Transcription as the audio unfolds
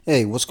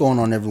Hey, what's going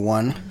on,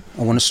 everyone?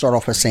 I want to start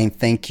off by saying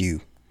thank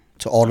you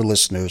to all the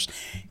listeners.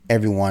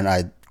 Everyone,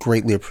 I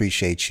greatly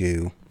appreciate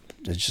you.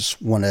 I just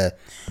want to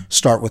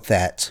start with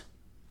that.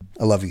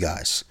 I love you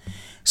guys.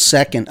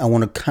 Second, I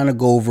want to kind of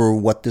go over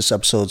what this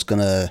episode's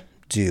going to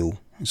do.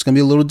 It's going to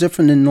be a little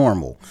different than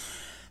normal.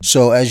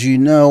 So, as you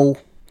know,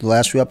 the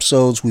last few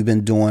episodes we've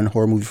been doing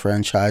horror movie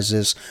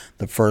franchises.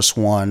 The first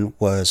one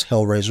was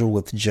Hellraiser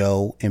with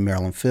Joe and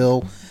Marilyn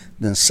Phil.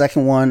 Then the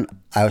second one,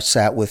 I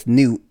sat with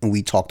Newt and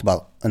we talked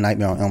about A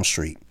Nightmare on Elm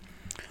Street.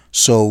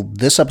 So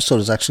this episode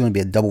is actually going to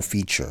be a double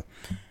feature.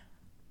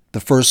 The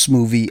first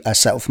movie, I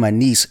sat with my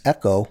niece,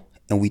 Echo,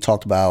 and we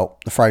talked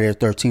about the Friday the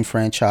 13th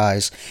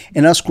franchise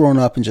and us growing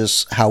up and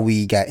just how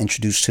we got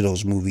introduced to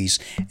those movies.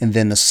 And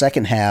then the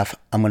second half,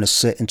 I'm going to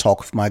sit and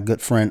talk with my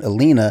good friend,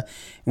 Alina,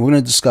 and we're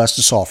going to discuss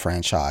the Saw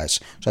franchise.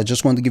 So I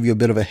just wanted to give you a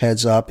bit of a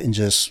heads up and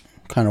just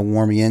kind of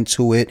warm you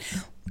into it.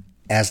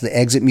 As the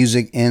exit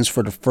music ends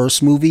for the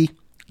first movie,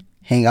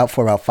 hang out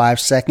for about 5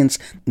 seconds.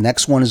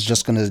 Next one is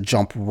just going to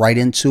jump right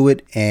into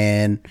it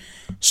and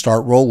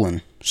start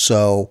rolling.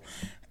 So,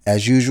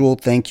 as usual,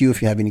 thank you.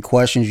 If you have any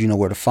questions, you know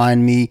where to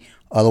find me.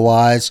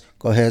 Otherwise,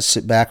 go ahead,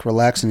 sit back,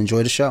 relax, and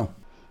enjoy the show.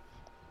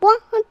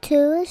 Welcome to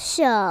the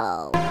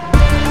show.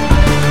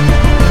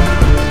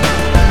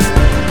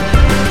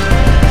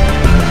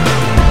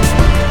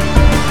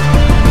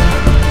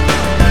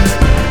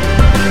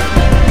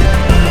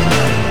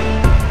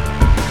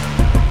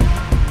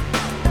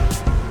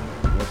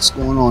 What's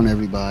going on,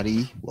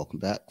 everybody? Welcome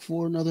back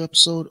for another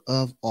episode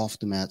of Off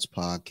the Mats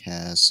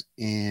podcast.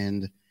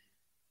 And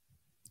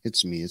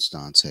it's me, it's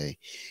Dante.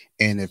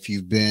 And if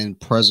you've been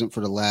present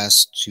for the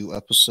last two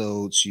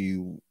episodes,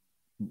 you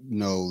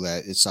know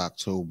that it's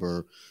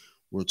October.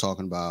 We're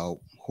talking about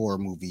horror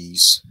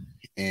movies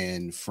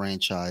and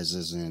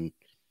franchises and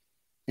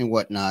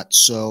whatnot.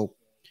 So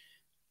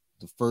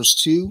the first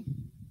two,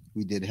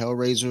 we did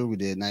Hellraiser, we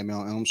did Nightmare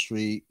on Elm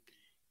Street,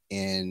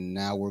 and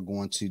now we're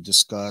going to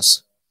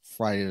discuss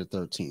Friday the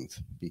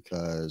 13th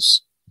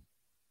because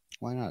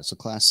why not? It's a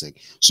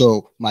classic.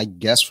 So my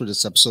guest for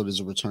this episode is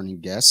a returning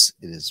guest.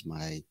 It is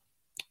my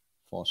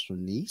foster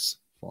niece,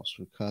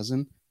 foster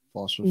cousin,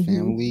 foster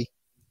family,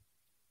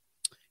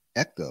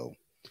 Echo.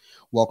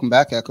 Welcome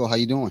back, Echo. How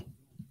you doing?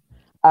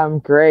 I'm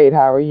great.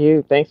 How are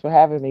you? Thanks for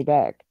having me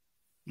back.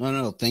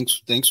 No.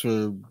 Thanks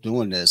for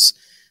doing this.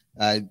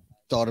 I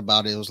thought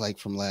about it. It was like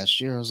from last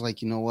year. I was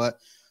like, you know what?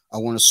 I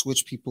want to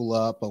switch people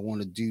up. I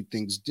want to do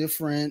things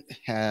different.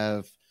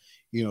 Have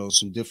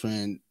some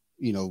different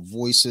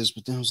voices.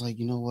 But then I was like,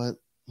 you know what?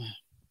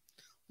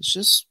 Let's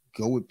just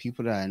go with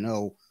people that I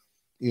know.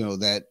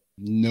 That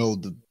know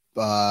the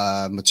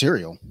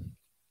material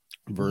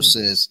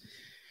versus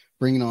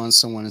bringing on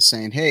someone and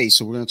saying, hey,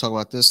 so we're going to talk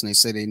about this. And they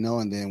say they know.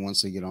 And then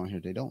once they get on here,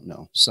 they don't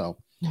know. So,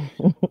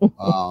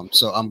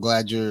 so I'm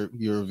glad you're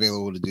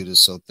available to do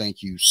this. So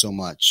thank you so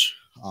much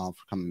for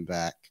coming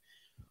back.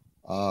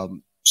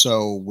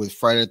 So with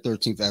Friday the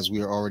 13th, as we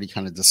were already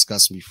kind of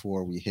discussing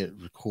before we hit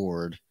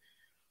record,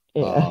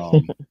 Yeah.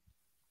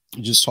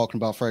 just talking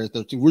about Friday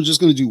the 13th, we're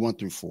just going to do 1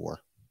 through 4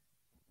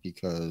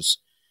 because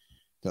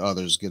the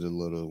others get a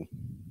little.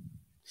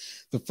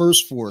 The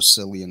first 4 is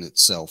silly in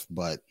itself,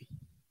 but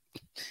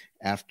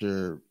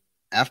after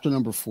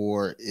number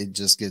 4, it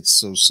just gets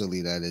so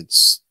silly that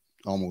it's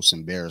almost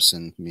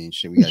embarrassing. I mean,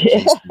 shit, we got Yeah.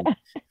 Jason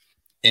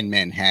in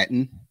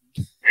Manhattan.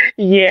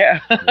 Yeah.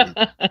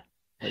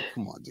 Like,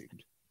 come on, dude.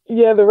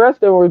 Yeah, the rest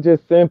of them were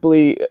just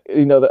simply,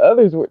 the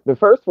others were the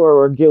first four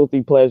were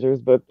guilty pleasures,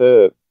 but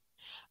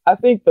I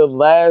think the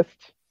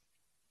last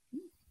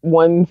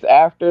ones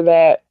after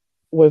that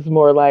was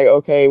more like,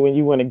 okay, when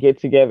you want to get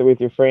together with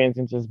your friends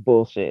and just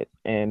bullshit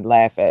and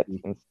laugh at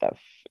some stuff,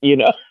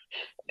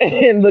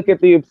 and look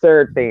at the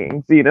absurd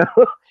things.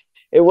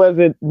 It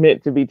wasn't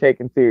meant to be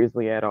taken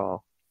seriously at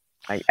all,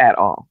 like at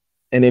all.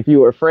 And if you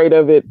were afraid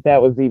of it,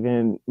 that was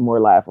even more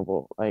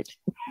laughable. Like,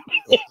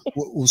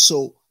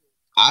 So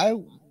I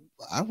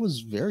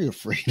was very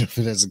afraid of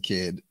it as a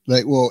kid.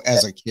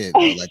 As a kid, though,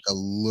 like a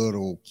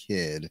little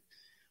kid.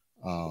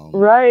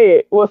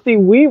 right. Well, see, I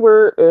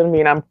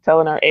mean, I'm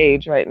telling our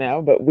age right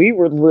now, but we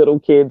were little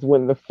kids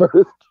when the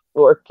first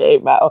four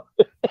came out.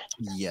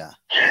 Yeah.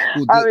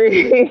 Well, I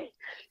mean,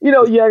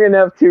 young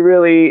enough to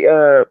really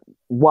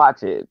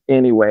watch it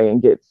anyway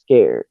and get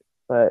scared.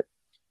 But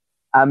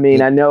I mean,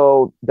 it, I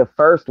know the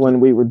first one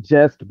we were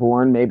just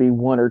born, maybe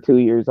 1 or 2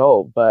 years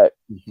old, but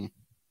mhm.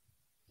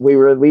 we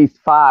were at least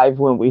 5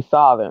 when we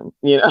saw them.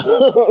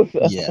 So,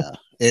 Yeah,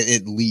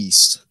 at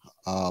least.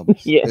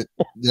 yeah.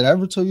 Did I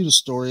ever tell you the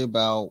story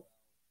about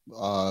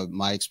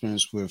my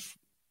experience with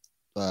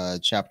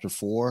chapter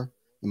 4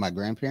 and my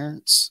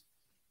grandparents?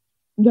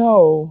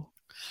 No.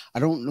 I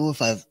don't know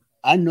if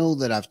I know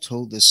that I've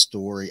told this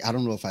story. I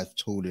don't know if I've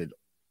told it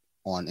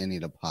on any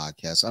of the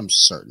podcasts. I'm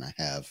certain I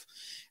have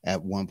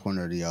at one point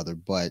or the other.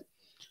 But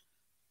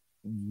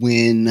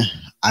when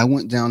I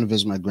went down to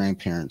visit my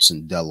grandparents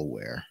in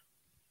Delaware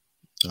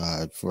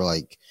for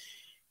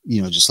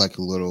just like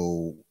a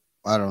little,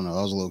 I don't know,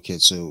 I was a little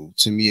kid. So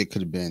to me, it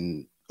could have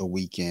been a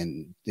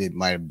weekend. It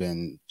might have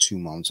been 2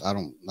 months. I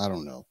don't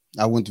know.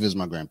 I went to visit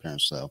my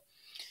grandparents though,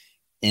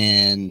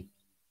 and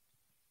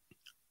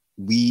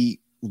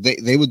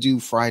they would do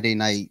Friday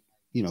night,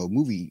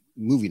 movie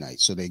night.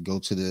 So they go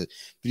to the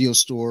video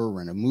store,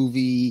 rent a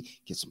movie,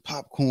 get some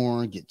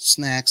popcorn, get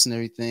snacks and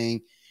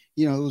everything.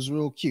 It was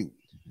real cute,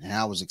 and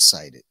I was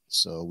excited.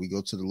 So we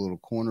go to the little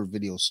corner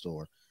video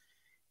store,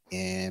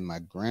 and my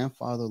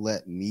grandfather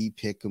let me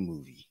pick a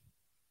movie.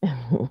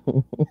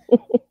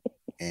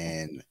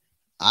 And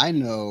I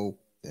know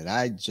that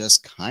I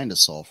just kind of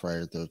saw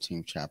Friday the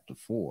 13th Chapter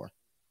 4.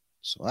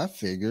 So I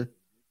figure,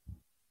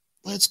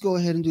 let's go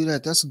ahead and do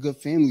that. That's a good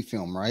family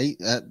film, right?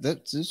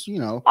 That's just,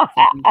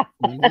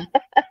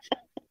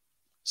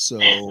 So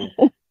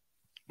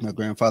my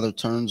grandfather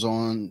turns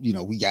on,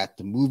 we got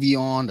the movie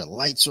on, the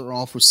lights are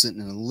off, we're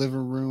sitting in the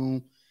living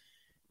room,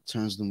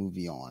 turns the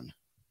movie on.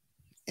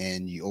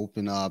 And you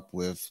open up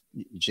with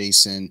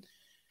Jason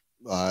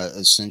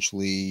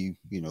essentially,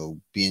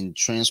 being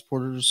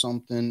transported or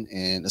something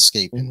and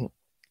escaping,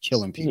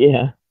 killing people.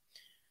 Yeah.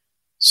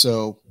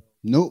 So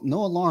no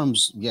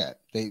alarms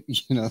yet. They,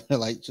 they're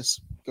like,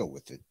 just go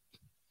with it.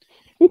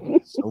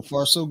 So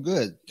far, so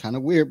good. Kind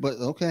of weird, but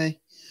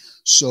okay.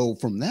 So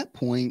from that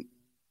point,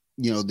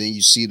 then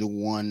you see the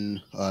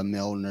one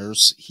male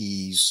nurse.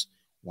 He's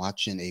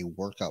watching a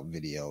workout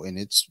video, and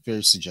it's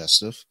very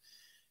suggestive.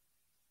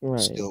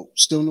 Right.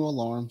 Still no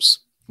alarms.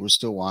 We're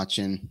still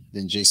watching.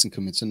 Then Jason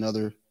commits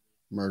another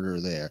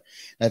murder there.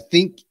 I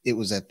think it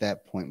was at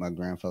that point my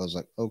grandfather was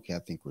like, okay, I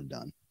think we're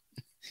done.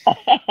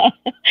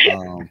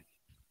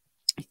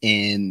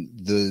 And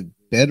the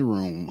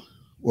bedroom,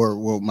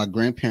 my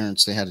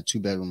grandparents, they had a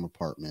 2-bedroom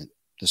apartment.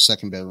 The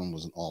second bedroom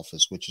was an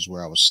office, which is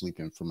where I was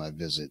sleeping for my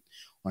visit,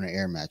 on an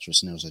air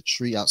mattress. And there was a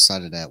tree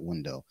outside of that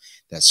window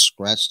that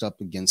scratched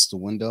up against the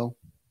window,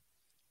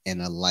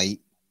 and a light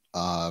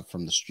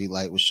from the street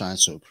light was shining,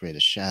 so it created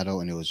a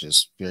shadow, and it was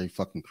just very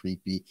fucking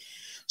creepy.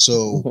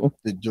 So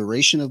the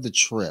duration of the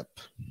trip,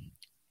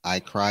 I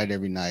cried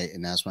every night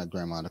and asked my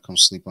grandma to come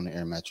sleep on the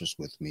air mattress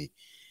with me.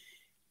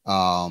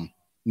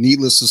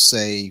 Needless to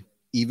say,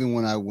 even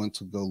when I went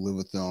to go live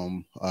with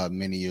them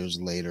many years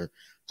later,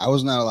 I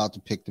was not allowed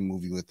to pick the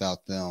movie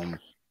without them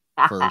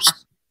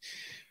first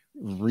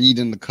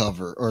reading the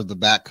cover or the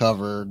back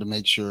cover to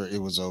make sure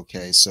it was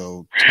okay.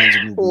 So tons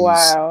of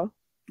movies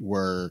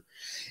were,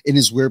 and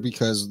it's weird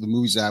because the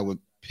movies I would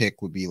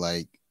pick would be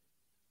like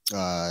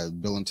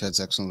Bill and Ted's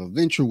Excellent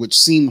Adventure, which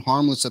seemed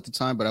harmless at the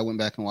time, but I went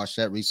back and watched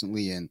that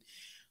recently, and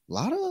a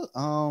lot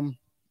of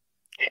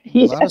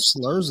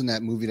slurs in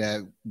that movie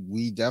that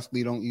we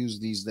definitely don't use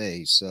these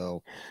days.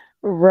 So,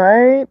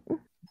 right.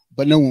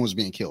 But no one was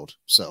being killed.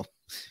 So,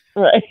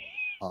 right.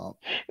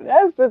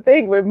 That's the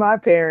thing with my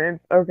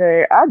parents.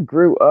 Okay. I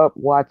grew up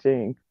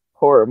watching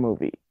horror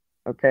movies.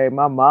 Okay.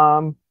 My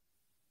mom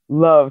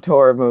loved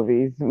horror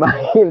movies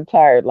my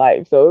entire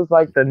life. So it was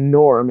like the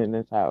norm in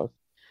this house.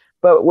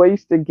 But what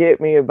used to get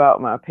me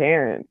about my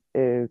parents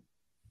is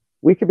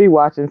we could be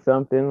watching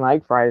something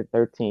like Friday the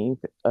 13th,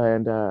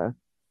 and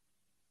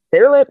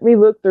they let me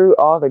look through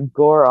all the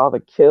gore, all the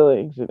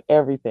killings and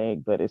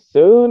everything. But as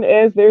soon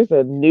as there's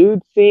a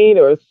nude scene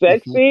or a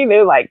sex scene,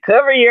 they're like,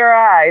 cover your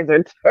eyes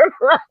or turn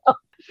around.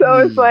 So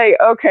it's like,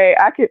 okay,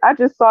 I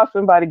just saw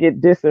somebody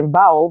get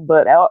disemboweled,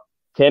 but I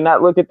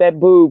cannot look at that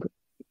boob.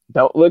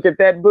 Don't look at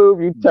that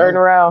boob. You turn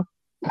around.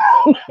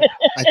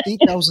 I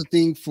think that was the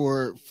thing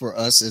for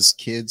us as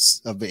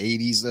kids of the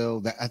 80s,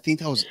 though. I think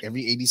that was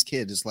every 80s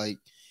kid. It's like,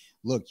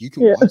 look, you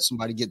can watch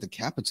somebody get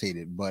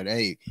decapitated, but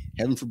hey,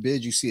 heaven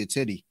forbid you see a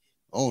titty.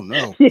 Oh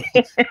no.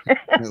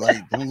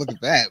 Like, don't look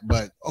at that.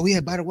 But oh yeah,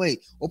 by the way,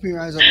 open your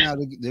eyes up now.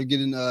 They're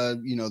getting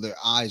their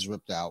eyes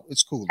ripped out.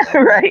 It's cool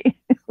though. Right.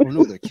 Oh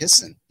no, they're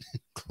kissing.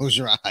 Close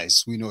your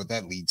eyes. We know what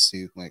that leads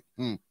to. Like,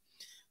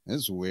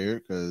 that's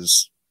weird,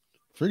 because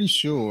pretty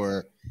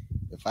sure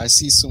if I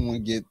see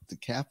someone get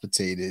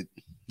decapitated,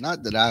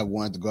 not that I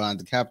wanted to go out and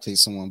decapitate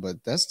someone,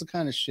 but that's the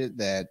kind of shit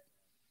that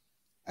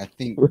I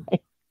think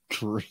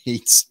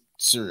creates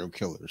serial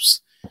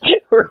killers.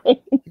 Right.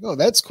 Like, oh,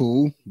 that's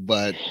cool,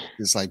 but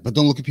it's like, but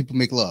don't look at people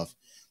make love.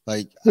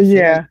 Like, I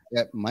feel like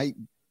that might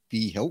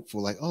be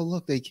helpful. Like, oh,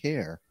 look, they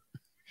care.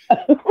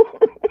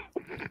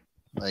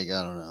 Like,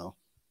 I don't know,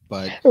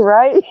 but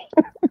right.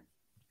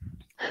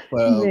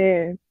 Well,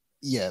 man.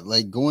 Yeah,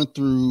 like going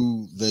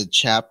through the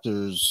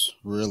chapters,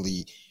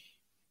 really,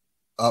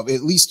 at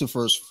least the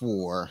first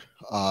 4,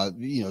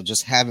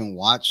 just having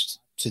watched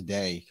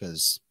today,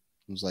 because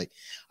it was like,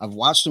 I've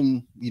watched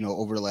them,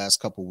 over the last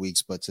couple of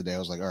weeks, but today I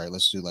was like, all right,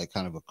 let's do like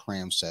kind of a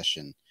cram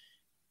session.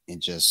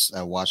 And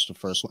I watched the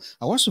first one.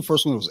 I watched the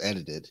first one. It was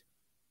edited.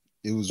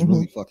 It was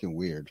really fucking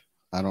weird.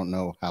 I don't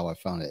know how I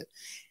found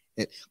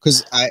it.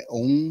 Because I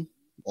own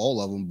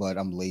all of them, but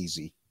I'm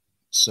lazy.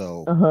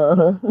 So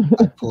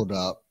I pulled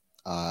up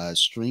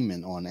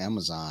streaming on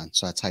Amazon.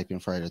 So I type in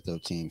Friday the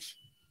 13th,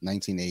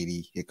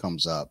 1980. It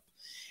comes up,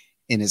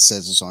 and it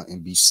says it's on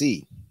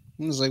NBC.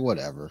 And it's like,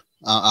 whatever.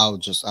 I'll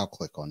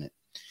click on it.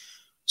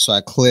 So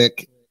I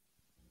click.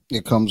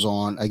 It comes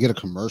on. I get a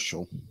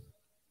commercial.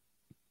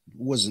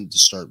 wasn't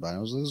disturbed by it. It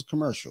was a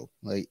commercial.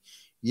 Like,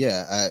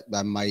 yeah,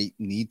 I might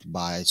need to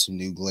buy some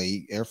new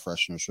Glade air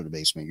fresheners for the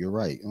basement. You're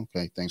right.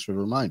 Okay, thanks for the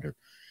reminder.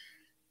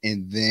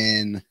 And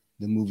then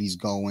the movie's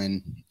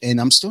going, and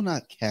I'm still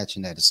not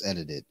catching that it's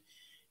edited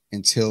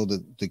until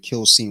the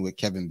kill scene with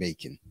Kevin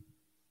Bacon.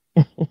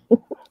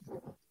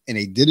 And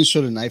they didn't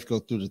show the knife go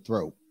through the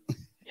throat.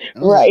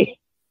 Right. Like,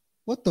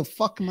 what the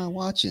fuck am I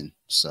watching?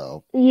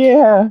 So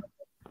yeah.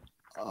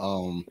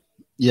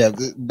 Yeah,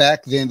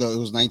 back then though it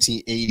was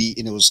 1980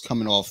 and it was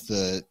coming off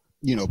the,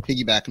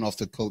 piggybacking off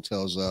the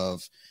coattails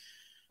of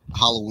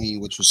Halloween,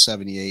 which was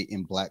 78,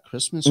 and Black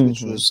Christmas,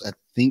 which was I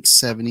think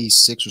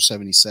 76 or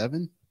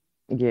 77.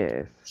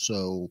 Yes.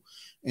 So,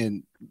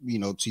 and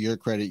to your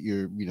credit,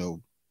 you're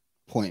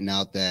pointing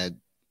out that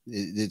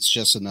it's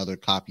just another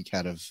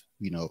copycat of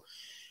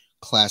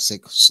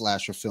classic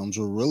slasher films,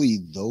 or really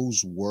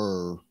those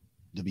were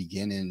the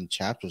beginning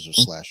chapters of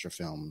slasher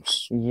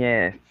films.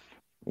 Yes.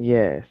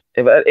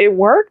 It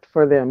worked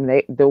for them.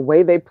 The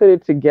way they put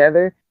it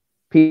together,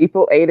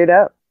 people ate it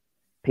up.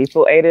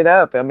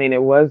 I mean,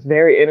 it was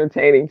very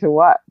entertaining to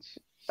watch.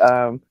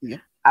 Yeah.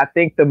 I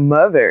think the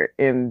mother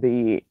in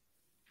the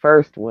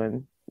first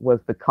one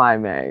was the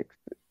climax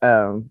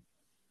of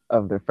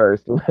the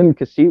first one,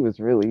 because she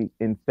was really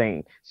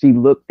insane. She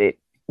looked it.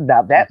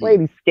 Now that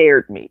lady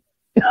scared me.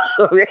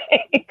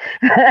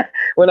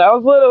 When I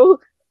was little,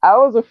 I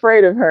was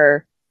afraid of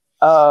her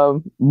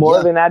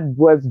more than I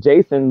was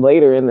Jason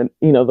later in the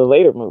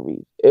later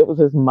movies. It was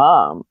his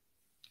mom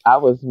I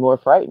was more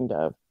frightened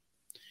of.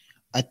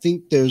 I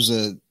think there's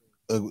a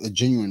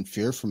genuine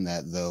fear from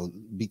that though,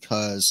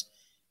 because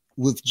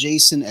with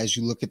Jason, as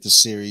you look at the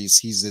series,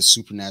 he's this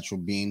supernatural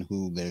being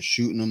who they're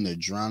shooting him, they're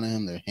drowning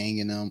him, they're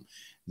hanging him,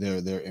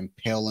 they're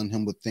impaling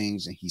him with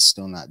things, and he's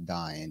still not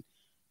dying.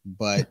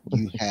 But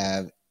you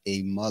have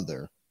a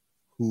mother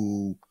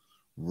who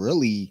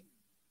really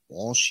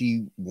all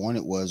she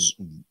wanted was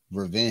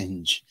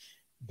revenge,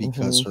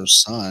 because her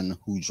son,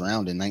 who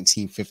drowned in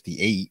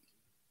 1958,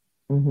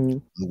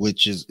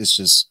 which is, it's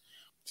just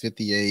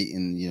 58,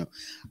 and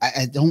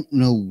I don't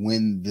know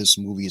when this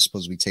movie is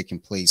supposed to be taking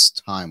place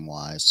time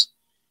wise,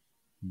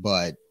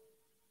 but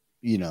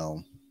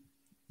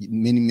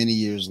many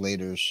years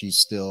later, she's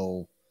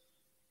still,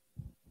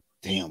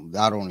 damn,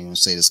 I don't even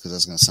say this because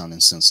that's going to sound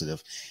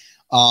insensitive.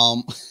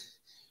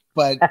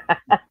 But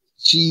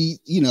she,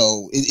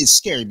 it's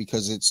scary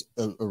because it's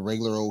a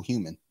regular old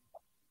human.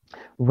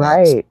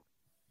 Right.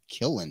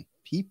 Killing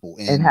people.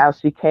 And how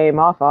she came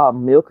off all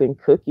milk and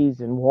cookies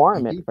and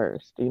warm at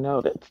first.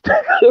 That's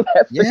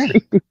the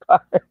creepy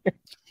part.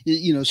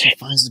 She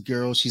finds the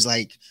girl. She's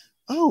like,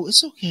 oh,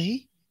 it's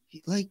okay.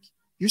 Like,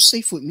 you're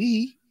safe with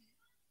me.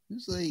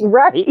 It's like,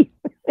 right.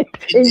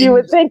 And you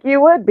would think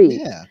you would be.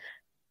 Yeah.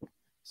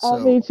 So, I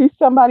mean, she's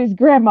somebody's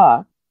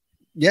grandma.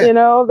 Yeah.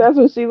 That's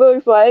what she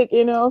looks like,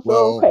 so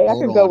well, okay, I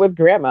could go with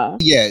grandma.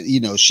 Yeah,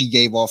 she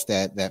gave off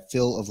that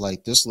feel of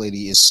like, this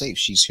lady is safe.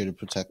 She's here to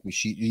protect me.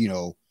 She,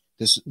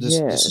 this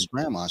is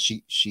grandma.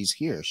 She's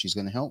here. She's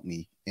gonna help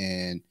me.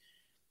 And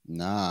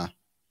nah,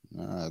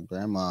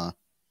 grandma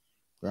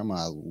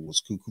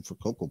was cuckoo for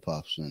Cocoa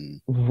Puffs,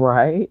 and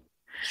right.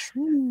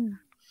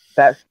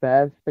 That's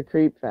the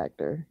creep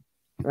factor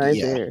right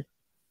there.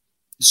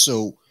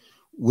 So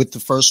with the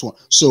first one,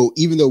 so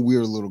even though we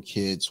were little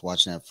kids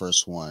watching that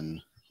first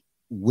one,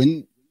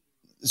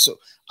 as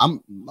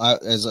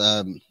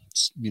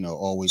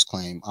always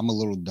claim, I'm a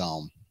little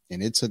dumb,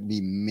 and it took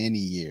me many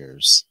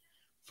years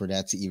for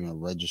that to even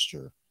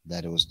register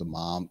that it was the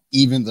mom,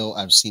 even though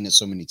I've seen it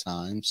so many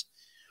times.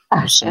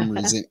 For some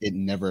reason, it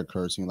never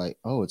occurred to me like,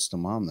 oh, it's the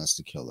mom that's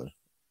the killer.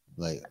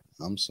 Like,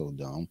 I'm so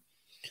dumb.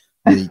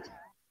 Like,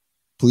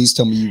 please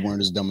tell me you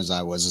weren't as dumb as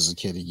I was as a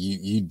kid.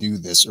 You do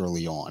this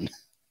early on.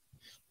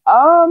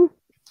 I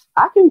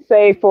can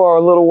say for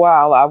a little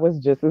while I was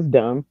just as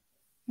dumb.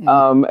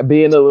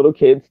 Being a little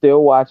kid,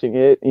 still watching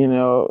it,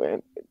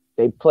 and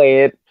they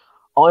play it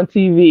on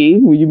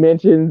TV. When you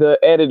mentioned the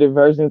edited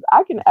versions,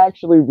 I can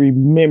actually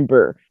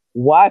remember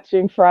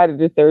watching Friday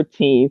the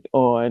 13th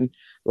on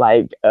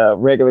like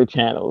regular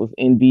channels,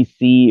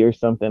 NBC or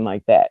something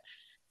like that.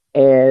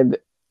 And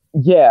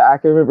yeah, I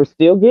can remember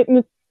still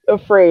getting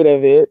afraid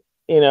of it,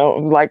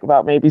 like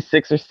about maybe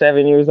 6 or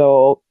 7 years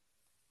old.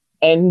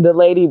 And the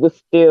lady was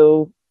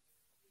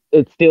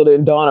it still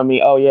didn't dawn on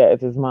me. Oh yeah,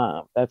 it's his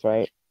mom. That's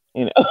right.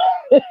 I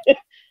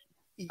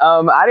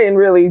didn't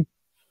really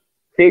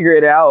figure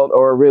it out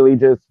or really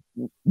just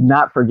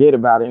not forget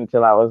about it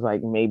until I was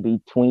like maybe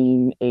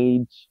tween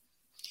age.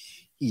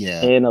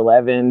 Yeah. 10,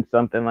 11,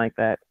 something like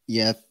that.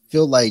 Yeah. I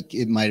feel like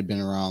it might've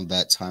been around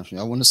that time.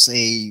 I want to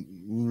say,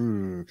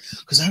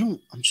 cause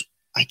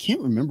I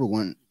can't remember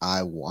when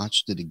I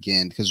watched it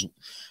again. Because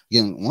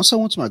again, once I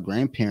went to my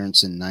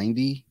grandparents in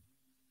 90,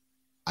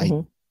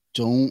 I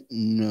don't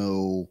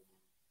know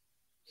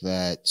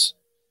that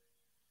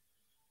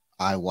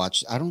I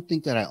don't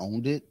think that I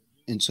owned it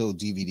until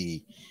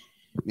DVD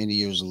many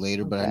years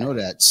later, but I know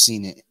that I'd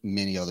seen it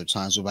many other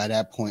times. So by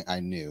that point I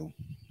knew,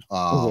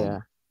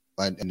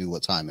 I knew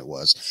what time it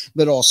was.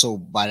 But also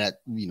by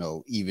that,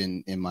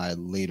 even in my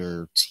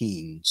later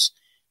teens,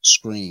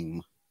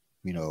 Scream,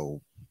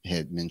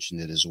 had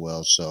mentioned it as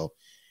well. So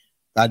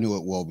I knew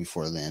it well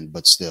before then.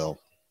 But still,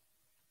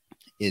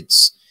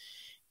 it's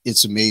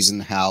it's amazing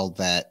how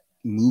that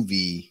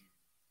movie,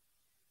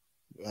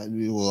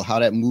 how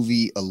that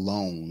movie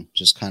alone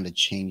just kind of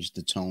changed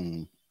the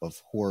tone of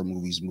horror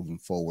movies moving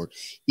forward.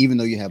 Even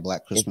though you had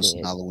Black It Christmas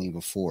and did. Halloween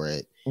before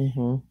it,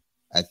 Hmm.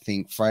 I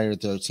think Friday the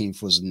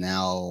 13th was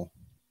now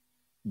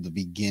the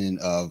beginning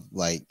of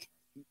like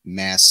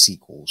mass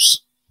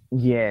sequels,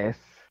 Yes.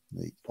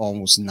 like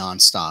almost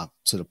nonstop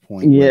to the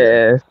point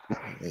where,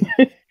 Yes.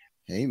 like,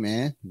 hey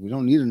man, we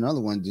don't need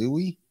another one, do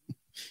we?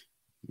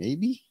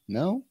 Maybe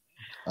no.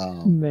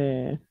 Um,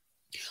 Man.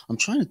 I'm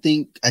trying to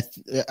think.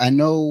 I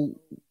know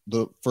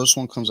the first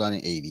one comes out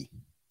in '80.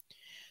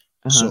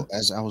 Uh-huh. So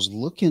as I was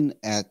looking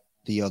at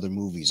the other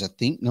movies, I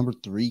think number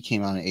three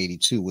came out in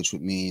 '82, which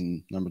would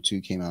mean number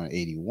two came out in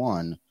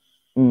 '81.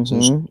 So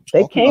it's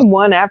They talking about, came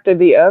one after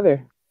the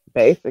other,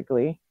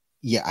 basically.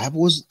 yeah,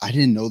 I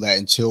didn't know that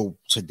until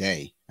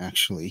today,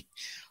 actually.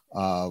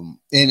 And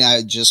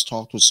I just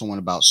talked with someone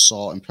about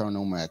Saw and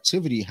Paranormal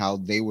Activity, how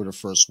they were the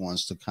first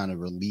ones to kind of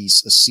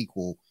release a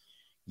sequel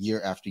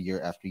year after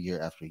year after year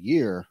after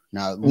year.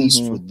 Now, at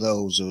least for Hmm.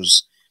 those, it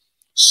was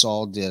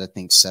Saw did, I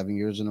think, 7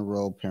 years in a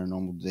row.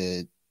 Paranormal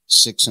did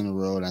six in a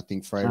row. And I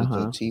think Friday the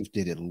Uh-huh. 13th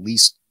did at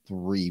least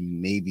three,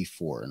 maybe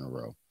four in a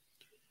row.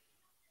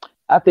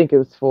 I think it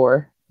was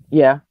four.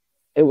 Yeah,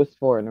 it was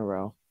four in a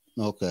row.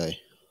 Okay.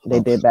 They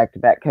Okay. did back to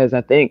back because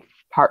I think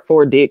part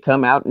four did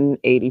come out in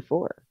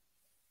 84.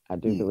 I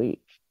do Hmm. believe.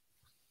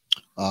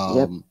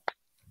 Yep. Um,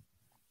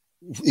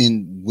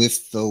 in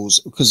with those,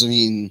 because I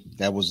mean,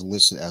 that was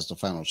listed as the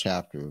final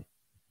chapter.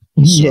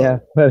 Yeah,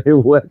 So, but it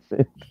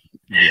wasn't.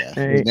 yeah,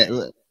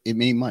 Right. it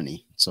made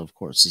money. So, of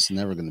course, it's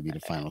never going to be the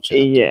final chapter.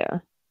 Yeah.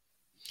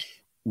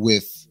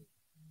 With,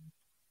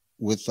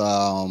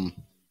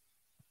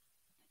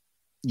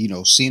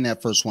 seeing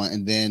that first one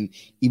and then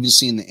even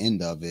seeing the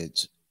end of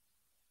it,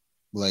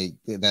 like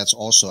that's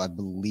also, I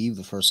believe,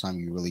 the first time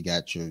you really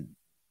got your,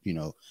 you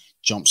know,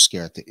 jump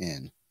scare at the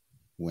end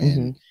when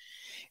Hmm.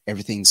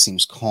 everything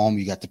seems calm.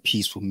 You got the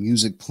peaceful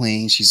music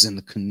playing. She's in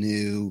the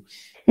canoe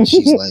and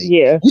she's like,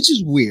 Yeah. which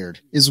is weird.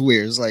 It's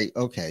weird. It's like,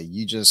 okay,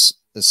 you just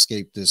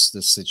escaped this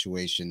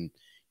situation.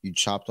 You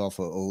chopped off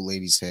an old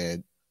lady's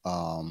head,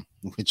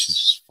 which is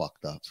just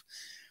fucked up.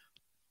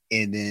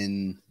 And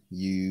then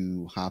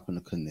you hop in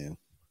a canoe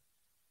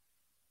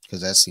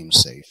because that seems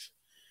safe.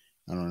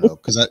 I don't know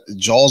because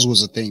Jaws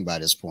was a thing by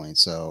this point,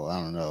 so I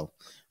don't know.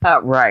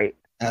 Right.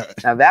 Uh,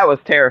 Now that was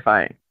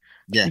terrifying,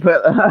 yeah,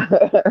 but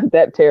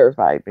that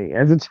terrified me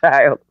as a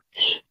child.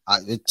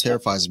 it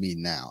terrifies me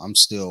now. I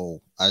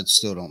still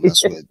don't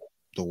mess with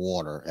the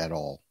water at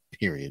all.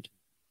 Period.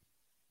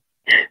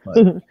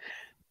 But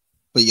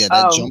but yeah,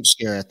 that um. jump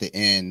scare at the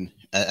end,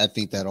 I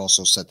think that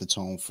also set the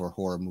tone for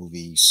horror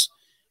movies.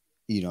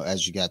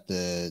 As you got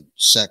the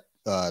second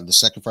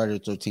Friday the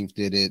 13th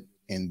did it,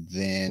 and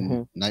then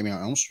Mhm. Nightmare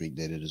on Elm Street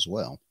did it as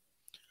well.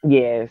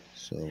 Yes.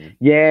 So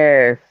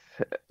Yes.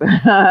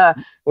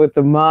 With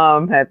the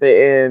mom at the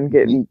end mhm.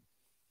 getting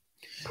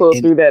pulled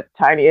And through that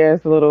tiny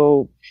ass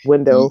little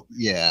window.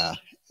 yeah,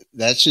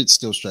 that shit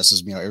still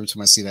stresses me out every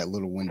time I see that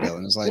little window,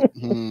 and it's like,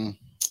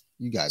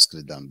 you guys could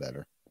have done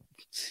better.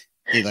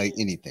 Like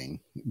anything,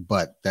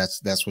 but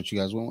that's what you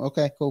guys want.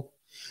 Okay, cool.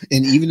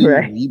 And even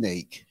Right.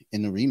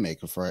 in the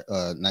remake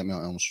of Nightmare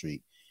on Elm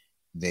Street,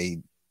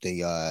 they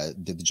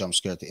did the jump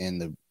scare at the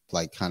end to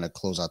like kind of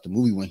close out the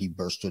movie when he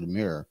burst through the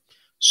mirror.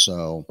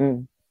 So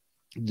Mm.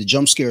 the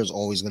jump scare is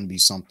always going to be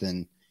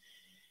something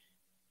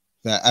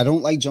that I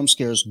don't like jump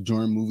scares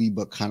during movie,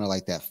 but kind of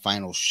like that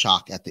final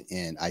shock at the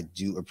end. I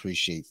do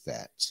appreciate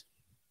that.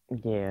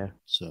 Yeah.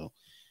 So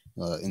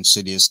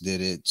Insidious did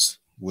it,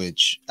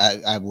 which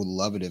I would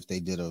love it if they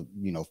did a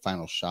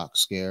final shock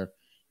scare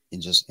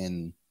and just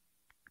end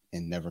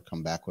and never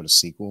come back with a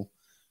sequel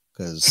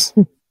because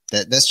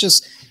that's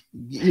just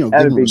That'd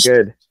giving be respect.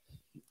 good.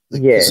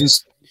 Like because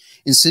Yes.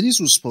 Insidious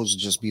was supposed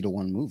to just be the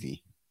one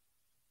movie,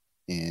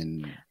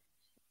 and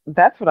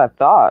That's what I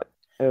thought.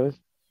 It was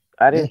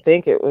I yeah, didn't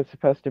think it was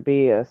supposed to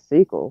be a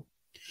sequel.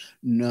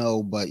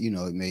 no, but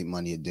it made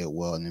money, it did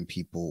well, and then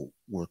people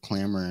were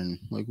clamoring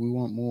like we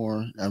want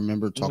more. I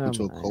remember talking Oh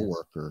to a man.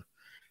 coworker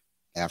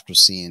after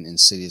seeing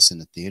Insidious in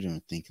the theater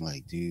and thinking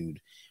like, dude,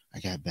 I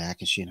got back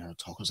and she and I were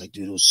talking. I was like,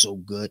 dude, it was so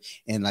good.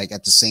 And like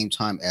at the same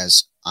time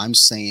as I'm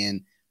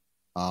saying,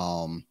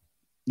 um,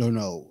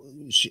 no,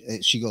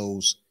 she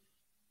goes,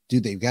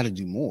 dude, they've got to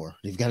do more.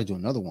 They've got to do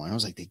another one. I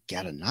was like, they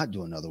got to not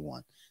do another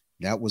one.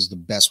 That was the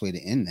best way to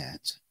end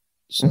that.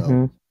 So,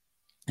 Hmm.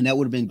 and that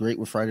would have been great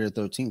with Friday the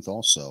 13th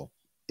also,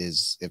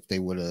 is if they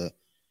would have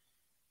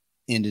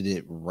ended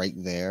it right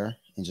there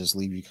and just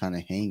leave you kind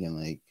of hanging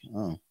like,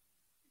 oh,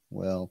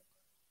 well,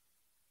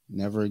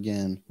 never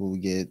again will we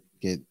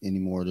get any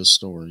more of this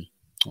story.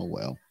 Oh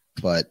well.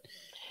 But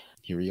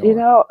here we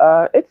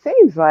are. It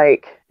seems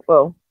like,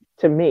 well,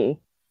 to me,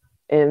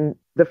 in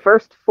the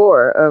first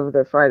four of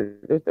the Friday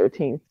the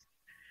 13th,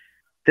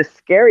 the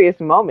scariest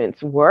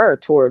moments were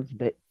towards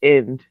the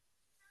end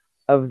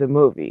of the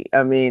movie.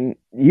 I mean,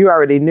 you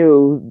already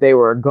knew they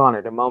were a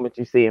goner the moment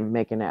you see him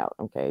making out.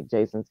 Okay,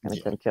 Jason's gonna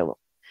Yeah. come kill him.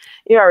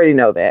 You already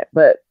know that.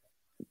 But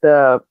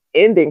the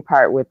ending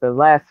part with the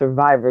last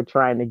survivor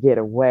trying to get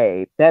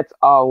away, that's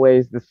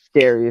always the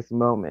scariest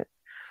moment.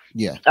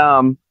 Yeah.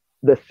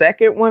 The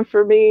second one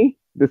for me,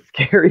 the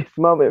scariest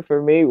moment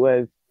for me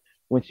was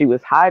when she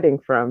was hiding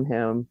from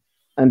him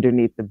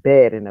underneath the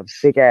bed and a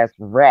big ass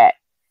rat,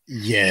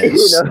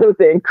 Yes.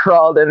 then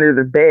crawled under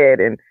the bed,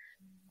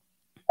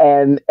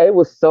 and it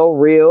was so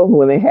real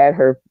when they had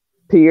her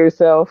pee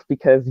herself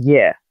because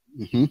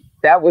Hmm.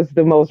 that was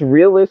the most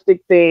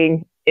realistic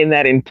thing in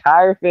that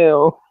entire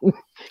film.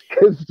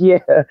 Because I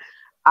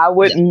Yeah.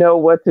 wouldn't know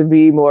what to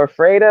be more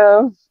afraid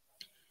of,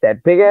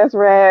 that big ass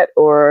rat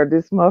or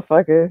this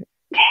motherfucker,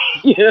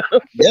 you know,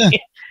 Yeah.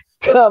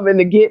 coming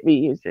to get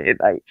me and shit.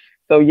 Like,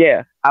 so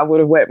I would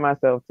have wet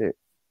myself too,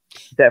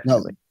 No,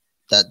 definitely.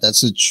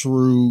 that's a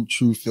true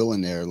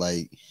feeling there.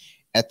 Like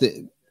at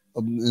the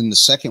in the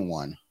second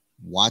one,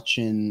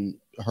 watching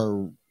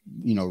her,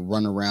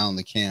 run around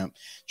the camp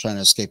trying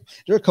to escape.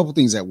 There are a couple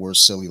things that were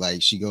silly.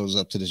 Like she goes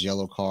up to this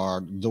yellow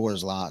car, the door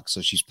is locked,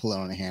 so she's pulling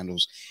on the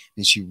handles,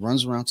 and she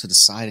runs around to the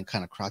side and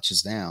kind of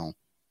crouches down.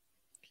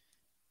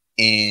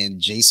 And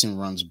Jason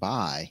runs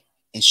by,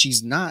 and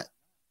she's not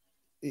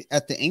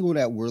at the angle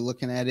that we're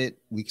looking at it.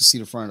 We can see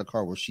the front of the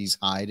car where she's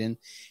hiding,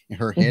 and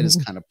her head is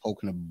kind of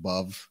poking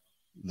above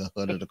the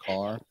hood of the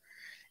car.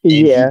 And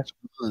he Yeah,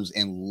 turns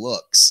and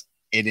looks,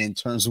 and then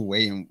turns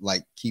away and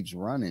like keeps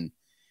running.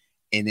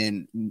 And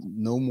then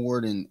no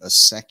more than a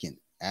second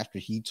after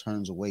he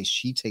turns away,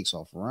 she takes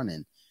off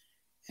running.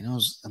 And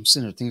I'm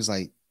sitting there, things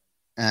like,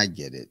 I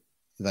get it.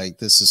 Like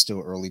this is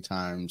still early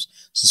times.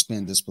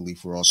 Suspend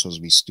disbelief. We're all supposed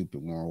to be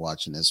stupid when we're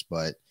watching this,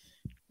 but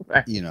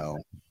right.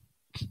 it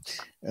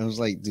was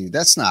like, dude,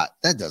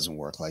 that doesn't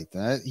work like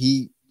that.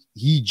 He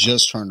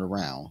just turned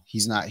around.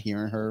 He's not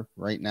hearing her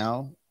right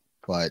now,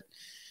 but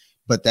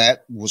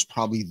that was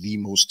probably the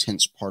most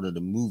tense part of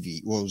the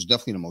movie. Well, it was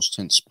definitely the most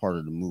tense part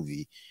of the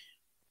movie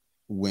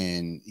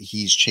when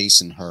he's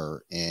chasing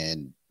her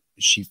and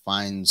she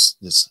finds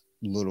this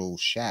little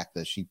shack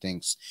that she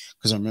thinks,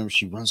 because I remember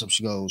she runs up,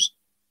 she goes,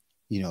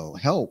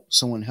 help,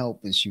 someone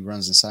help, and she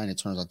runs inside and it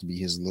turns out to be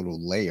his little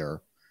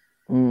lair,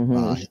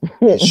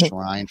 his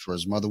shrine for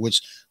his mother,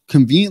 which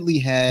conveniently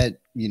had,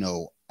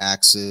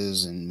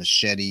 axes and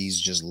machetes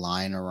just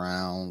lying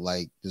around.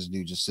 Like this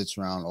dude just sits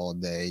around all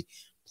day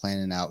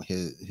planning out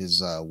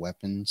his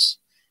weapons.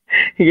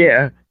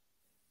 Yeah.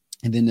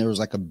 And then there was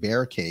like a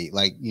barricade,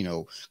 like,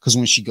 because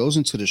when she goes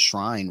into the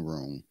shrine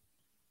room,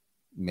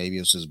 maybe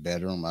it's his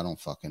bedroom, I don't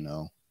fucking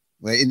know.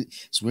 Like,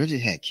 it's weird it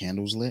had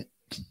candles lit.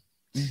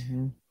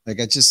 Mm-hmm. Like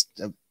I just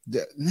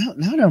now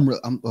that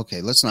I'm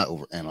okay, let's not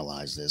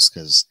overanalyze this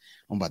because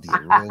I'm about to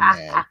get real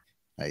mad.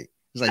 Like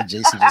it's like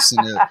Jason just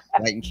sitting there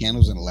lighting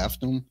candles and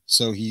left him.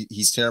 So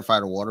he's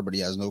terrified of water, but he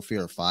has no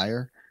fear of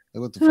fire.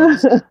 Like what the fuck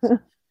is this?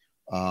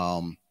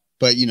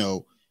 But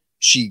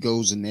she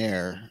goes in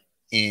there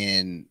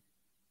and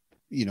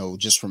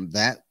just from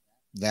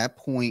that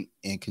point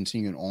and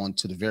continuing on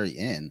to the very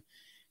end,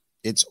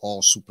 it's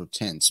all super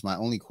tense. My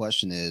only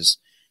question is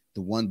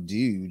the one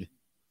dude,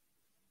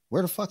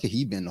 where the fuck had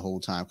he been the whole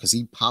time? Because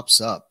he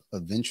pops up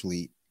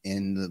eventually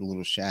in the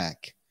little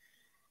shack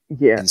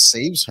and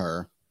saves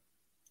her.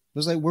 It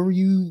was like, where were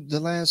you the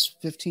last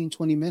 15,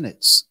 20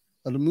 minutes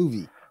of the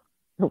movie?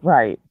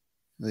 Right.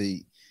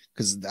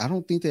 Because I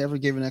don't think they ever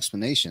gave an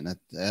explanation. I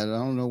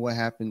don't know what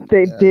happened.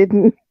 They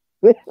didn't.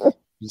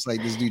 It's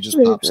like this dude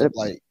just pops up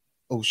like,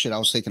 oh shit, I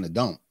was taking a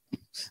dump.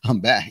 I'm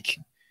back.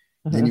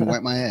 Then you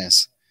wipe my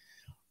ass.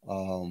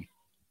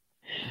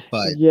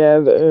 But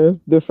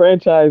the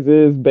franchise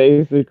is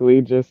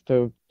basically just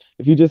if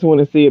you just want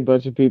to see a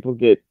bunch of people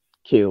get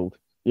killed,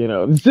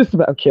 it's just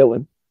about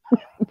killing.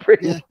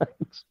 Pretty much.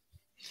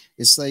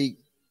 It's like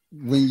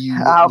when you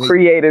how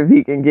creative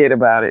he can get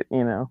about it,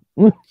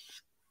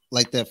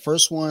 Like that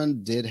first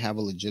one did have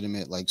a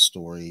legitimate like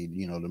story,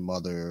 the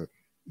mother,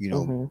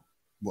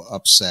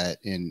 upset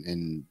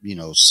and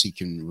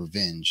seeking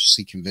revenge,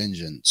 seeking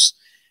vengeance.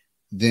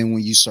 Then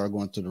when you start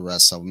going through the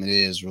rest of them, it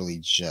is really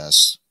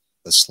just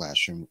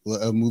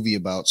a movie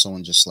about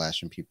someone just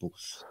slashing people.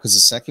 Because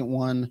the second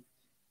one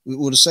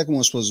was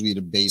supposed to be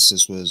the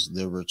basis was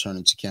they're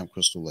returning to Camp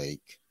Crystal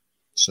Lake,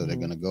 so they're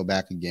going to go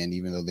back again,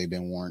 even though they've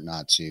been warned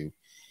not to.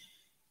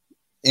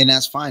 And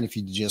that's fine if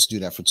you just do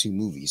that for 2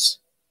 movies,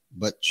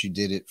 but you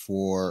did it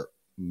for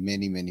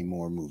many, many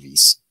more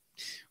movies.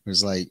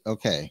 It's like,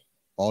 okay,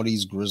 all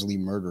these grisly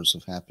murders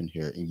have happened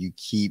here, and you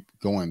keep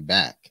going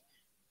back.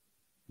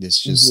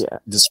 This just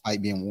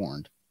despite being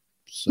warned.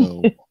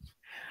 So,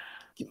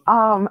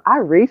 I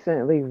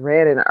recently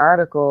read an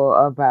article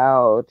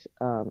about,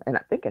 and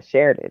I think I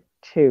shared it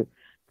too,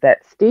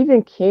 that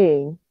Stephen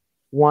King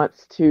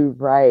wants to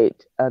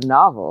write a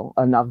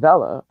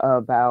novella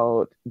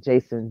about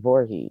Jason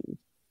Voorhees.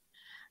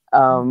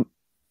 And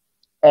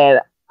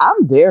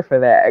I'm there for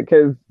that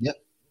because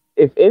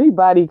if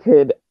anybody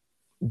could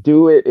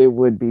do it, it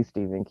would be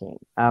Stephen King.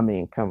 I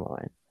mean, come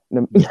on.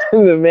 The,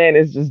 the man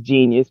is just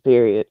genius,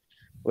 period,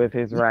 with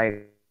his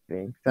writing.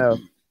 So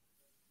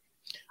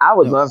I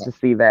would No, love to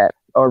see that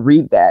or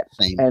read that.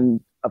 same,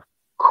 And of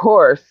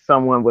course,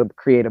 someone would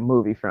create a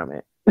movie from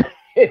it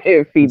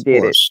if he of did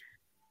it. course.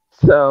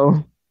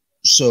 So,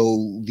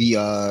 So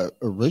the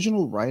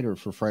original writer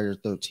for Friday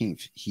the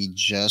 13th, he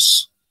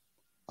just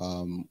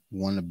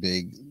won a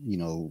big,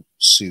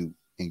 suit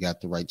and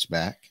got the rights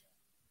back.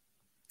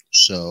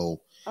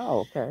 So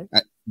oh, okay.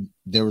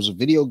 there was a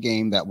video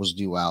game that was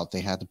due out. They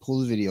had to pull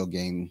the video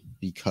game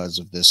because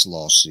of this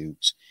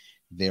lawsuit.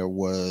 There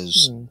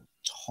was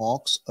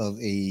talks of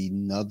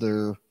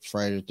another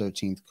Friday the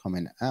 13th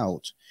coming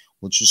out,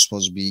 which was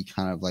supposed to be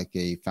kind of like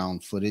a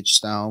found footage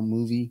style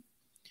movie.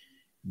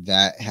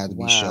 That had to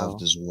be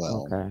shelved as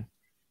well. Okay.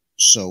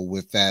 So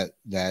with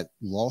that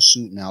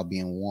lawsuit now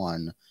being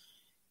won,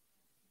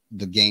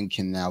 the game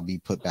can now be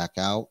put back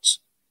out.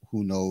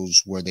 Who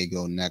knows where they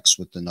go next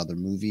with another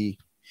movie?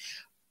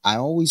 I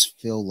always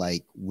feel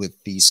like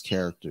with these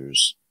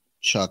characters,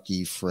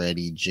 Chucky,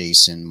 Freddy,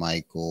 Jason,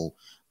 Michael,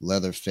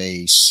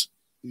 Leatherface,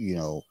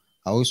 I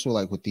always feel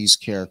like with these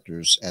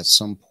characters, at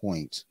some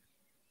point,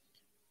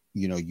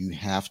 you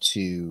have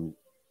to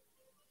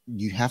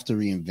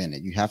reinvent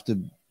it. You have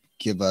to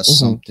give us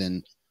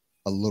something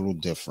a little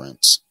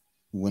different.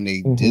 When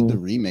they did the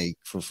remake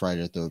for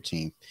Friday the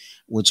 13th,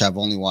 which I've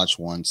only watched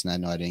once, and I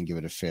know I didn't give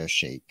it a fair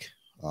shake.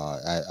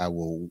 I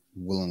will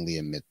willingly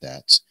admit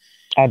that.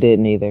 I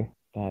didn't either.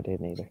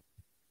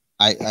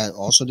 I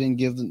also didn't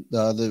give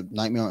the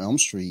Nightmare on Elm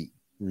Street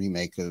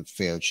remake a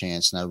fair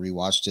chance, and I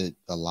rewatched it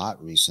a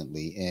lot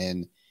recently,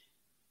 and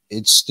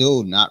it's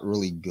still not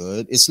really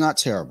good. It's not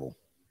terrible,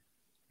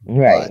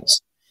 Right. but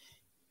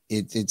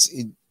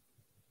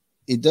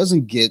it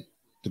doesn't get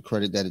the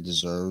credit that it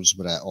deserves.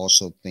 But I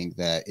also think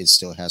that it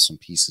still has some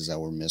pieces that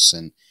were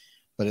missing.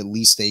 But at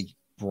least they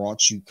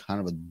brought you kind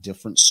of a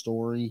different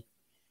story,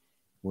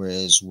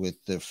 whereas with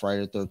the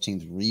Friday the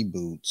 13th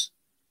reboot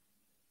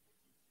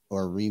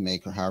or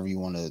remake or however you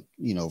want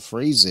to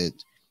phrase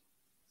it,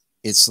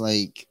 it's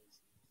like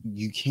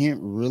you can't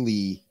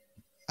really.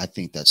 I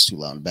think that's too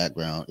loud in the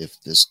background.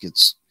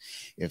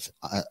 If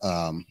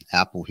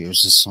Apple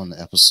hears this on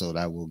the episode,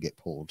 I will get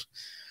pulled.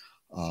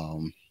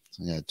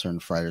 I gotta turn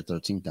Friday the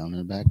 13th down in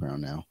the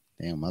background now.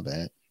 Damn, my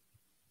bad.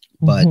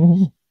 But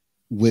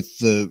with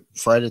the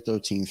Friday the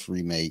 13th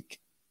remake,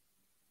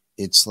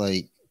 it's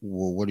like,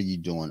 well, what are you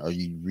doing? Are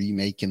you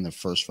remaking the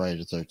first Friday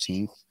the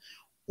 13th,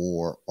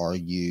 or are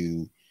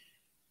you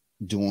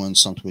doing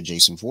something with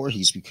Jason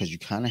Voorhees? Because you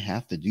kind of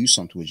have to do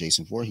something with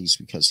Jason Voorhees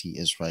because he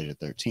is Friday the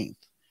 13th.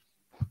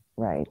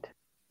 Right.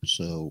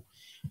 So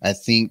I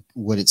think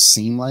what it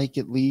seemed like,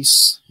 at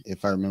least,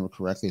 if I remember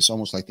correctly, it's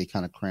almost like they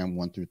kind of crammed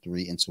 1 through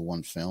 3 into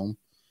one film.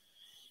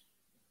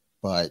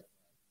 But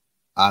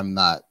I'm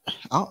not.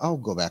 I'll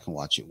go back and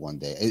watch it one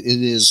day. It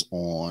is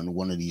on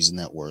one of these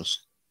networks,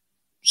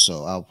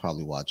 so I'll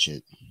probably watch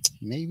it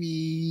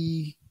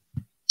maybe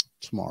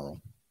tomorrow.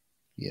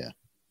 Yeah.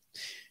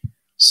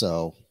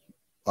 So,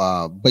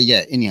 but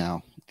yeah.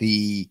 Anyhow,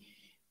 the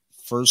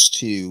first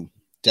two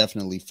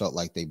definitely felt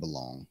like they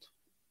belonged.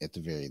 At the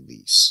very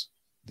least,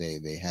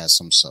 they had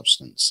some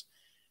substance.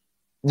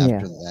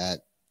 After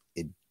that,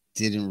 it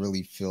didn't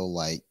really feel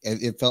like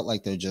it felt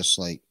like they're just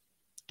like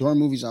throwing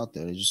movies out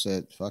there. They just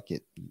said, fuck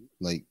it.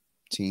 Like,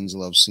 teens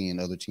love seeing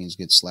other teens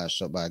get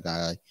slashed up by a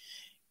guy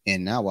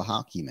and now a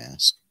hockey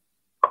mask.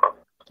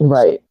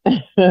 Right.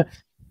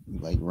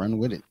 Like, run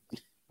with it.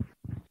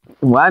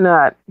 Why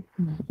not?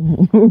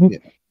 Yeah.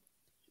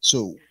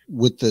 So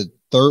with the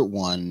third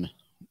one,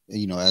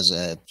 as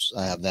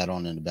I have that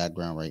on in the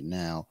background right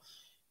now,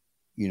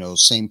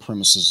 same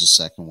premise as the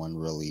second one,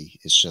 really.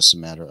 It's just a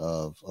matter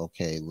of,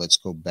 okay, let's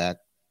go back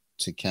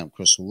to Camp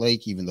Crystal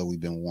Lake, even though we've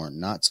been warned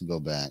not to go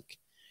back.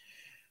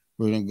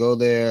 We're going to go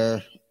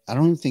there. I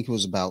don't even think it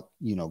was about,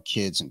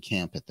 kids in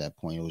camp at that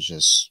point. It was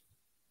just,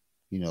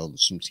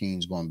 some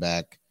teens going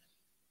back,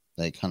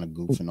 like kind of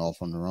goofing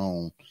off on their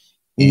own.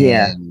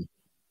 And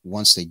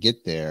once they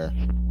get there,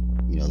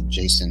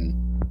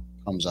 Jason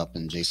comes up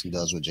and Jason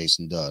does what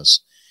Jason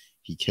does.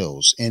 He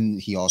kills. And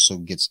he also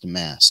gets the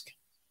mask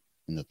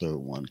in the third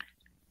one.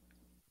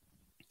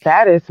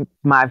 That is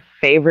my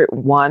favorite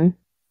one,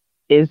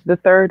 is the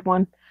third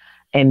one.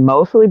 And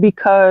mostly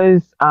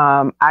because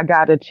I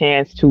got a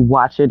chance to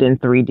watch it in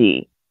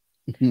 3D.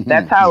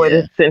 That's how it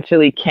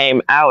essentially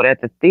came out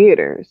at the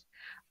theaters.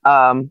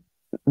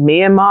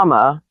 Me and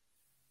Mama,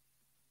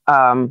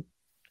 I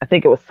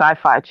think it was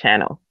Sci-Fi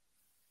Channel.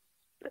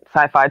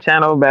 Sci-Fi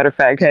Channel, matter of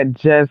fact, had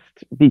just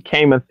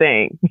became a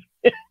thing.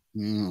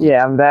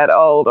 Yeah, I'm that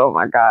old. Oh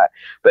my God.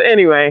 But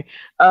anyway,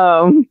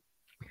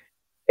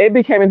 it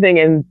became a thing,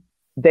 and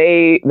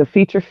the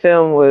feature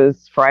film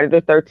was Friday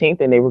the 13th,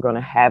 and they were going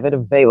to have it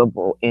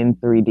available in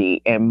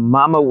 3D. And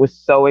Mama was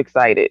so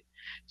excited.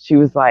 She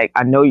was like,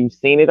 I know you've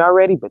seen it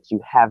already, but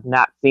you have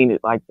not seen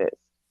it like this,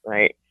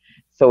 right?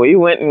 So we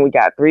went and we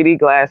got 3D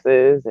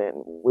glasses, and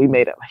we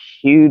made a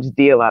huge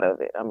deal out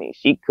of it. I mean,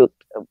 she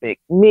cooked a big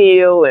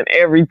meal and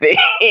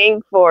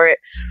everything for it.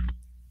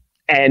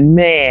 And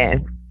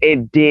man,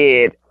 it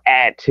did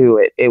add to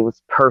it. It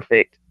was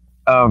perfect.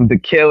 The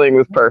killing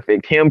was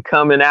perfect. Him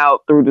coming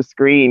out through the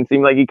screen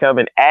seemed like he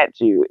coming at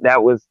you.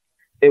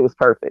 It was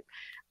perfect.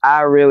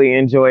 I really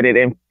enjoyed it,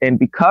 and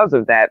because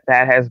of that,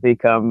 that has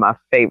become my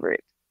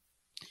favorite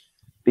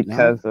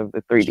Now, because of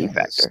the 3D jealous.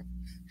 factor.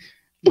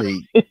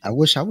 Like, I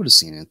wish I would have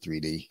seen it in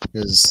 3D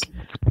because,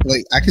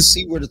 like, I could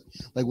see where the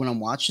like when I'm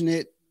watching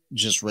it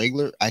just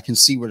regular, I can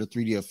see where the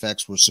 3D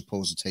effects were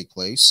supposed to take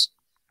place,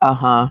 Uh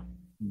huh.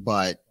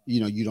 but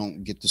you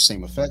don't get the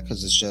same effect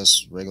because it's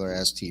just regular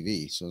ass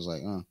TV. So it's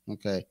like, oh,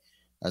 okay,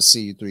 I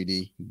see you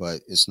 3D,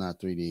 but it's not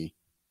 3D.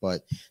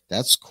 But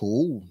that's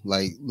cool.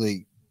 Like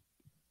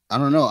I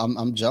don't know.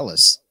 I'm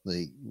jealous.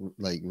 Like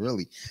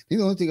really. I think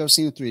the only thing I've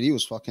seen in 3D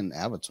was fucking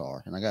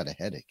Avatar, and I got a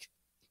headache.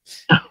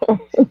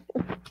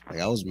 Like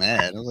I was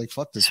mad. I was like,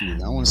 fuck this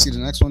movie. I don't want to see the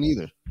next one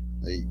either.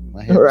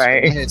 Like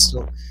Right.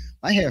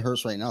 my head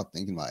hurts right now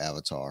thinking about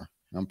Avatar.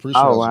 And I'm pretty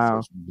sure that Oh was the wow.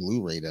 first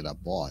Blu-ray that I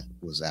bought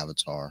was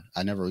Avatar.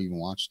 I never even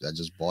watched it. I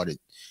just bought it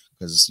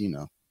because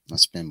I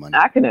spend money.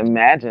 I can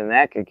imagine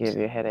that could give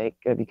you a headache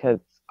because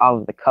all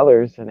of the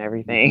colors and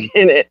everything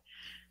Mhm. in it.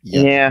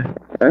 Yeah. Yeah,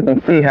 I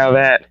can see how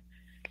that.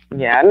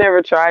 Yeah, I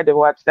never tried to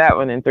watch that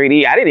one in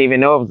 3D. I didn't even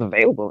know it was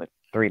available in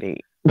 3D.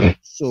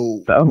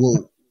 So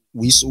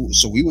So,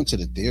 so we went to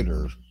the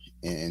theater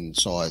and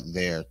saw it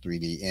there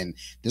 3D, and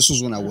this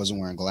was when I wasn't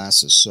wearing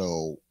glasses.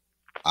 So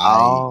I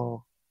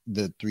oh,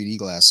 the 3D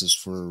glasses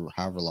for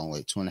however long,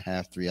 like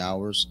 2.5, 3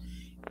 hours.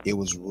 It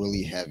was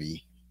really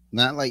heavy.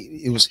 Not like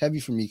it was heavy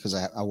for me because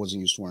I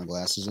wasn't used to wearing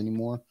glasses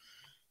anymore,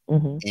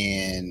 hmm,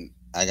 and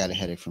I got a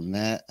headache from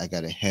that. I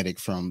got a headache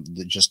from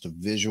just the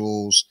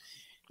visuals.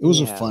 It was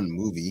a yeah, fun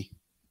movie,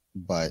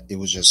 but it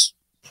was just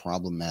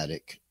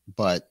problematic.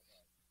 But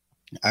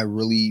I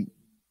really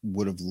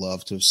would have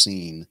loved to have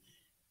seen,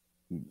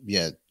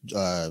 yeah,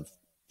 uh,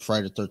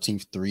 Friday the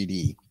 13th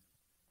 3D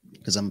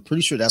because I'm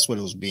pretty sure that's what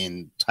it was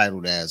being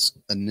titled as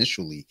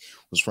initially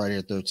was Friday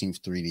the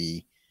 13th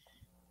 3D,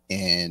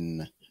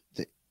 and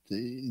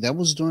that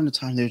was during the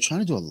time they were trying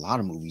to do a lot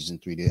of movies in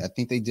 3D. I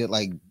think they did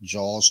like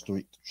Jaws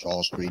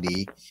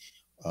 3D,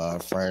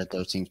 Friday the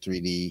 13th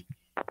 3D.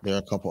 There are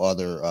a couple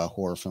other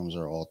horror films that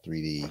are all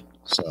 3D.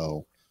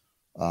 So,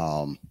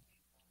 um,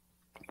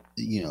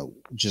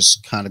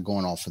 just kind of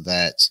going off of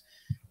that,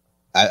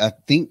 I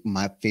think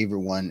my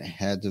favorite one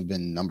had to have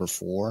been number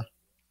four.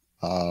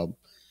 Uh,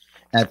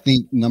 I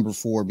think number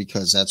four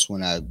because that's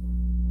when I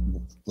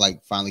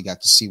like finally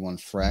got to see one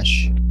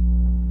fresh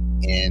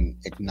and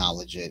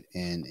acknowledge it,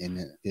 and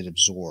it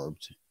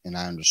absorbed, and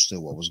I understood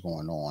what was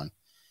going on.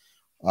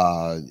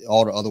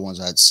 All the other ones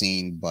I'd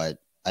seen, but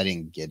I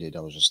didn't get it.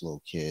 I was just a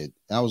little kid.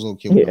 And I was a little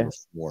kid with yeah, number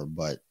four,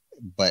 but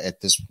at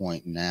this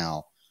point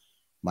now,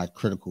 my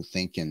critical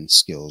thinking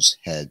skills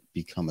had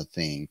become a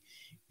thing,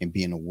 and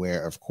being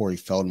aware of Corey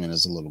Feldman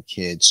as a little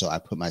kid. So I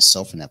put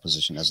myself in that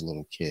position as a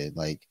little kid.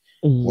 Like,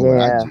 what would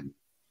I yeah, do?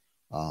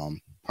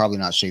 Probably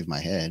not shave my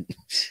head.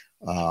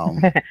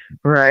 Um,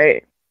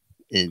 right.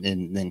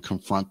 and then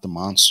confront the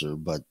monster,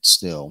 but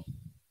still,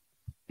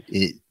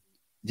 it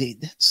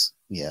that's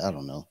yeah, I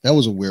don't know. That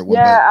was a weird one,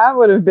 but Yeah, I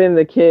would have been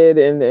the kid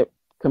in a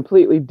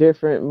completely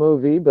different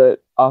movie,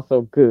 but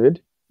also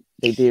good.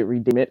 They did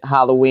redeem it.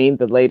 Halloween,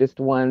 the latest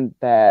one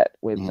that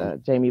with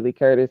mm, Jamie Lee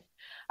Curtis.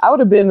 I would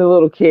have been the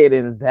little kid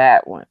in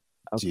that one.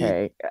 dude,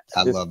 Okay.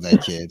 I Just love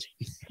that kid.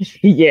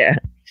 yeah.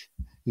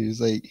 He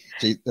was like,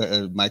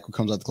 Michael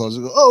comes out the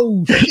closet, goes,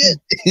 "Oh shit!"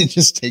 and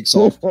just takes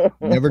off,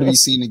 never to be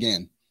seen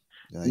again.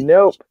 Like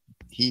Nope.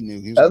 he knew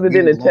he was like, Other "Leave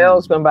than me to alone in tell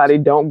this mess." somebody,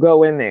 don't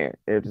go in there.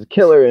 There's a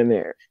killer in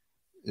there.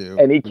 Yeah,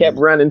 And he kept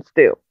running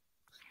still.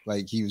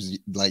 like he was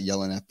like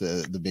yelling at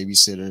the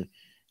babysitter.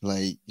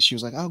 Like she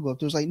was like, "I'll go up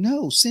there." It was like,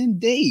 "No, send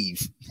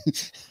Dave."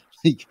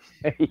 like,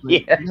 like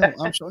Yeah. no,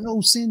 I'm sorry,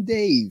 no, send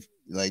Dave.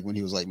 Like when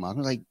he was like, "Mom,"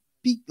 like,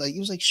 be like, he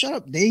was like, "Shut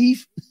up,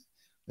 Dave."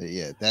 But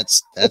yeah,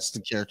 that's the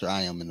character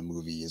I am in the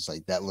movie. Is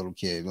like that little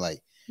kid,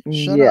 like,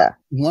 "Shut up! Yeah.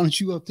 Why don't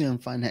you go up there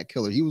and find that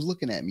killer?" He was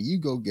looking at me. You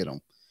go get him.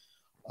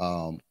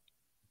 Um,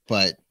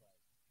 but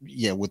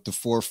yeah, with the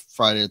fourth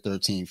Friday the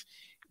 13th,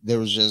 there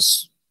was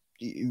just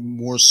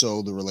more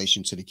so the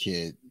relation to the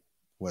kid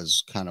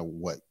was kind of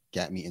what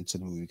got me into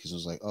the movie because it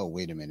was like, oh,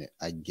 wait a minute,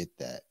 I get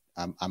that.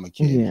 I'm a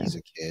kid, Yeah. he's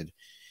a kid,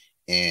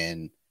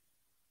 and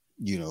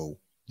you know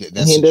He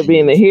that's a ended up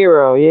being genuine the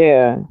hero.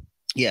 Yeah.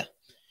 yeah.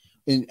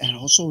 And I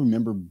also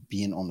remember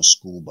being on a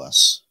school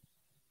bus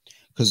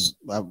because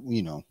I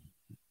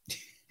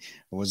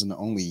wasn't the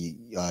only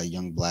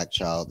young black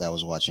child that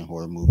was watching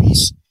horror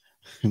movies.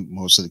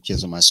 Most of the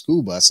kids on my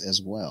school bus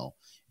as well.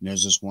 And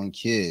there's this one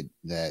kid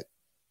that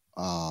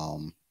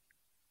um,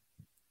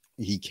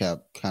 he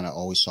kept kind of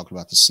always talking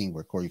about the scene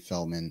where Corey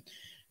Feldman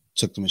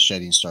took the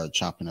machete and started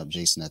chopping up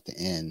Jason at the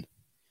end.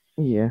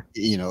 Yeah.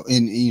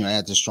 I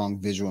had this strong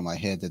visual in my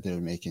head that they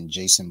were making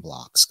Jason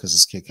blocks because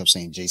this kid kept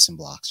saying Jason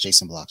blocks,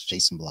 Jason blocks,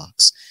 Jason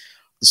blocks.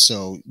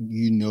 So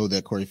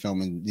that Corey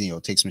Feldman,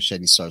 takes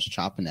machete and starts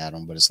chopping at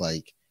him, but it's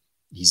like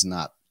he's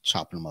not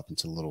chopping them up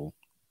into little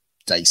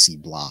dicey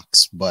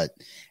blocks. But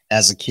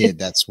as a kid,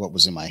 that's what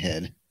was in my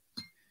head.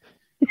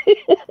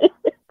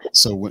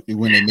 So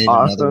when they made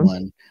another Awesome.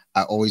 one,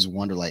 I always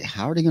wonder like,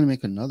 how are they going to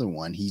make another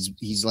one?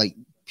 He's like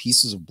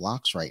pieces of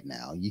blocks right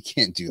now. You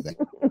can't do that.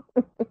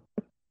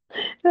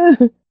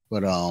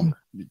 But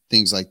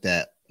things like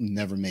that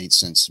never made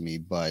sense to me.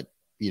 But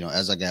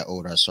as I got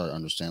older, I started to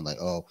understand like,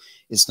 oh,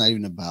 it's not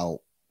even about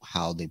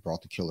how they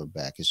brought the killer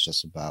back. It's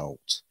just about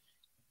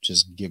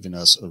just giving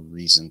us a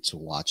reason to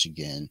watch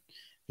again.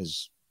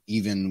 Because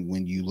even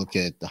when you look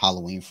at the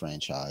Halloween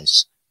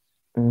franchise,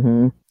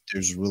 hmm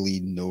there's really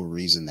no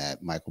reason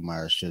that Michael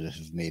Myers should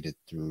have made it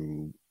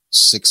through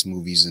 6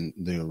 movies in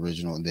the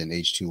original, and then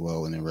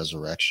H2O, and then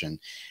Resurrection,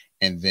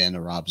 and then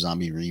a Rob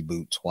Zombie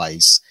reboot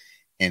twice,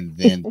 and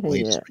then the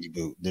latest Yeah.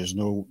 reboot. There's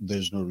no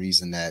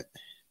reason that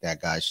that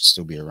guy should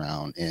still be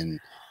around. And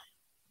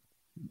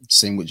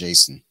same with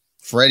Jason.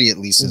 Freddy at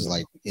least is Yeah.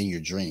 like in your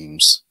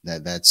dreams.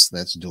 That's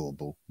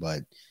doable.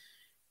 But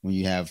when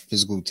you have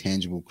physical,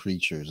 tangible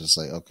creatures, it's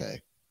like,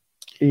 okay,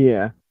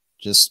 Yeah.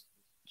 just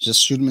just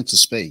shoot them into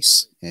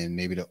space, and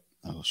maybe the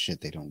oh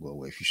shit, they don't go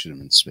away if you shoot them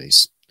into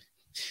space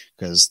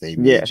because they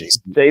made Yes.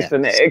 Jason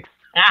Jason X. X.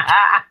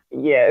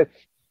 Yes.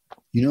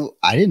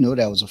 I didn't know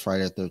that was a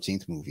Friday the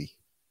 13th movie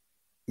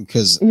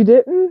because You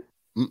didn't?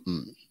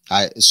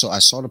 I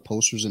saw the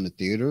posters in the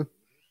theater.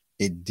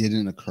 It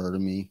didn't occur to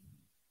me.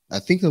 I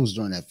think that was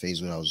during that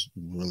phase when I was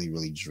really,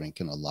 really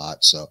drinking a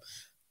lot. So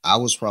I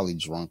was probably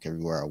drunk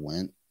everywhere I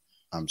went.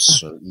 I'm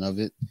certain of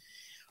it.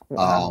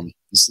 Wow.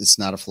 It's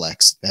not a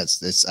flex.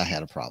 That's I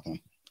had a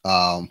problem.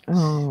 Um,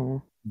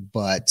 Oh.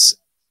 but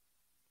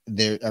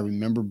there, I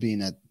remember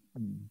being at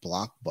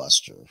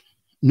Blockbuster.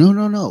 No,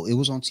 no, no. It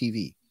was on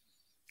TV.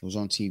 It was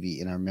on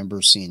TV, and I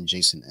remember seeing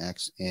Jason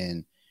X,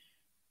 and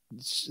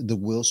the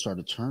wheel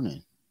started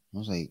turning. I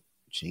was like,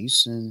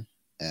 Jason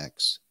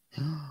X.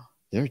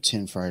 There are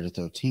 10 Friday the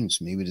 13th.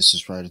 So maybe this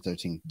is Friday the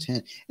 13th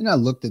 10. And I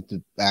looked at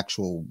the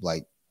actual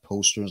like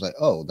poster and was like,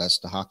 oh, that's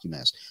the hockey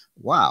mask.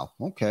 Wow.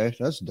 Okay.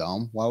 That's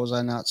dumb. Why was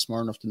I not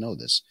smart enough to know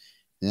this?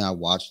 Then I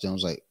watched it and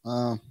was like,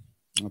 I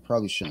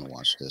probably shouldn't have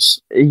watched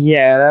this.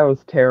 Yeah, that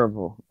was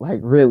terrible. Like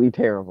really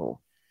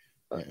terrible.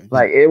 Yeah.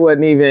 Like it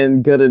wasn't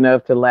even good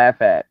enough to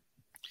laugh at.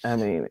 I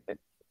mean,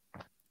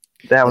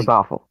 that was Like,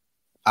 awful.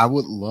 I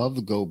would love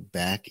to go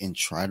back and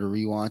try to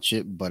rewatch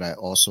it, but I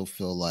also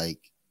feel like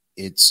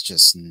it's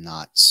just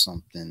not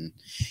something,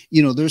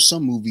 there's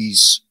some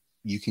movies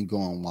you can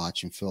go and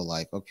watch and feel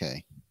like,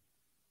 okay,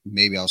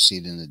 maybe I'll see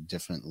it in a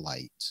different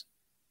light.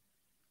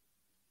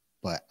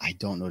 But I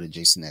don't know that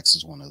Jason X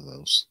is one of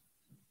those.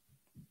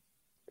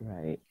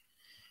 Right.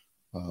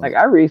 Um, Like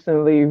I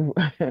recently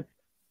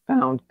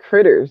found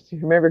Critters. You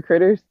remember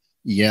Critters?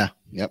 yeah,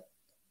 yep.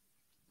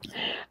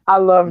 I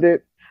loved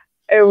it.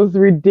 It was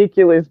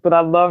ridiculous, but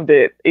I loved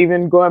it.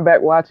 Even going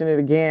back watching it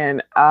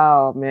again,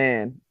 oh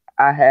man,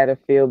 I had a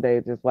field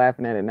day just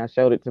laughing at it, and I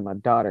showed it to my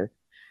daughter.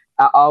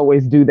 I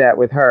always do that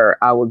with her.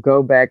 I would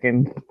go back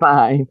and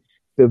find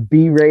the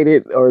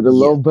B-rated or the Yeah.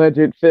 low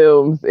budget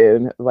films,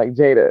 and like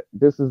Jada,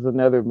 this is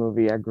another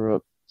movie I grew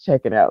up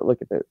checking out.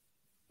 Look at this,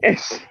 and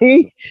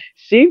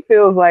she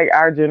feels like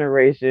our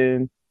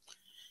generation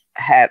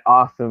had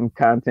awesome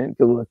content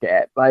to look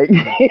at. Like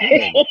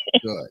Good,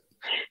 good.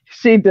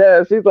 she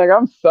does. She's like,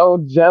 I'm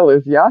so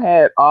jealous. Y'all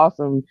had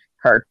awesome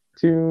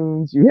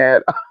cartoons. You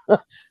had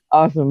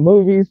awesome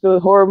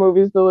horror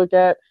movies to look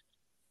at.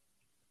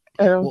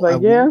 And I was Well, I,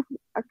 like, won- yeah,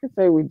 I could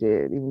say we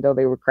did, even though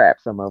they were crap,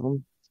 some of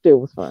them. Still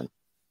was fun.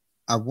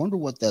 I wonder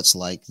what that's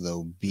like,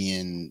 though,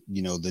 being,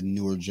 the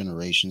newer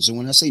generations. And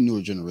when I say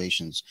newer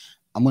generations,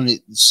 I'm going to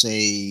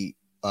say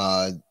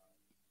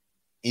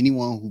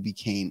anyone who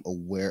became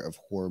aware of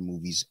horror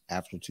movies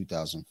after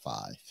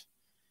 2005,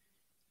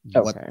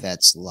 what Okay.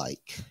 that's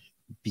like.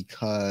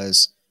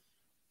 Because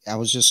I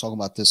was just talking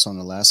about this on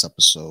the last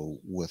episode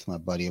with my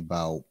buddy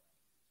about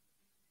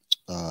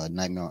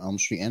Nightmare on Elm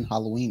Street and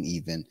Halloween,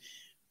 even.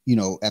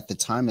 At the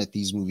time that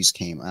these movies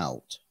came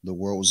out, the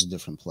world was a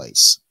different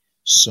place.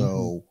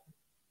 hmm So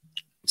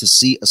to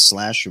see a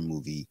slasher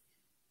movie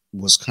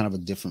was kind of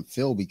a different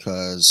feel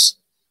because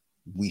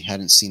we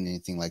hadn't seen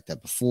anything like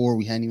that before.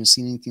 We hadn't even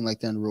seen anything like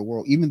that in the real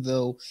world. Even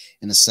though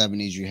in the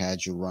 70s you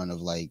had your run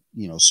of like,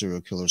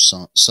 serial killer,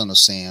 Son of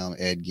Sam,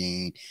 Ed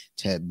Gein,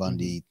 Ted hmm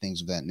Bundy,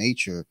 things of that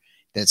nature,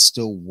 that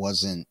still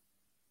wasn't,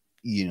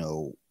 you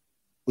know,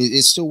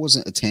 it still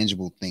wasn't a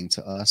tangible thing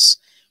to us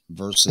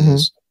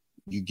hmm versus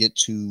you get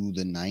to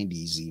the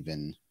 90s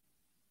even.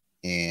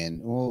 And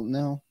well,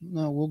 no,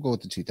 we'll go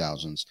with the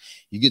 2000s.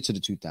 You get to the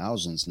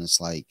 2000s and it's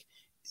like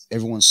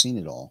everyone's seen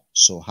it all.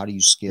 So how do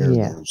you scare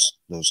Yeah.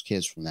 those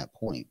kids from that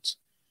point?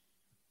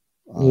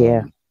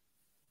 Yeah. Um,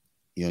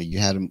 you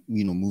had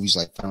movies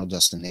like Final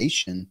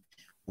Destination,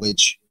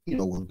 which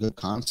were good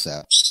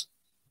concepts.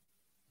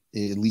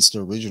 At least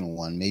the original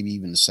one, maybe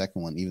even the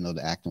second one, even though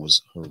the acting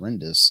was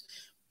horrendous,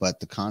 but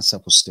the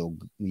concept was still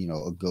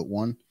a good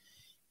one.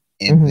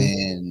 And hmm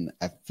then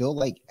I feel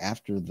like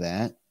after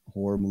that,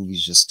 horror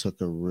movies just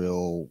took a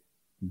real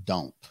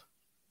dump.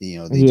 They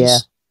Yeah.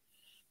 just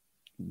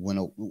went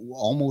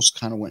almost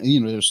kind of went.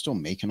 They're still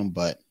making them,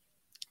 but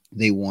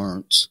they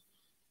weren't.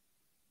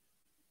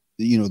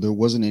 there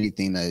wasn't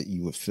anything that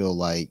you would feel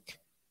like,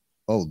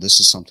 oh, this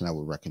is something I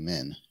would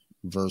recommend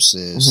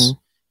versus,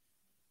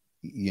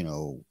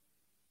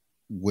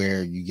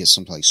 where you get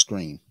something like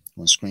Scream.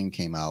 When Scream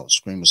came out,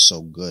 Scream was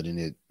so good and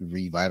it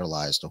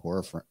revitalized the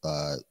horror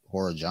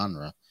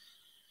genre.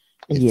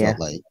 It felt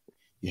like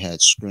you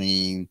had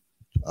Scream.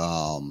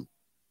 I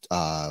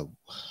Know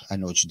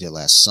What You Did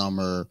Last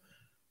Summer.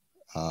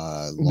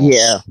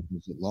 Was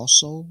it Lost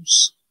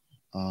Souls?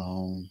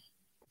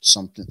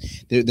 Something.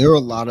 There are a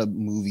lot of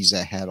movies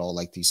that had all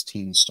like these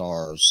teen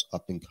stars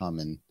up and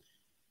coming,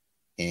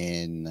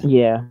 and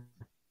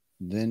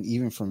then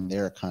even from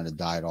there, it kind of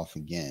died off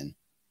again.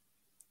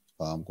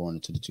 Going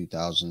into the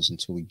 2000s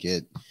until we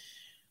get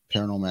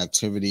Paranormal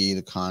Activity,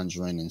 The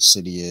Conjuring,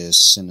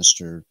 Insidious,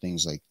 Sinister,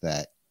 things like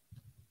that.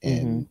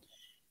 And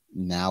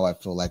now I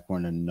feel like we're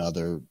in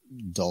another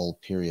dull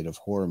period of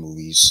horror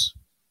movies.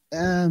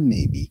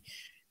 Maybe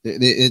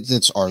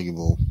it's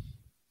arguable.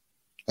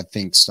 I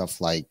think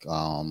stuff like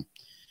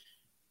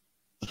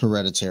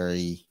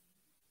Hereditary,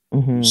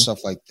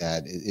 stuff like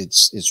that.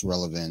 It's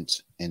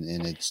relevant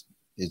and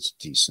it's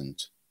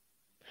decent.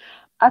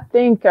 I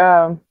think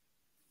the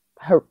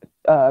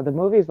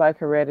movies like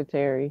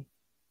Hereditary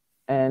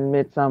and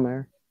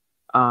Midsommar,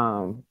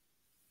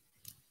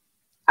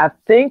 I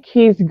think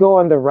he's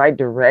going the right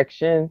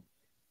direction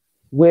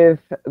with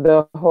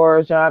the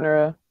horror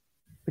genre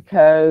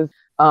because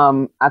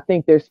I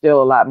think there's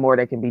still a lot more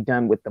that can be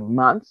done with the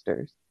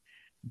monsters.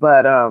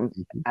 But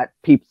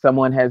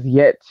someone has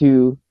yet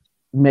to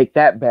make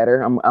that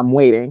better. I'm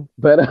waiting.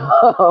 But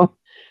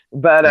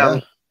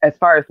as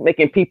far as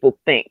making people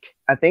think,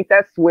 I think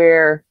that's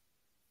where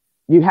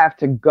you have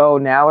to go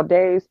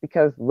nowadays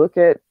because look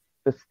at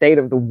the state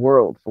of the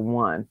world for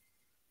one.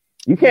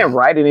 You can't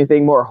write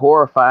anything more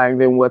horrifying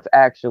than what's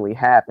actually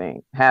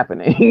happening.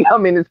 I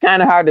mean, it's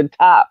kind of hard to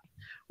top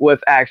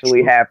what's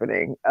actually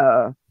happening.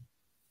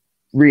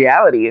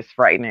 Reality is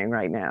frightening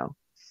right now.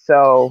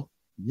 So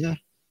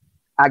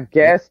I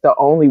guess the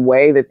only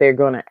way that they're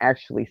going to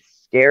actually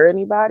scare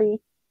anybody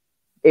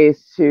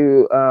is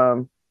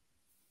to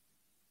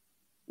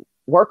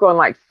work on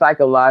like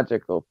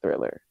psychological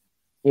thriller,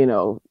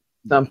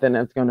 something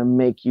that's going to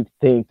make you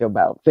think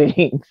about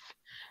things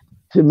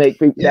to make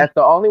people. That's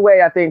the only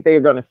way I think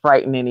they're going to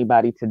frighten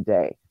anybody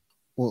today.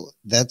 Well,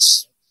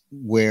 that's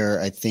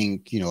where I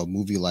think, a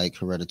movie like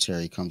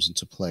Hereditary comes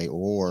into play,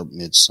 or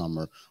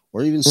Midsommar,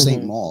 or even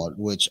Saint Maud,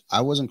 which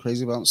I wasn't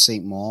crazy about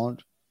Saint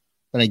Maud,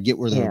 but I get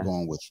where they were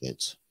going with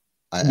it.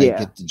 I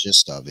get the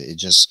gist of it.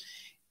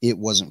 It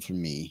wasn't for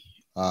me.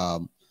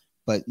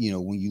 But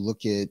when you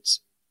look at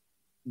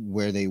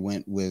where they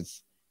went with,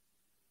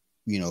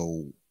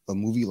 a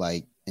movie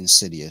like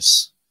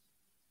Insidious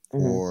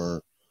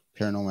or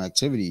Paranormal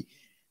Activity,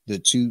 the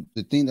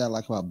thing that I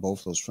like about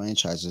both those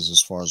franchises,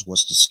 as far as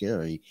what's the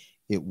scary,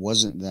 it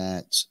wasn't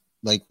that,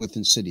 like with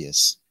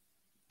Insidious,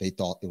 they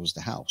thought it was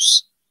the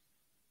house,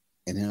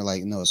 and they're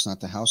like, no, it's not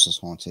the house that's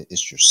haunted,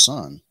 it's your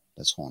son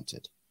that's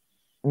haunted.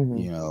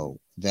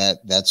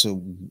 That's a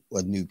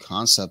new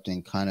concept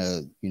and kind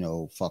of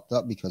fucked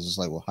up because it's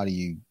like, well, how do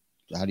you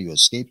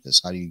escape this?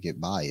 How do you get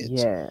by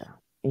it?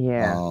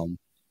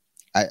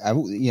 I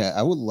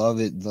would love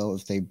it though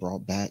if they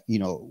brought back,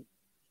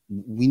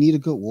 we need a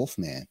good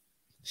Wolfman.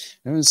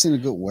 I haven't seen a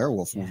good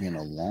werewolf movie in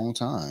a long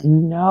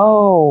time.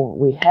 No,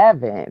 we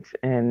haven't.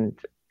 And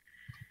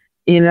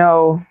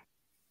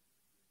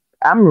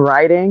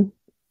I'm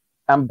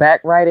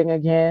back writing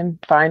again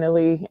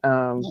finally.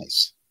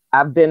 Nice.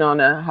 I've been on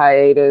a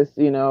hiatus,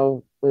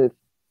 with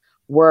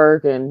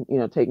work and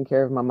taking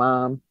care of my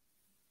mom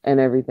and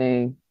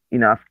everything.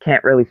 I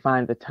can't really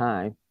find the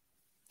time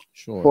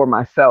for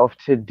myself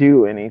to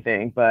do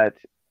anything. But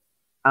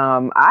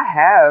I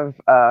have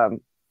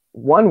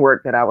one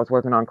work that I was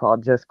working on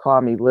called Just Call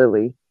Me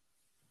Lily.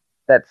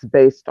 That's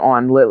based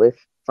on Lilith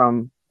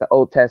from the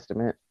Old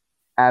Testament,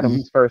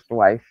 Adam's first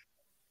wife.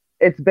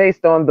 It's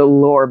based on the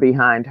lore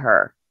behind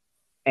her,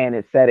 and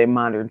it's set in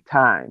modern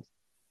times.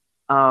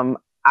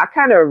 I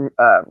kind of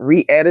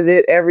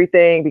re-edited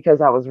everything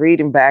because I was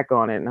reading back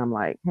on it, and I'm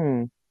like,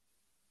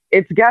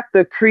 it's got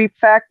the creep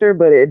factor,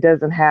 but it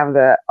doesn't have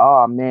the,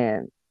 oh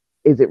man,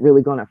 is it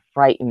really going to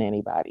frighten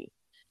anybody?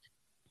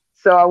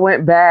 So I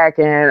went back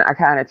and I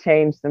kind of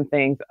changed some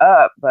things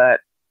up,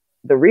 but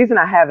the reason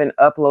I haven't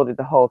uploaded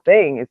the whole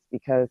thing is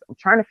because I'm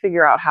trying to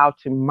figure out how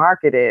to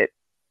market it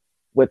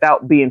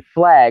without being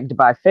flagged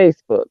by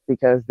Facebook,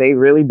 because they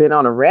really been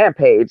on a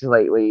rampage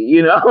lately,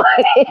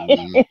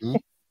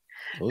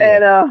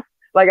 And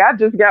I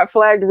just got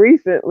flagged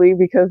recently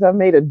because I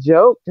made a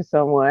joke to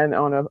someone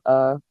on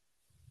a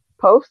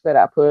post that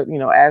I put,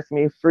 asked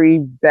me free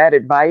bad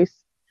advice,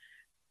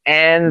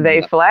 and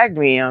they flagged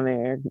me on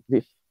there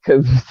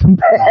because of some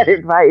bad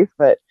advice.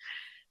 But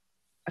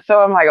so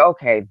I'm like,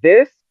 okay,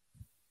 they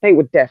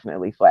would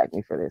definitely flag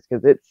me for this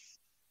because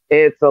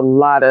it's a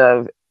lot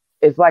of,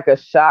 it's like a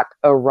shock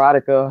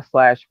erotica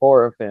 /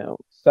 horror film.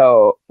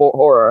 So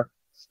horror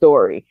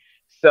story.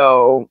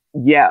 So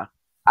yeah,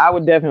 I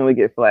would definitely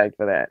get flagged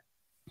for that.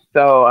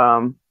 So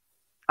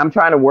I'm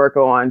trying to work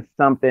on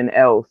something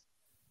else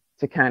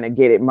to kind of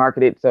get it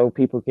marketed so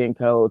people can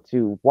go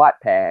to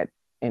Wattpad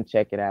and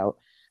check it out.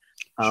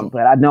 Sure.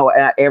 But I know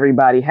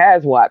everybody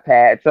has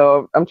Wattpad,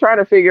 so I'm trying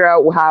to figure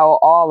out how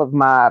all of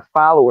my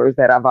followers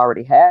that I've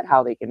already had,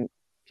 how they can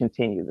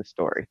continue the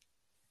story.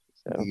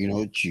 So You know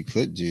what you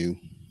could do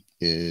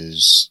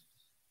is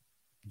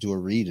do a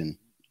reading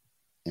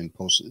and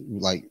post it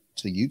like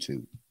to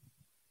YouTube,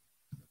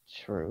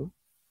 true.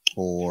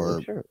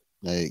 or True.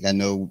 like I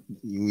know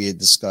we had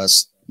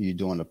discussed you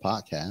doing a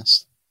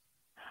podcast.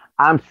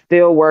 I'm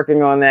still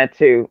working on that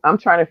too. I'm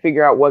trying to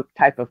figure out what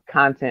type of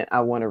content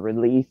I want to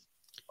release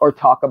or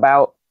talk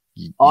about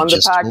You on the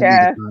just told me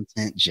podcast. the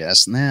content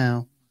just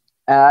now.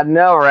 I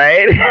know,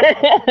 right?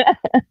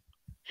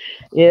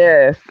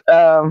 Yes.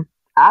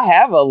 I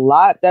have a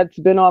lot that's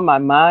been on my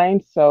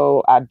mind,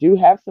 so I do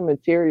have some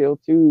material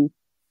to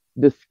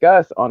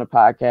discuss on a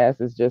podcast.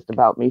 It's just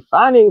about me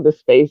finding the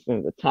space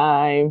and the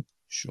time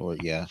Sure,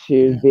 yeah.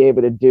 to be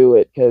able to do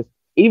it. Because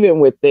even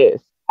with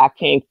this, I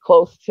came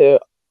close to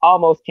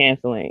almost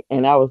canceling,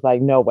 and I was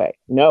like, no way,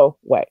 no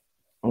way.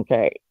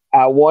 Okay,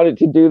 I wanted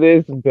to do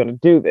this. I'm gonna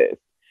do this.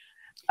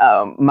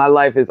 My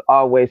life is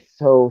always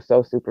so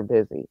super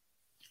busy.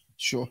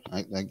 Sure,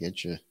 I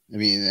get you. I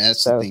mean,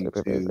 that's the So thing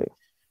super too busy.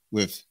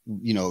 with,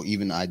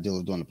 even the idea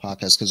of doing the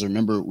podcast, because I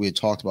remember we had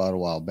talked about it a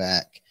while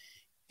back,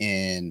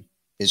 and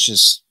it's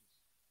just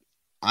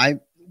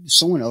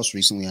someone else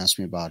recently asked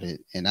me about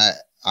it, and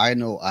I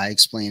know I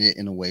explained it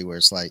in a way where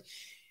it's like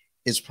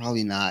it's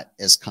probably not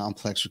as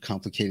complex or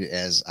complicated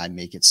as I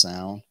make it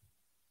sound,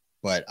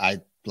 but I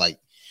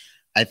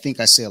think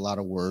I say a lot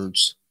of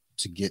words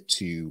to get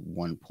to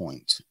one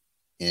point,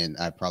 and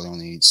I probably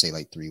only need to say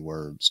like 3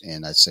 words,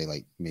 and I'd say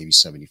like maybe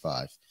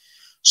 75.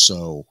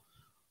 So,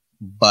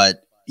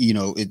 but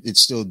it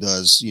still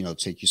does,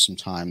 take you some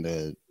time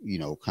to,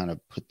 kind of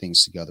put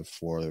things together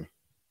for,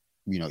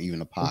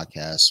 even a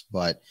podcast.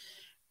 But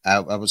I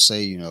would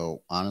say,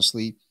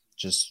 honestly,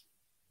 just,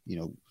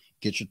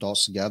 get your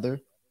thoughts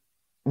together.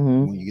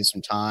 Hmm. When you get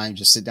some time,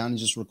 just sit down and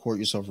just record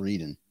yourself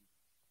reading.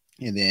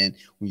 And then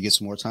when you get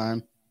some more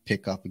time,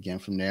 pick up again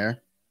from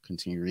there,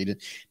 continue reading,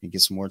 and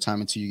get some more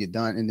time until you get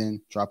done, and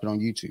then drop it on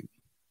YouTube.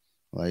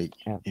 Like,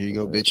 here you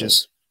go, Absolutely.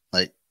 bitches.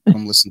 Like,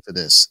 come listen to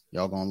this.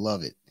 Y'all gonna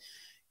love it.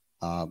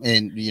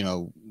 And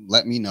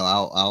let me know.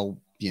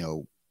 I'll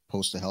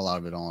post the hell out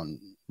of it on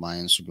my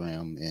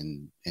Instagram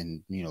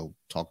and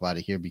talk about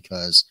it here,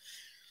 because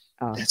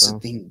that's the Awesome.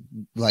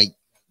 thing. Like,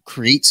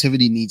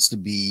 creativity needs to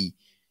be,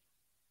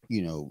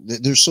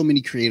 there's so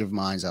many creative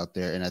minds out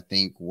there, and I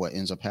think what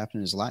ends up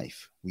happening is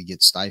life. We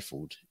get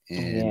stifled,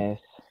 and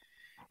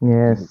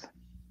Yes.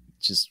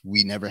 just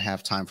we never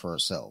have time for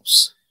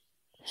ourselves.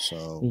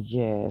 So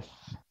Yes.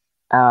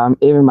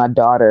 Even my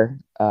daughter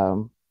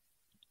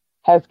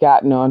has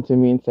gotten on to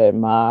me and said,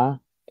 Ma,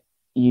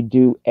 you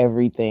do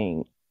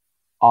everything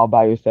all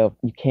by yourself.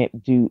 You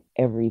can't do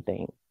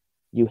everything.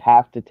 You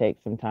have to take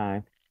some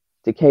time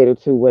to cater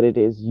to what it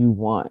is you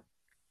want.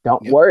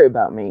 Don't yep, worry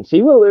about me.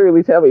 She will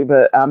literally tell me,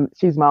 but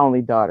she's my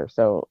only daughter.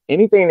 So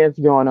anything that's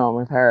going on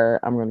with her,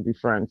 I'm going to be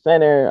front and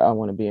center. I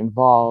want to be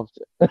involved.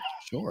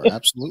 sure,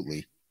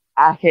 absolutely.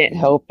 I can't Yeah.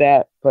 help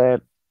that,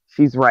 but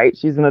she's right.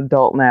 She's an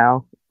adult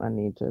now. I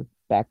need to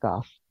back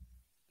off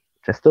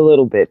just a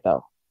little bit,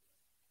 though.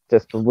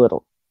 Just a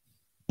little.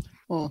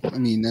 Well, I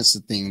mean, that's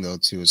the thing though,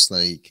 too. It's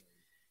like,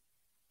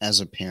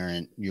 as a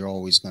parent, you're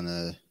always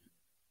gonna,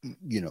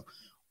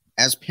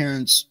 as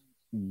parents,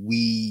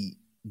 we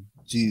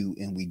do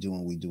and we do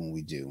and we do and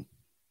we do.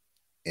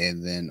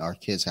 And then our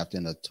kids have to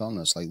end up telling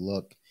us, like,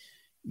 look,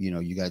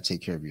 you got to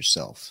take care of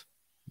yourself.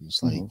 And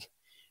it's Mhm. like,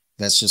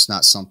 that's just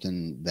not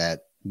something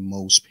that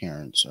most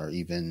parents are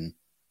even,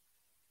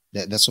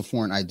 that's a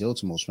foreign ideal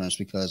to most parents,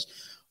 because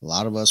a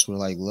lot of us were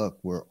like, look,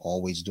 we're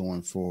always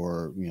doing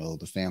for,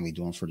 the family,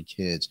 doing for the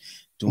kids,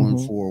 doing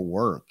Mhm. for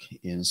work.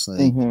 And it's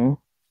like, Mhm.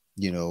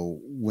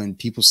 when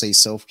people say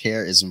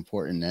self-care is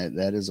important,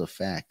 that is a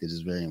fact. It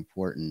is very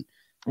important.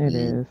 It And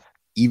is.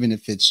 even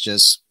if it's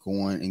just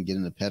going and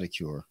getting a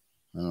pedicure,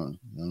 I don't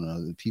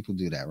know. People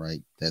do that,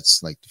 right?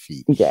 That's like the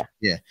feet. Yeah.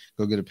 Yeah,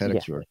 go get a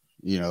Yeah.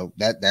 pedicure.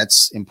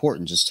 That's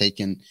important. Just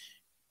taking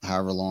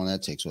however long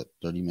that takes,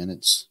 30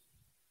 minutes.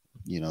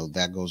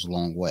 That goes a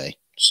long way.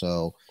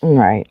 So,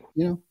 Right.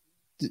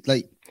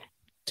 like,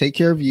 take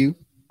care of you,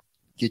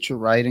 get your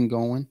writing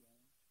going.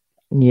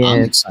 I'm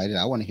Yes. excited.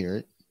 I want to hear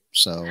it.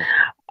 So,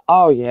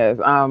 Oh, yes.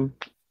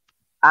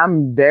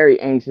 I'm very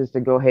anxious to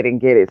go ahead and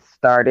get it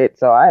started.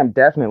 So I am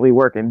definitely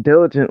working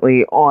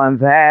diligently on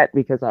that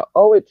because I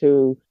owe it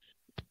to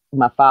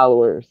my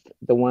followers,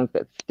 the ones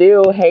that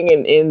still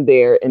hanging in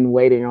there and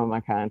waiting on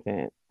my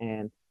content.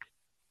 And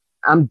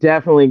I'm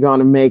definitely going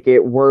to make it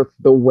worth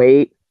the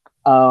wait.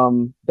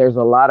 There's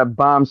a lot of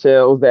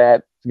bombshells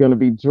that's going to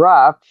be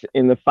dropped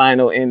in the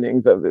final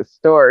endings of this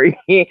story.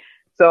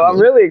 So I'm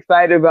good. really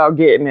excited about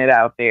getting it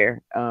out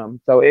there.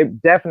 So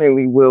it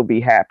definitely will be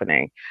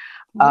happening.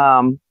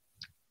 Um,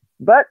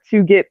 but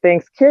to get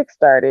things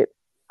kickstarted,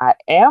 I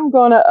am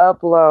going to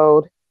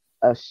upload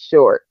a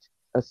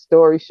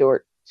story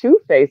short to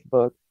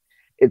Facebook.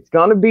 It's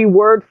going to be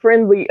word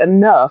friendly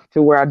enough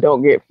to where I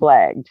don't get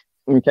flagged.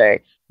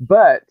 Okay.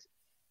 But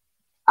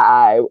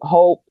I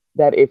hope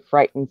that it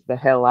frightens the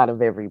hell out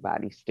of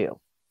everybody still.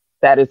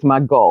 That is my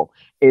goal.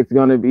 It's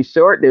going to be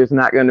short. There's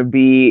not going to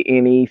be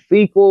any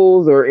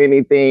sequels or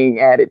anything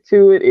added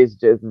to it. It's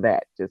just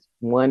that, just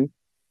one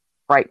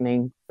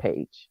frightening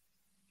page.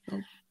 Oh.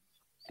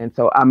 And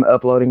so I'm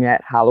uploading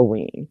at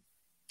Halloween.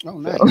 Oh,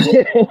 nice.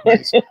 So.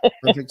 Nice.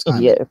 Perfect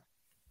timing. Yes.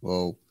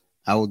 Well,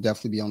 I will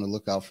definitely be on the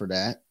lookout for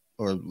that,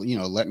 or,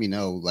 let me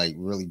know like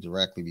really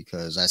directly,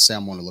 because I say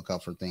I'm on the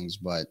lookout for things,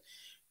 but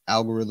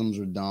algorithms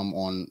are dumb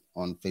on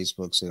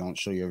Facebook, so they don't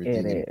show you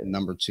everything. And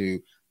number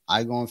two,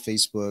 I go on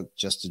Facebook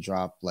just to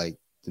drop like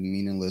the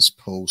meaningless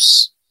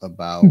posts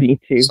about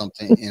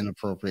something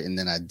inappropriate, and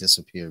then I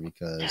disappear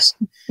because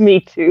me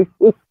too.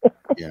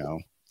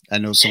 I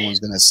know someone's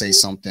gonna say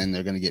something,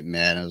 they're gonna get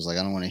mad. I was like,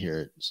 I don't want to hear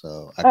it.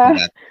 So I come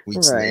back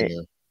weeks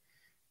later,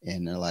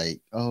 and they're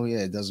like, "Oh yeah,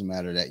 it doesn't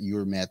matter that you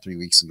were mad 3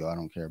 weeks ago. I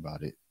don't care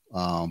about it."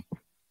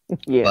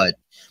 Yeah. But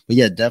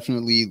yeah,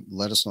 definitely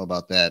let us know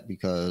about that,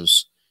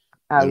 because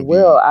I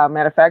will.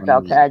 Matter of fact,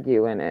 I'll tag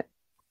you in it.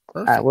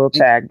 Perfect. I will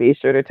be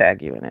sure to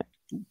tag you in it.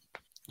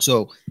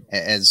 So,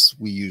 as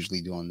we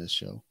usually do on this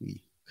show,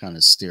 we kind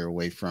of steer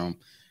away from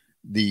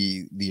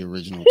the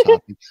original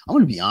topic. I'm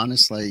going to be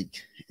honest,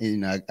 like,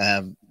 I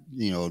have,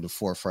 the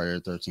 4th Friday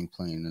the 13th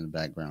playing in the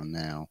background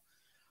now.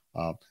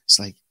 It's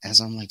like,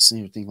 as I'm like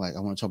sitting here thinking, like, I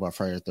want to talk about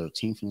Friday the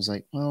 13th, and it's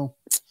like, well,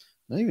 I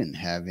don't even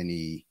have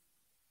any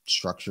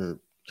structured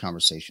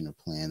conversation or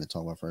plan to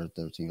talk about Friday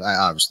the 13th. I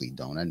obviously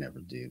don't. I never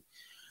do.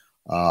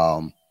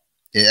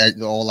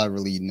 All I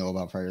really know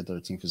about Friday the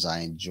 13th is I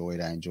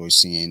enjoy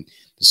seeing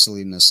the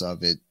silliness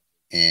of it,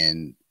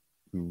 and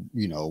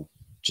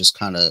just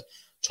kind of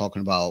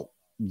talking about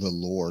the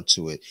lore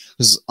to it,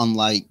 because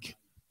unlike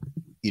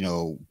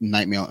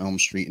Nightmare on Elm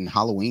Street and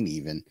Halloween,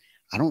 even,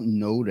 I don't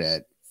know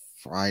that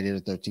Friday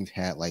the 13th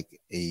had like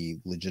a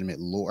legitimate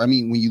lore. I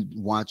mean, when you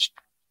watch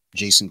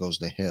Jason Goes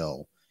to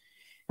Hell,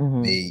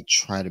 they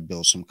try to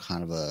build some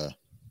kind of a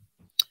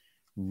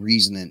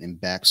reasoning and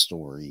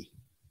backstory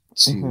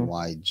to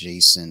why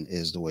Jason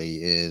is the way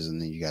he is. And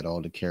then you got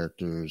all the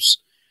characters,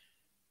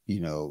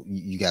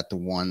 you got the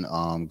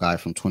one guy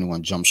from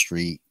 21 Jump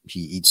Street,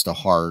 he eats the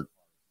heart,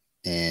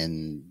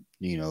 and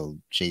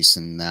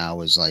Jason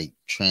now is like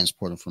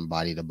transporting from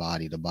body to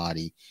body to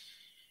body.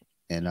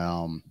 And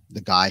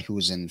the guy who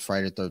was in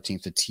Friday the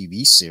 13th, the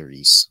TV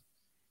series,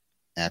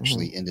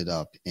 actually ended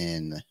up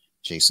in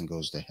Jason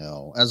Goes to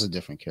Hell as a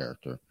different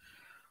character.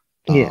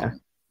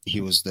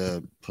 He was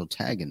the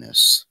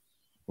protagonist,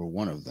 or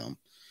one of them.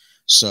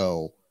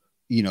 So,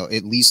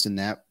 at least in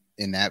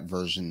that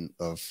version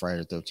of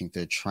Friday the 13th,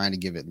 they're trying to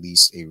give at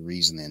least a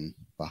reasoning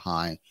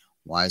behind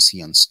why is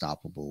he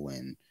unstoppable,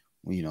 and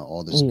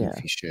all this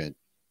goofy shit.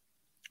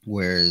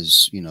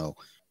 Whereas,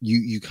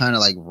 you kind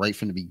of like right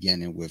from the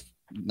beginning with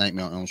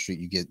Nightmare on Elm Street,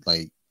 you get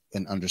like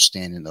an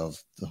understanding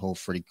of the whole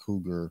Freddy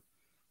Krueger,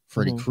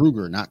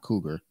 not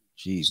Cougar.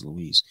 Jeez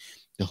Louise.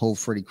 The whole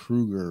Freddy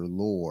Krueger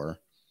lore.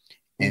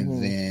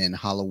 And then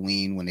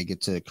Halloween, when they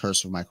get to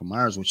Curse of Michael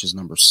Myers, which is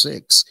number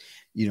 6,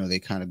 they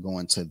kind of go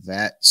into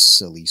that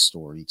silly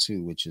story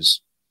too, which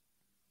is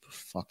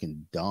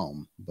fucking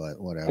dumb, but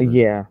whatever.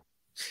 Yeah.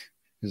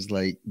 It's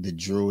like the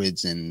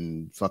druids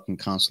and fucking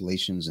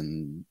constellations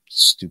and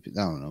stupid.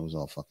 I don't know. It was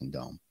all fucking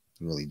dumb.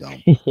 Really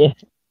dumb. Yeah.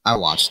 I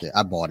watched it.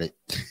 I bought it.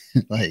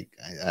 Like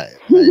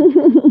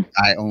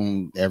I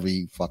own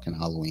every fucking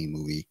Halloween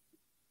movie,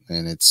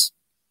 and it's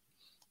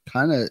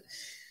kind of.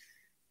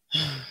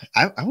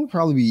 I would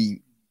probably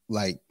be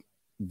like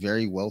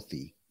very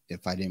wealthy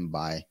if I didn't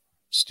buy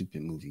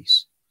stupid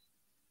movies.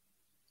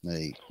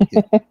 Like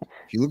if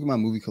you look at my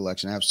movie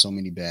collection, I have so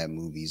many bad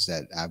movies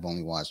that I've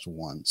only watched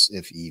once,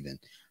 if even.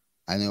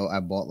 I know I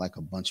bought like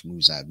a bunch of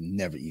movies I've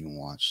never even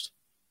watched,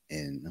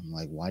 and I'm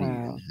like, why do you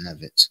even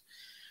have it?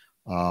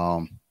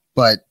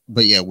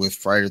 But yeah, with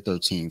Friday the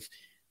 13th,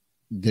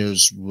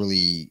 there's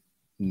really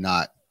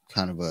not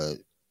kind of a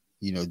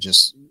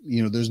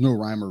there's no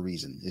rhyme or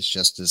reason. It's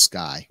just this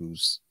guy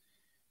who's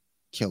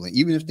killing.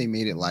 Even if they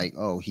made it like,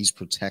 oh, he's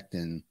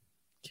protecting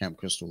Camp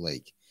Crystal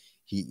Lake.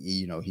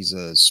 He's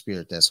a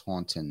spirit that's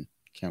haunting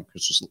Camp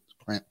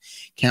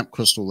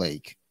Crystal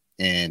Lake,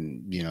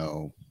 and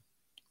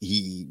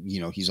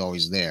he's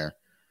always there.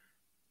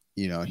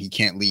 He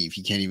can't leave.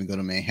 He can't even go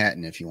to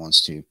Manhattan if he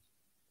wants to.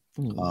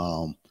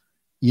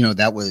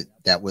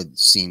 That would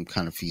seem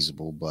kind of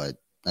feasible, but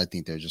I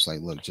think they're just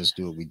like, look, just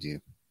do what we do.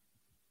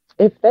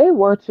 If they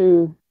were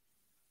to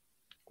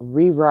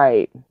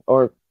rewrite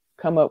or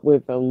come up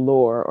with a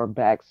lore or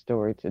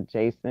backstory to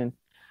Jason,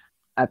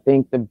 I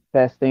think the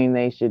best thing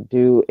they should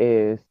do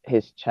is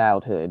his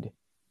childhood.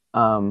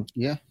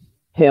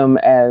 Him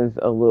as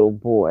a little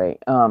boy.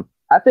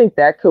 I think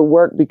that could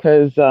work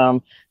because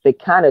they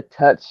kind of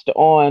touched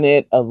on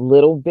it a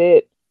little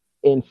bit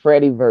in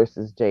Freddy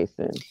versus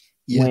Jason.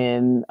 Yeah.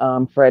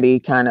 When Freddy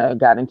kind of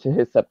got into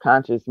his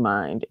subconscious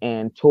mind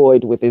and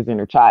toyed with his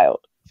inner child,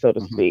 so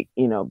to speak,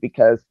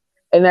 because,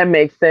 and that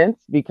makes sense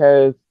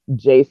because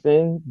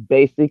Jason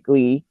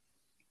basically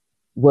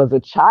was a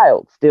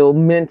child still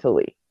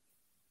mentally,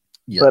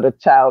 Yeah. but a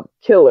child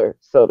killer,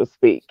 so to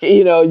speak.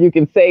 You know, you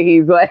can say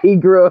he's like he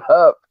grew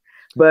up,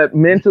 but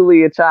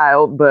mentally a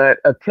child, but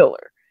a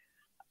killer.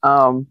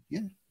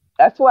 Yeah.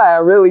 That's why I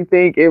really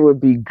think it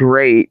would be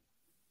great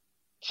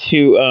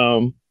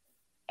to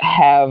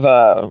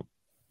have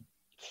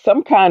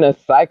some kind of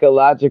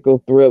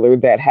psychological thriller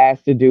that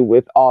has to do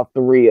with all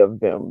three of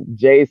them,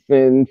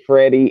 Jason,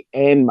 Freddy,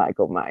 and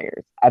Michael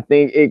Myers. I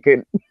think it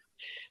could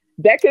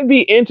that could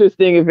be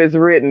interesting if it's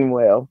written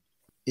well.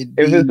 It'd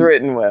If it's be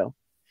written well.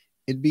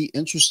 it'd be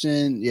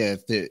interesting, yeah.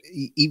 If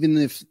even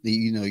if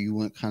you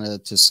went kind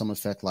of to some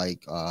effect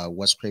like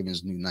Wes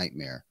Craven's New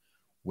Nightmare,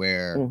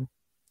 where Mm.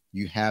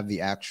 you have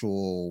the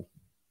actual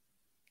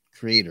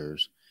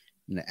creators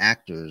and the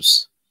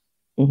actors,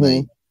 Mhm.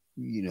 like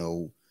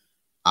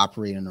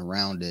operating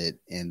around it,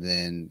 and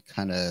then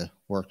kind of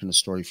working the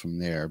story from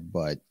there.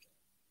 But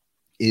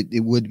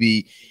it would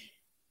be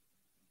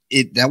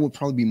that would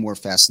probably be more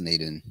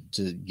fascinating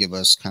to give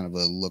us kind of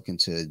a look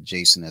into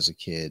Jason as a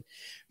kid,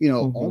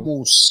 Mhm.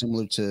 almost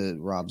similar to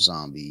Rob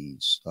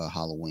Zombie's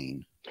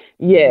Halloween.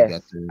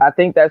 Yes, I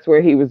think that's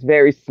where he was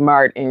very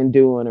smart in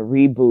doing a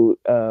reboot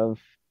of,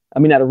 I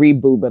mean, not a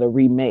reboot, but a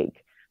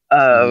remake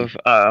of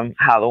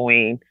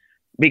Halloween,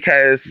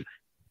 because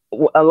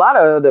a lot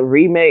of the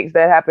remakes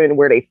that happen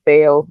where they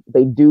fail,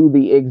 they do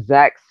the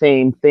exact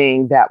same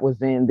thing that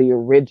was in the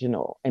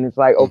original. And it's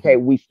like, okay,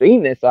 we've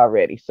seen this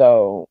already,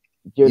 so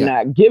you're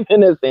not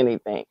giving us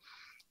anything.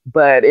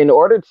 But in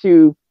order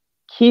to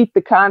keep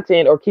the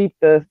content or keep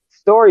the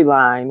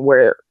storyline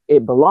where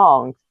it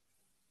belongs,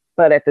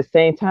 but at the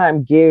same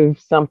time give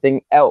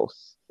something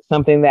else,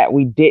 something that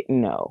we didn't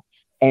know.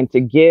 And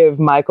to give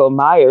Michael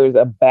Myers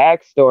a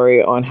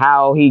backstory on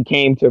how he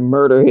came to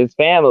murder his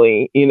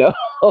family,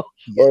 or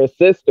his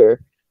sister,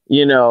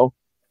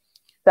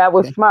 that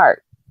was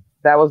smart.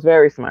 That was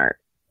very smart.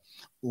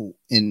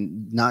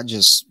 And not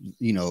just,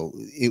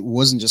 it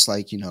wasn't just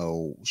like,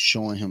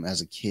 showing him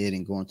as a kid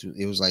and going through,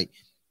 it was like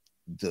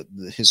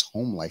his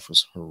home life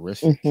was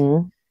horrific.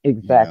 Mm-hmm.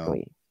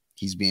 Exactly.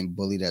 He's being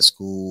bullied at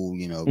school,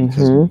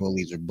 because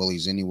bullies are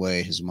bullies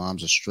anyway. His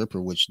mom's a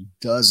stripper, which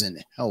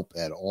doesn't help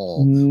at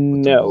all.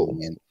 No.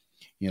 And,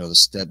 the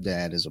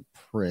stepdad is a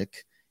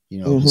prick.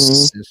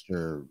 His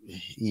sister,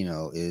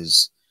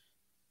 is,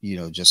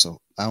 just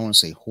I don't want to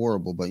say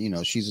horrible, but,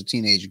 she's a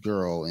teenage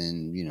girl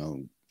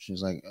and,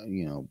 she's like,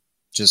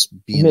 just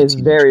being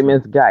very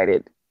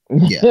misguided.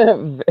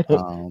 Yeah.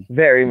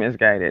 Very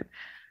misguided.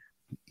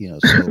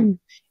 So,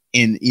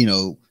 and,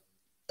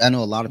 I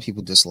know a lot of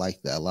people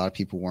dislike that. A lot of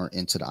people weren't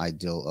into the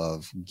ideal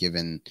of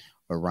giving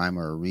a rhyme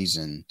or a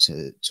reason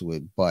to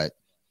it. But,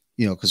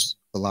 because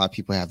a lot of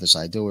people have this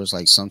idea where it's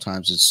like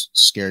sometimes it's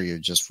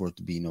scarier just for it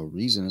to be no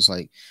reason. It's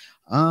like,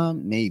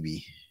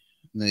 maybe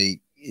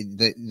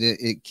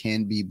it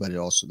can be, but it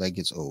also that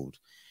gets old.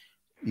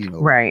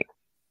 Right.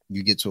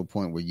 You get to a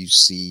point where you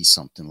see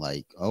something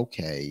like,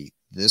 okay,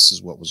 this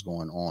is what was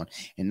going on,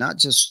 and not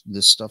just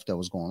the stuff that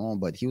was going on,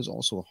 but he was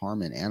also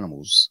harming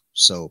animals.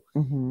 So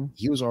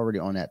he was already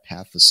on that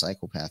path of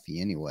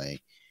psychopathy anyway.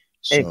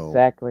 So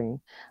exactly.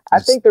 I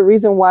think the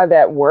reason why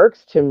that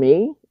works to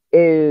me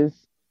is,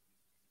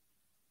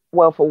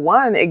 well, for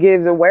one, it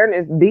gives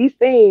awareness. These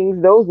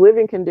things, those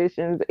living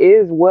conditions,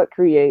 is what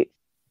creates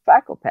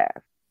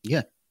psychopaths.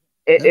 Yeah.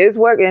 It is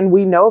what, and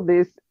we know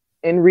this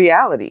in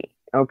reality.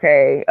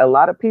 Okay. A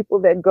lot of people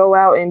that go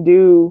out and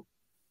do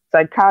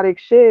psychotic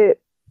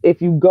shit,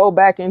 if you go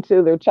back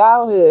into their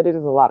childhood, there's a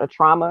lot of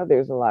trauma,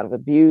 there's a lot of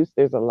abuse,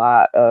 there's a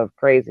lot of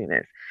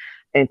craziness.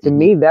 And to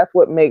me, that's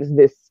what makes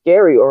this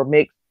scary, or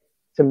makes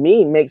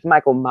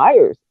Michael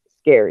Myers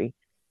scary,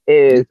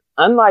 is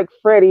unlike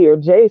Freddy or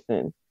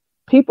Jason,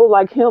 people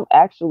like him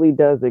actually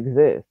does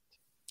exist.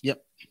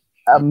 Yep.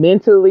 A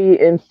mentally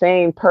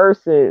insane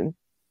person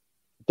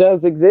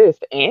does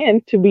exist.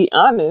 And to be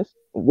honest,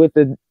 with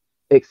the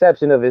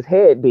exception of his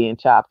head being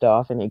chopped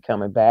off and he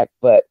coming back,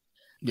 but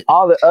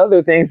all the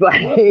other things,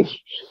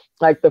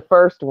 like the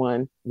first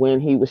one when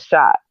he was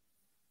shot,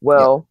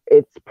 well,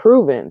 it's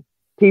proven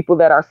people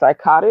that are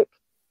psychotic,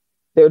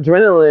 their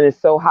adrenaline is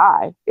so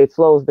high it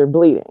slows their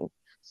bleeding.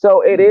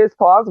 So it is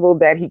plausible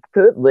that he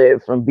could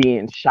live from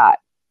being shot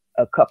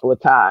a couple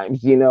of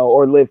times,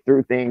 or live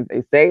through things.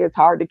 They say it's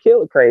hard to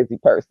kill a crazy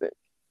person.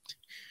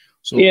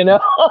 So,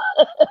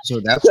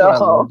 so that's what I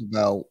loved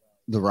about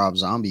the Rob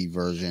Zombie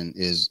version,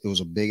 is it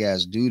was a big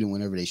ass dude, and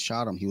whenever they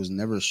shot him, he was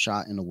never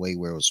shot in a way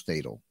where it was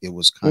fatal. It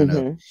was kind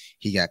of,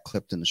 he got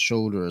clipped in the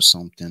shoulder or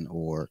something,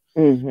 or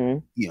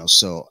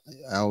so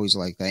I always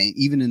like that. And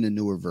even in the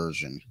newer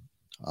version,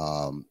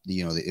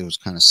 it was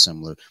kind of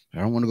similar. But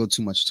I don't want to go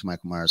too much to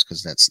Michael Myers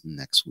because that's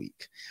next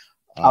week.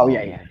 Sorry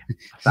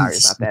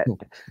about that.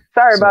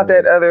 Sorry about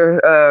that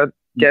other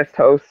guest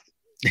host.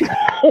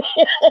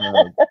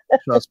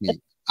 Trust me,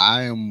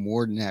 I am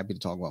more than happy to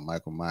talk about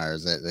Michael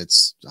Myers.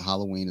 That's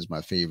Halloween is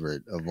my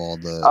favorite of all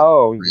the.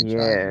 Oh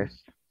yes,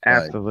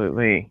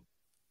 absolutely.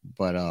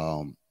 But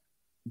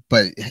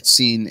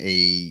seeing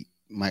a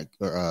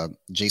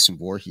Jason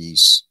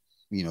Voorhees,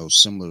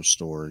 similar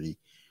story,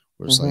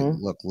 where it's like,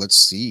 look, let's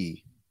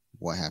see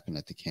what happened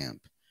at the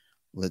camp.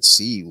 Let's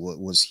see, what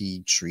was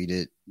he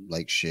treated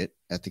like shit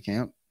at the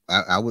camp?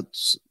 I would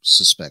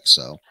suspect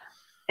so.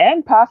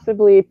 And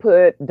possibly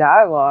put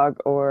dialogue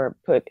or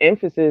put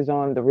emphasis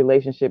on the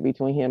relationship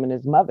between him and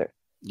his mother.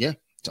 Yeah.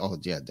 Oh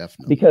yeah,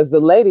 definitely. Because the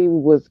lady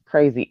was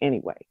crazy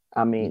anyway.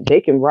 I mean,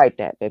 they can write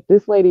that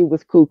this lady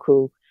was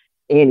cuckoo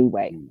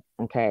anyway.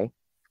 Okay.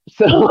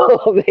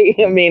 So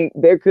I mean,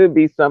 there could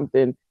be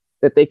something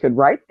that they could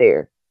write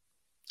there.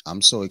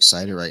 I'm so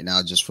excited right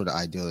now just for the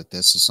idea that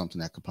this is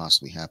something that could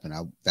possibly happen.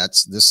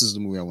 This is the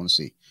movie I want to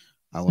see.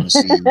 I want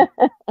to see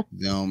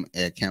them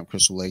at Camp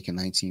Crystal Lake in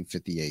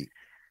 1958.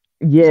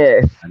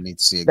 Yes. I need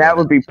to see it. That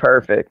would be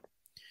perfect.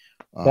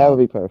 That would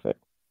be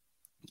perfect.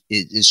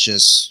 It's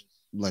just,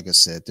 like I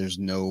said, there's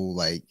no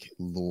like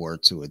lore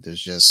to it.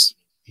 There's just,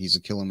 he's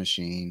a killing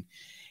machine.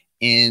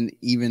 And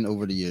even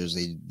over the years,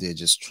 they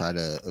just try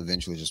to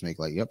eventually just make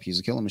like, yep, he's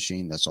a killing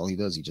machine. That's all he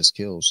does. He just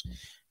kills. I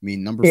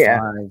mean, number 5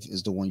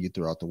 is the one you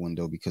threw out the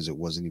window because it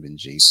wasn't even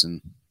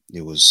Jason.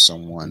 It was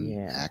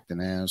someone acting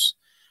as.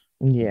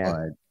 Yeah.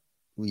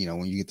 But, you know,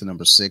 when you get to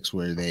number 6,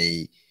 where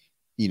they,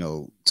 you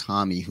know,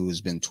 Tommy, who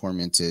has been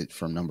tormented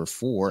from number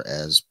 4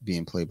 as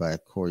being played by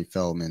Corey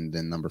Feldman,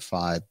 then number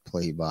 5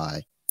 played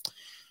by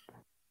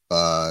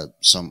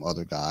some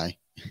other guy,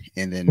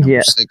 and then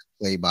number 6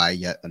 played by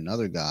yet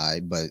another guy,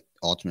 but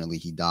ultimately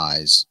he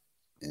dies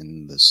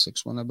in the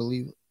 6th one, I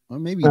believe, or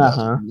maybe no.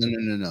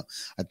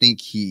 I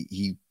think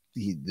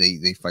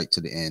they fight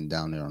to the end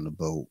down there on the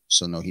boat.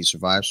 So no, he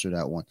survives through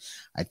that one.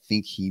 I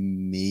think he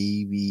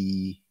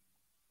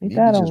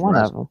died on one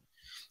of them.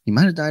 He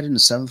might have died in the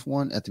 7th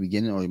one at the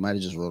beginning, or he might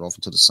have just rode off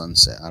into the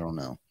sunset. I don't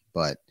know,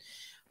 but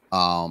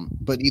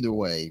either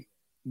way,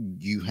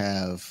 you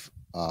have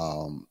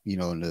you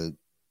know, in the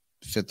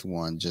 5th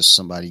one, just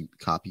somebody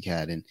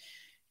copycatting,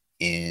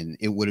 and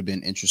it would have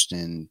been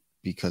interesting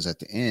because at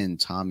the end,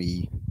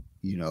 Tommy,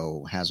 you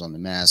know, has on the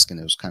mask, and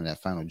it was kind of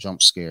that final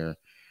jump scare.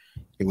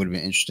 It would have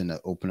been interesting to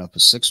open up a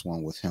 6th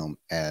one with him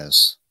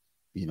as,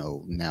 you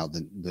know, now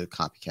the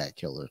copycat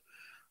killer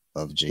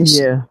of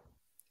Jason. Yeah.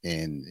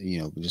 And,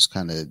 you know, just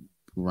kind of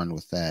run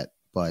with that.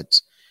 But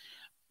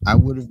I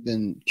would have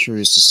been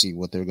curious to see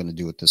what they're going to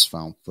do with this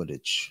found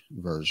footage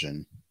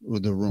version, or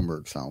the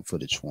rumored found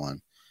footage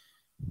one.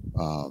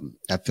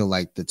 I feel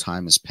like the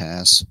time has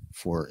passed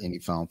for any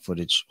found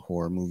footage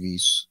horror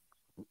movies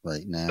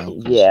right now.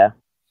 Yeah,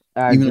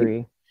 I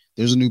agree.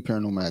 There's a new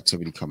Paranormal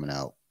Activity coming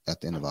out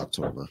at the end of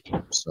October,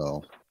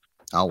 so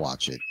I'll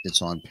watch it.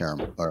 It's on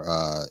Paramount,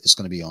 or it's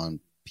going to be on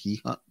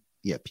Peacock.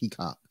 Yeah,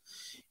 Peacock.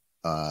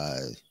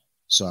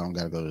 So I don't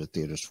got to go to the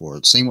theaters for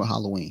it. Same with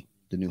Halloween.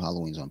 The new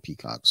Halloween's on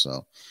Peacock,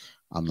 so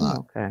I'm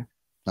not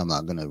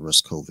going to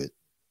risk COVID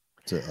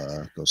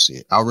to go see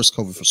it. I'll risk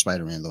COVID for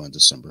Spider-Man though in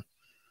December.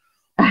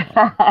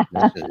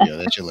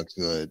 That should look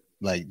good.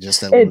 Like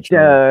just that. It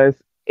does.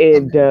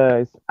 It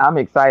does. I'm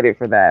excited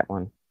for that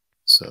one.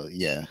 So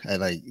yeah, I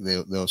like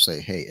they'll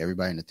say, "Hey,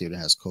 everybody in the theater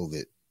has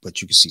COVID,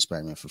 but you can see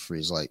Spider-Man for free."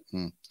 It's like,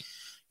 you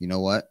know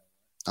what?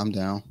 I'm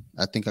down.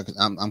 I think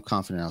I'm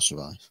confident I'll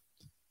survive.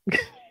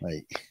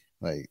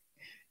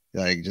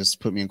 like just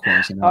put me in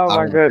quarantine. Oh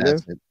my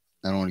goodness.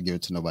 I don't want to give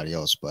it to nobody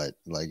else, but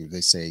like if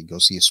they say go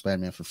see a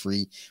Spider-Man for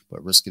free,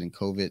 but risk getting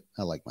COVID,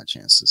 I like my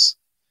chances.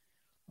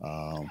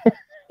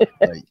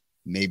 Like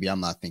maybe I'm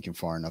not thinking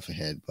far enough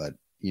ahead, but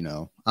you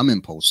know, I'm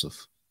impulsive.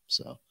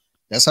 So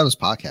that's how this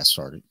podcast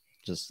started.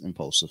 Just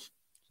impulsive.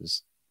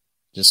 Just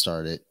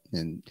started.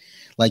 And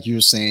like you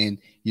were saying,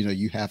 you know,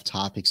 you have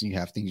topics and you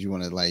have things you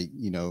want to like,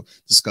 you know,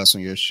 discuss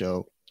on your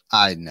show.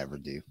 I never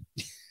do.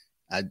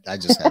 I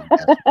just have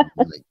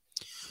like,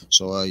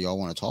 so y'all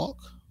want to talk?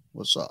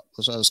 What's up?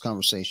 Let's have this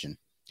conversation.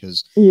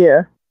 Because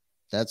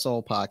that's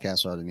all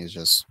podcasts are to me, is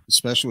just,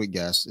 especially with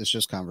guests, it's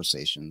just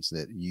conversations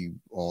that you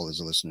all as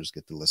listeners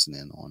get to listen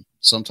in on.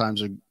 Sometimes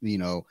they're, you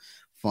know,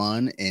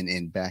 fun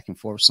and back and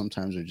forth.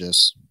 Sometimes they're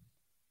just,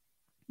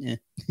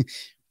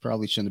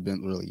 probably shouldn't have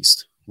been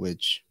released,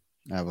 which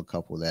I have a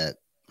couple that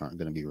aren't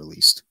going to be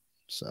released.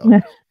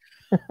 So,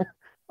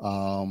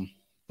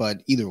 but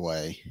either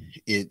way,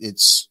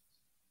 it's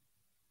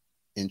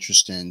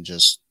interesting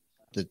just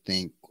to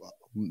think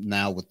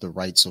now with the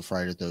rights of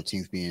Friday the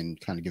 13th being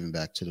kind of given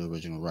back to the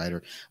original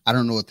writer. I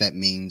don't know what that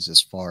means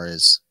as far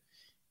as,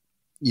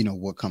 you know,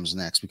 what comes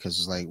next, because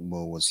it's like,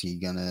 well, was he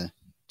gonna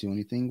do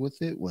anything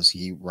with it? Was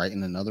he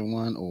writing another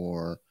one,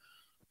 or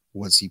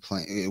was he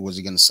playing? Was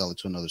he gonna sell it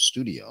to another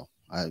studio?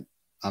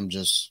 I'm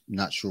just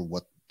not sure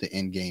what the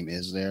end game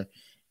is there.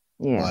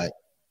 Yeah. But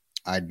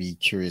I'd be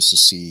curious to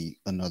see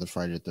another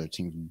Friday the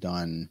 13th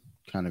done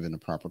kind of in a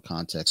proper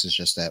context. It's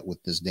just that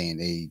with this day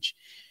and age,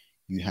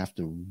 you have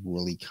to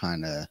really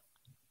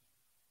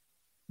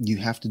you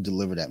have to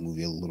deliver that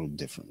movie a little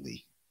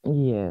differently.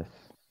 Yes.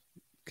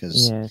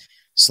 Because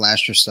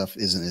slasher stuff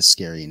isn't as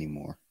scary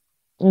anymore.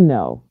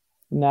 No,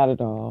 not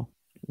at all.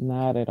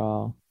 Not at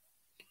all.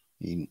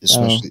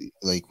 Especially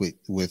like with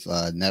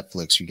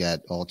Netflix, you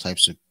got all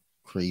types of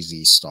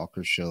crazy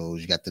stalker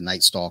shows. You got the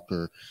Night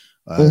Stalker,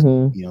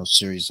 you know,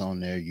 series on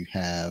there. You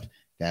have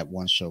that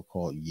one show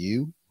called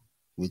You,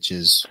 which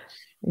is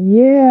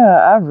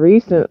Yeah, I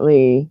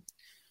recently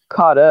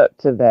caught up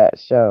to that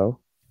show.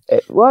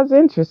 It was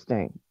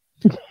interesting.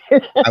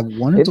 I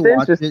wanted to It's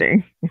watch it,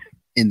 interesting.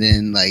 and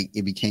then like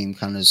it became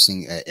kind of this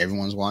thing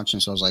everyone's watching.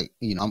 So I was like,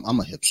 I'm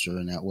a hipster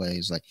in that way.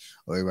 It's like,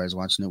 oh, everybody's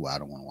watching it. Well, I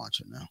don't want to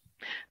watch it now.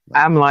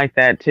 Like, I'm like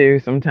that too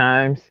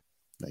sometimes.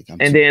 I'm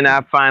And too. then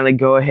I finally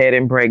go ahead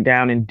and break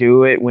down and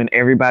do it when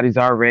everybody's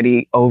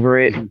already over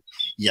it.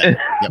 Yep,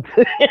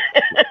 yep.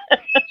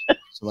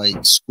 So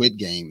like Squid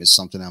Game is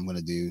something I'm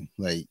gonna do.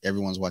 Like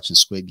everyone's watching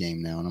Squid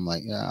Game now, and I'm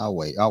like, yeah, I'll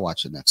wait. I'll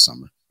watch it next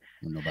summer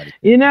when nobody.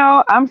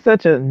 I'm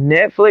such a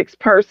Netflix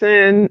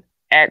person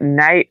at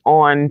night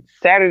on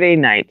Saturday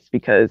nights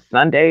because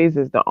Sundays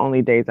is the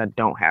only days I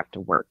don't have to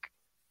work.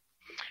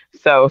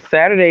 So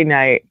Saturday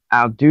night,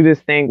 I'll do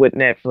this thing with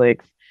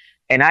Netflix.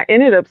 And I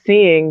ended up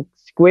seeing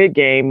Squid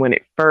Game when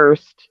it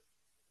first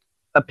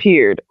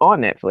appeared on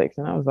Netflix.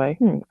 And I was like,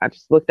 I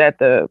just looked at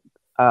the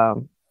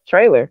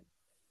trailer.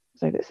 I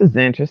was like, this is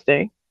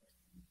interesting.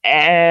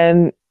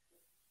 And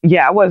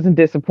yeah, I wasn't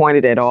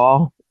disappointed at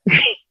all.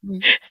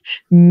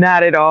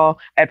 Not at all.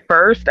 At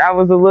first, I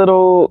was a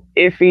little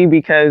iffy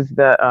because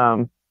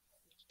the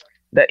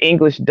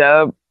English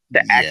dub,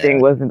 the Yeah, acting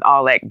wasn't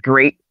all that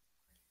great.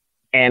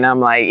 And I'm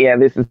like, yeah,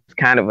 this is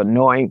kind of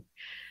annoying.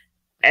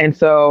 And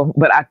so,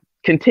 but I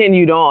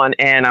continued on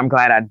and I'm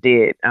glad I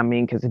did. I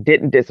mean, because it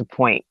didn't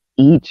disappoint.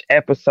 Each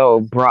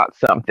episode brought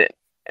something.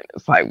 And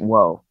it's like,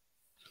 whoa,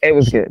 it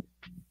was good.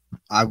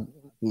 I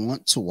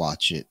want to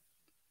watch it.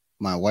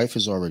 My wife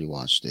has already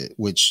watched it,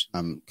 which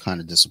I'm kind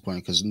of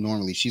disappointed because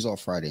normally she's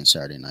off Friday and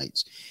Saturday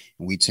nights,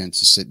 and we tend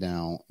to sit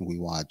down and we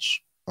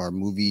watch our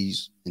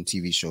movies and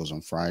TV shows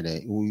on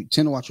Friday. We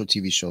tend to watch our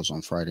TV shows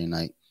on Friday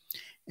night,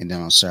 and then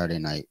on Saturday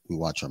night we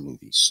watch our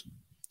movies.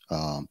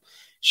 Um,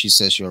 she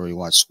says she already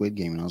watched Squid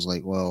Game, and I was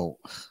like, well,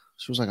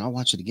 she was like, I'll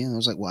watch it again. I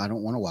was like, well, I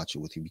don't want to watch it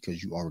with you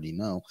because you already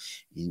know,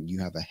 and you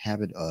have a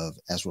habit of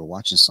as we're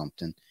watching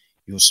something,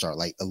 you'll start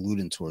like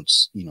alluding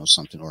towards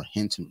something or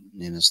hinting,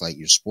 and it's like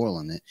you're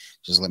spoiling it.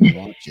 Just let me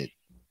watch it.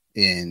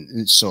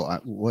 And so I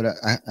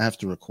have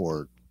to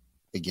record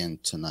again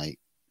tonight.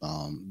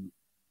 Um,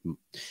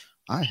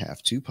 I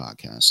have two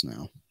podcasts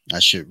now. I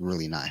should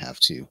really not have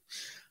two.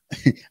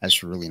 I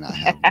should really not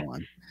have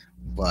one.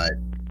 But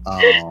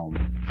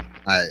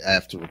I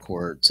have to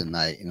record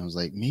tonight, and I was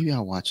like, maybe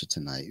I'll watch it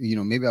tonight.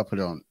 Maybe I'll put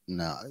it on.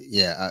 No,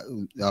 yeah,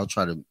 I'll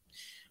try to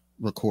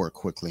record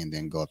quickly and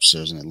then go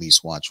upstairs and at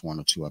least watch one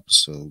or two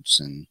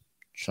episodes and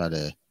try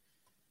to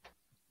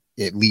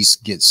at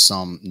least get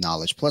some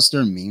knowledge. Plus,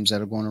 there are memes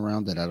that are going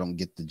around that I don't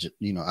get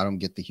I don't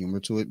get the humor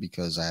to it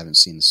because I haven't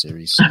seen the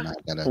series, so now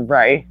I gotta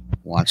Right.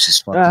 watch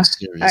this fucking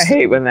series. I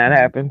hate when that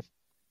happens.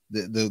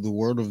 The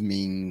world of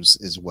memes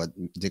is what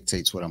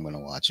dictates what I'm going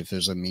to watch. If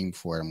there's a meme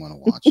for it, I'm going to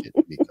watch it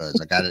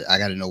because I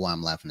got to know why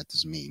I'm laughing at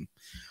this meme.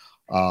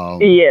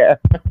 Yeah.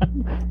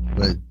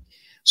 But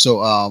so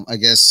I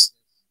guess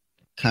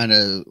kind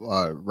of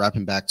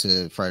wrapping back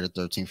to Friday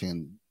the 13th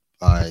and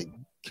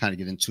kind of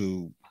get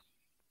into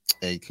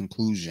a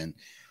conclusion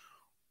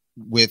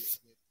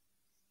with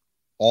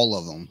all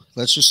of them.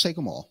 Let's just take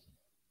them all.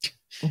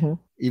 Mm-hmm.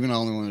 Even I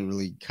only want to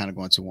really kind of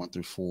go into 1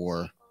 through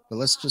 4, but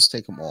let's just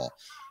take them all.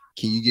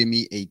 Can you give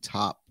me a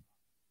top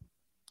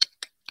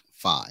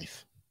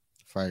 5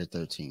 Friday the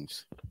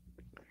 13th?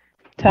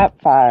 Top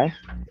 5.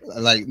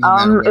 Like no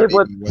matter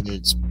what, whether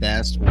it's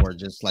best or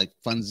just like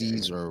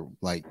funsies or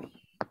like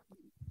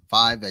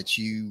 5 that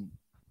you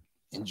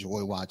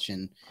enjoy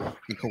watching,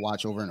 you could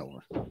watch over and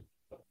over.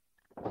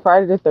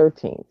 Friday the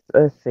 13th.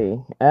 Let's see.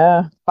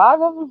 5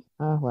 of them?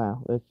 Oh,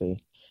 wow. Let's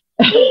see.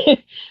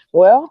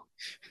 Well,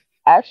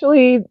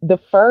 actually, the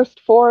first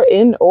 4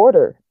 in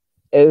order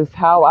is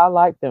how I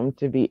like them,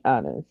 to be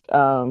honest.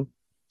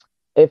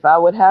 If I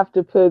would have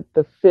to put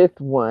the 5th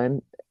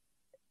one,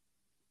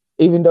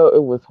 even though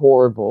it was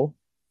horrible,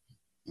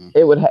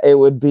 it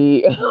would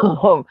be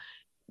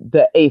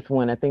the 8th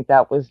one. I think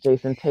that was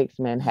Jason Takes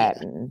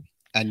Manhattan.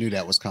 Yeah, I knew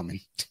that was coming.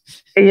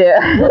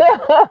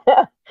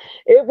 Yeah.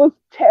 It was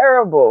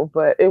terrible,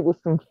 but it was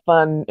some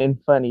fun and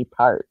funny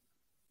parts.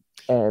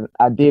 And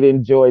I did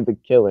enjoy the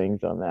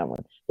killings on that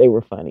one. They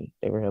were funny.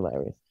 They were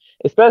hilarious.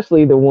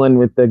 Especially the one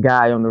with the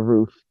guy on the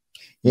roof.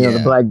 You know,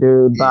 the black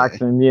dude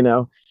boxing,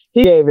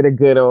 He gave it a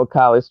good old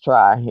college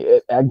try.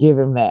 I give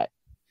him that.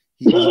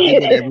 He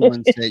did what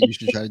everyone said you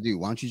should try to do.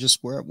 Why don't you just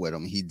square up with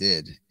him? He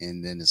did.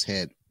 And then his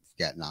head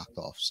got knocked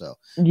off. So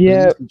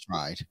yeah, he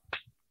tried.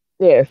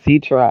 Yes, he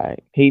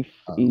tried. He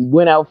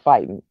went out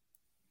fighting.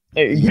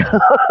 There you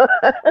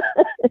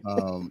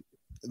go.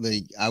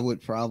 Like I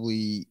would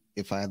probably,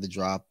 if I had to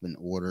drop an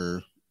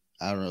order,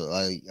 I don't know.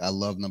 I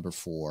love number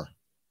 4.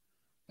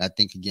 I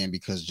think again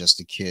because just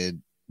a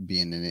kid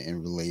being in it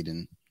and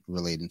relating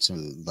to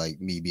like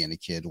me being a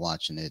kid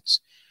watching it.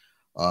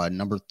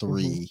 Number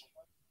 3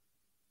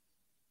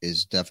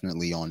 is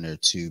definitely on there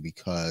too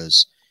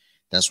because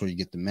that's where you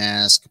get the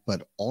mask,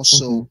 but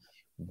also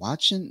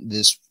watching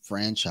this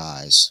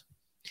franchise.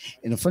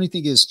 And the funny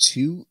thing is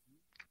too,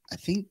 I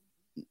think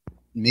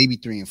maybe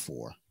 3 and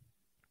 4.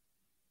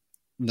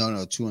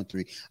 No, 2 and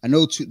 3. I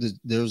know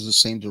there was the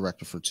same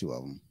director for two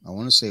of them. I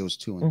want to say it was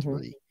 2 and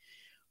 3.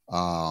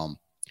 Um,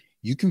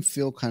 you can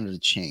feel kind of the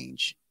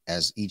change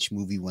as each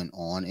movie went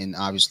on, and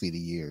obviously the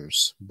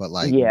years. But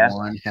like Yeah.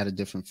 one had a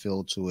different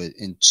feel to it,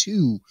 and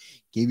two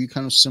gave you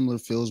kind of similar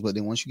feels. But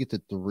then once you get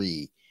to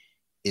three,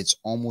 it's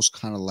almost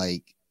kind of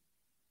like,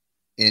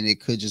 and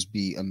it could just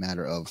be a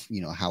matter of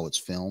how it's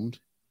filmed.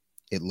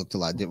 It looked a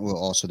lot different. Well,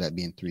 also that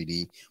being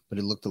 3D, but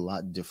it looked a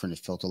lot different.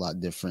 It felt a lot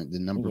different. The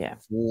number Yeah.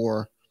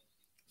 4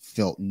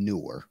 felt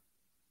newer.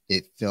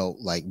 It felt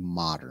like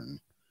modern.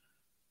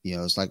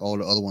 It's like all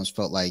the other ones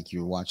felt like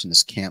you're watching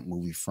this camp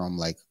movie from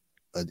like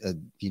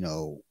an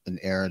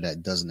era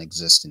that doesn't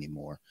exist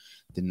anymore.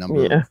 The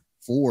number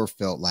 4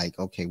 felt like,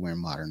 okay, we're in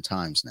modern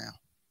times now.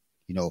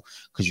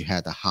 Because you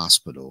had the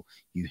hospital,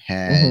 you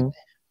had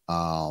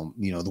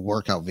the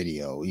workout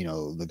video,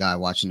 the guy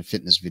watching the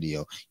fitness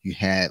video, you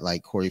had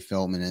like Corey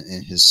Feldman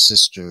and his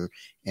sister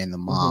and the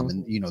mom,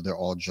 and they're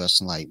all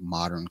dressed in like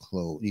modern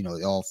clothes.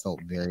 It all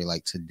felt very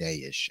like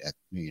today-ish at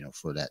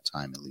for that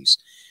time at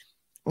least.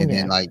 And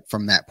then like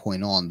from that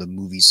point on, the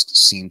movies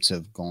seem to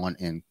have gone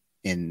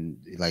in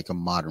like a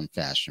modern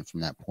fashion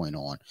from that point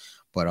on.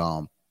 But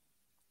I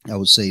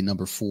would say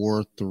number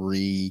 4,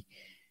 3,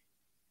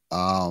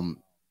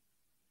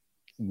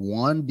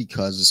 1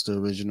 because it's the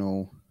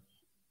original.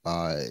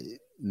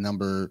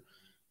 Number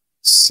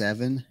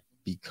 7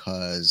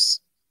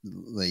 because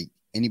like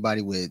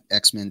anybody with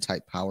X-Men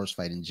type powers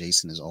fighting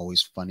Jason is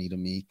always funny to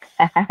me.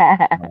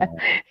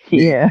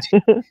 Yeah.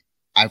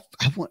 I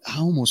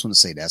almost want to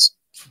say that's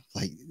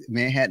like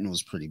Manhattan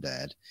was pretty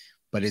bad,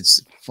 but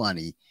it's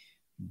funny.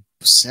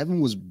 7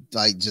 was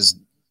like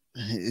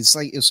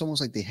it's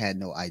almost like they had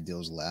no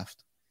ideals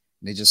left.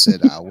 They just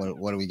said,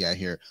 what do we got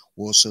here?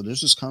 Well, so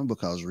there's this comic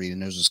book I was reading.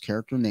 There's this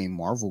character named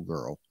Marvel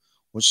Girl.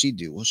 What's she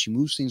do? Well, she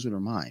moves things with her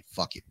mind.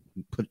 Fuck it.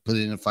 Put it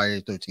in a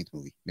Friday the 13th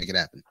movie. Make it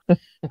happen.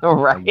 All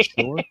right. Are you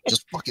sure?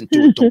 Just fucking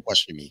do it. Don't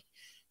question me.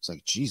 It's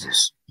like,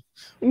 Jesus.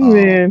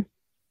 Man.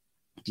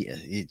 Yeah,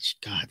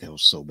 God, that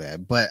was so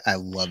bad. But I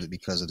love it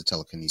because of the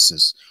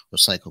telekinesis or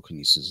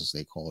psychokinesis, as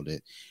they called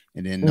it.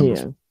 And then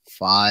number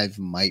 5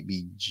 might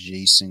be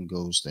Jason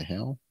Goes to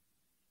Hell.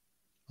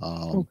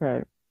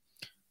 Okay.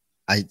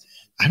 I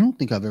don't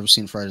think I've ever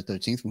seen Friday the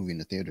 13th movie in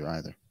the theater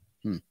either.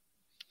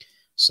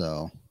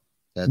 So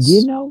that's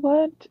you know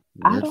what?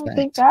 I don't fact.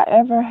 think I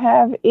ever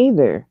have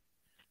either.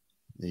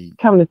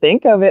 Come to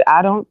think of it,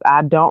 I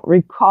don't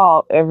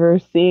recall ever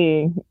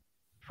seeing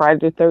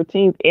Friday the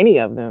 13th, any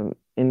of them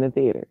in the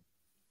theater.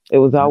 It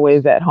was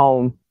always at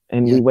home,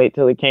 and we wait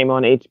till it came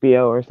on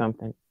HBO or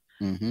something.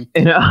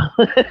 I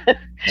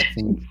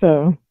think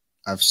so.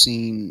 I've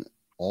seen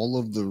all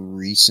of the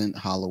recent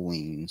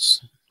Halloweens.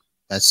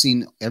 I've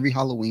seen every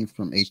Halloween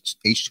from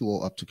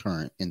H2O up to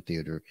current in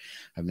theater.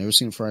 I've never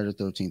seen Friday the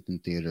 13th in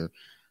theater.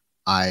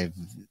 I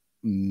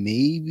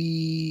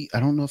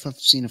don't know if I've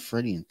seen a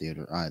Freddy in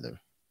theater either.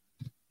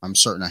 I'm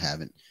certain I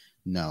haven't.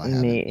 No, I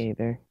haven't. Me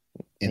either.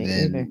 And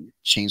then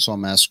Chainsaw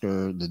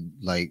Massacre, the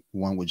like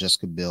one with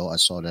Jessica Biel, I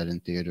saw that in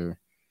theater.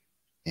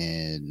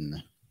 And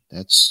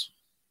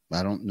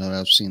I don't know that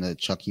I've seen a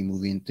Chucky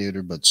movie in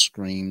theater, but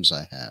Screams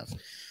I have.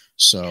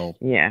 So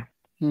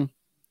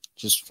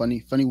just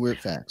funny weird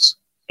facts.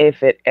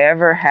 If it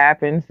ever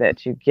happens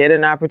that you get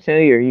an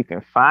opportunity or you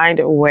can find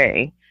a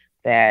way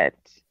that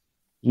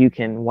you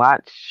can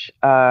watch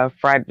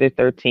Friday the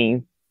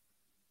 13th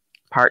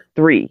Part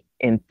 3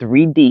 in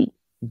 3D,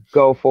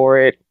 go for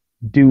it.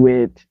 Do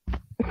it.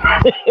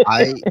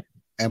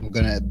 I'm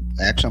gonna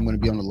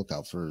be on the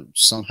lookout for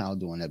somehow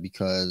doing that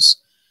because,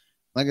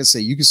 like I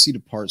say, you can see the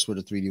parts where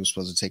the 3D was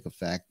supposed to take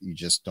effect. You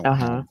just don't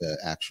have the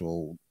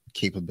actual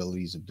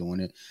capabilities of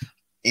doing it.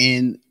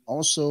 And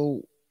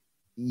also,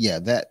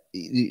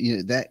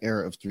 that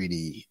era of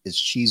 3D, as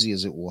cheesy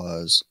as it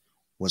was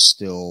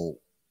still,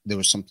 there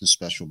was something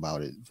special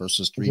about it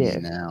versus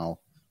 3D now,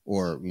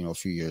 or a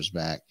few years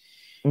back.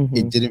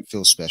 It didn't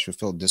feel special. It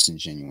felt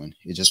disingenuous.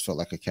 It just felt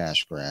like a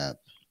cash grab.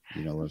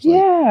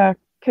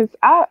 Because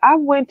I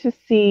went to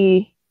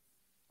see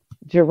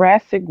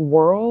Jurassic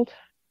World,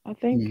 I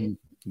think.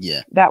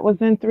 That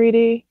was in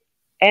 3D.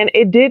 And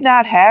it did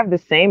not have the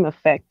same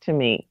effect to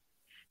me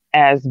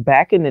as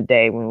back in the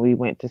day when we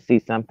went to see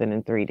something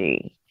in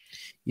 3D.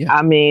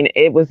 I mean,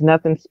 it was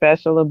nothing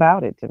special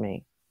about it to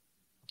me.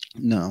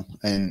 No,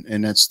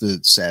 and that's the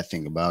sad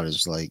thing about it,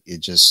 is like it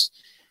just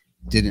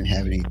didn't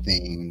have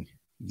anything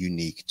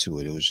unique to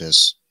it. It was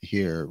just,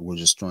 here, we're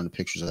just throwing the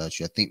pictures at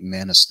you. I think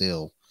Man of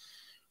Steel,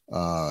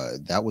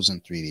 that was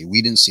in 3D.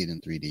 We didn't see it in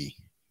 3D,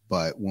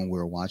 but when we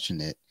were watching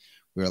it,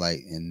 we were like,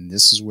 and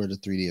this is where the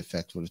 3D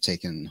effect would have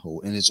taken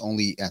hold. And it's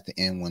only at the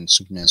end when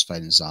Superman's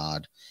fighting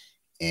Zod,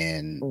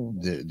 and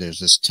there's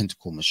this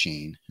tentacle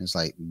machine. It's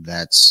like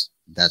that's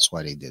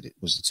why they did it,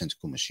 was the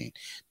tentacle machine.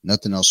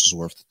 Nothing else was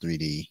worth the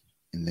 3D.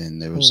 And then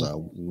there was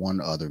one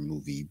other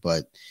movie,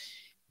 but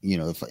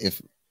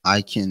if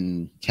I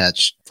can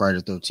catch Friday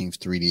the 13th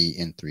 3D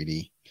in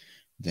 3D,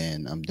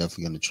 then I'm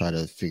definitely going to try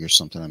to figure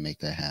something to make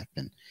that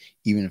happen,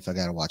 even if I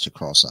got to watch it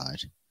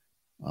cross-eyed.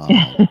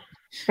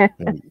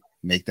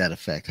 make that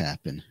effect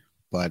happen.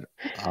 But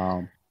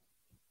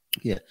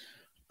yeah,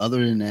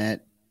 other than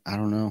that, I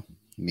don't know.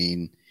 I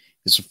mean,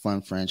 it's a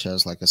fun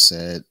franchise. Like I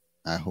said,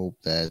 I hope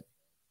that,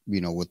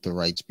 with the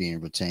rights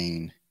being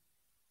retained,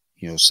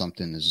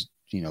 something is,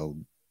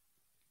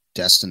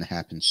 destined to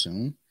happen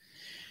soon.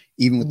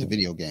 Even with the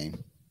video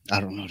game, I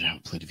don't know that I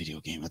would play the video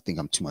game. I think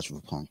I'm too much of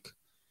a punk.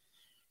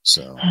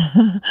 So,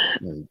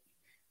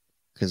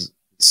 because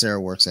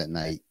Sarah works at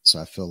night, so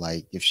I feel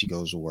like if she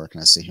goes to work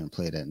and I sit here and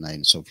play it at night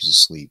and Sophie's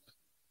asleep,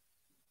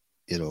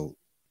 I'll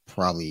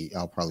probably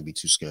be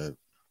too scared.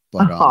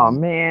 But oh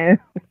man,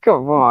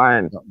 come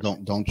on!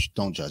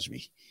 Don't judge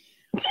me.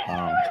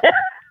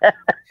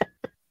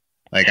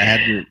 Like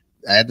I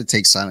had to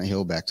take Silent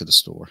Hill back to the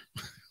store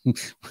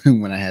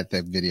when I had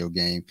that video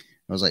game.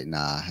 I was like,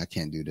 nah, I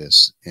can't do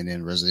this. And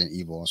then Resident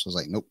Evil, so I was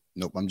like, nope,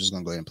 I'm just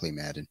gonna go ahead and play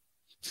Madden.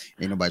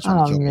 Ain't nobody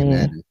trying to kill me in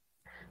Madden.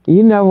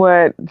 You know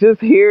what?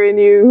 Just hearing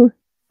you,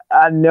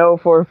 I know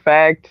for a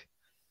fact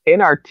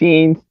in our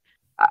teens,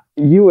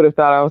 you would have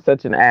thought I was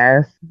such an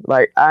ass.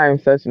 Like, I am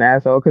such an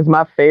asshole because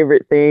my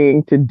favorite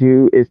thing to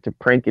do is to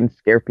prank and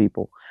scare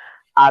people.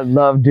 I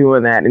love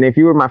doing that. And if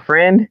you were my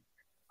friend,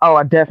 oh,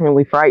 I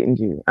definitely frightened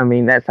you. I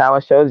mean, that's how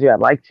I showed you I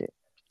liked you.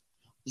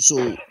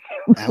 So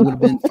I would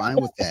have been fine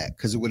with that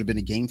because it would have been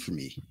a game for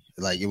me.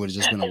 Like, it would have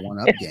just been a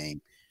one-up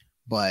game.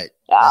 But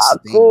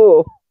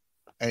cool.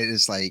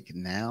 It's like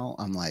now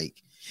I'm like,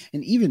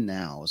 and even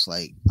now it's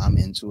like I'm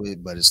into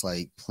it, but it's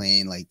like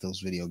playing like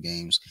those video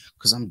games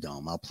because I'm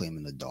dumb. I'll play them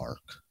in the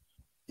dark,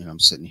 and I'm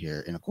sitting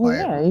here in a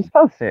quiet room. You're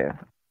supposed to.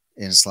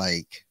 And it's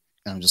like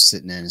I'm just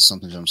sitting there, and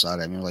something jumps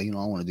out at me. I'm like, I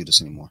don't want to do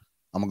this anymore.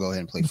 I'm gonna go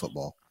ahead and play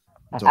football.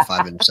 Throw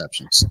 5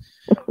 interceptions.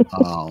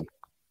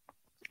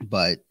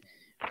 But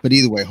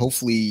either way,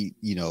 hopefully,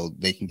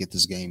 they can get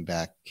this game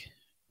back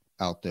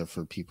out there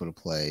for people to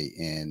play,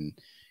 and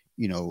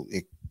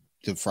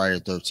the Friday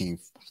the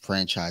 13th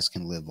franchise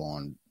can live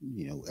on,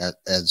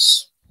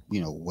 as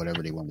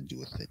whatever they want to do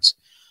with it.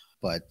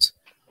 But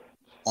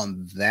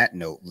on that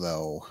note,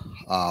 though,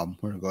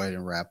 we're gonna go ahead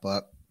and wrap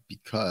up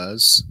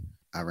because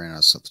I ran out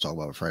of stuff to talk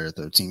about with Friday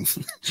the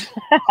 13th.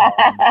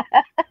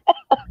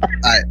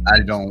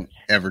 I don't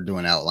ever do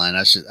an outline.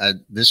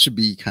 This should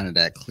be kind of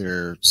that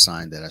clear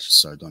sign that I should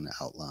start doing the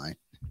outline.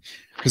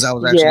 Because I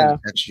was actually going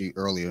to text you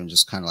earlier and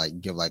just kind of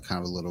like give like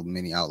kind of a little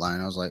mini outline.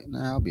 I was like,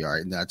 nah, I'll be all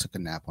right. And then I took a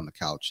nap on the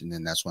couch, and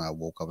then that's when I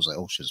woke up. I was like,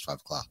 oh shit, it's 5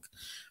 o'clock.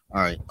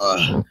 All right,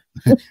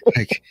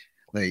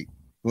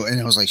 well,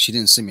 and I was like, she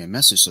didn't send me a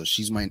message, so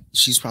she's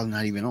probably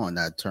not even on.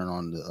 I turned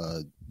on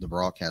the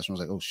broadcast and I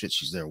was like, oh shit,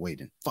 she's there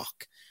waiting.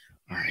 Fuck.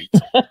 All right,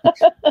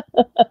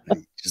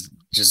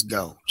 just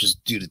go,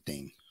 just do the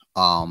thing.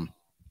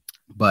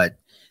 But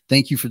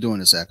thank you for doing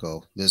this,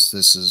 Echo.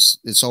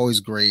 It's always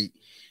great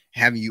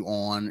having you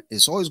on.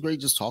 It's always great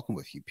just talking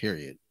with you,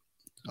 period.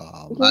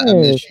 I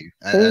miss you.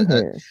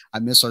 I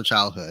miss our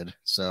childhood.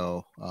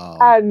 So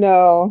I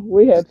know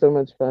we had so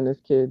much fun as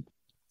kids.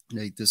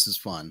 Like, this is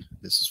fun.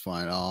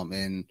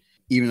 And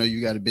even though you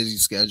got a busy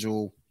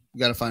schedule, we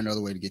got to find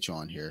another way to get you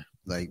on here.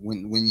 Like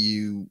when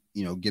you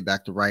get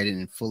back to writing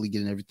and fully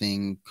getting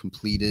everything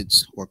completed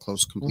or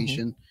close to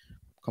completion,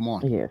 come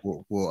on. Yeah.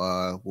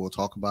 We'll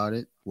talk about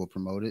it. We'll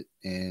promote it,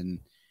 and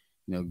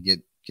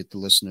get the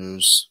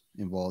listeners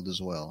involved as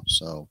well.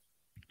 So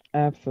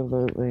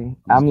absolutely,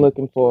 I'm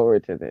looking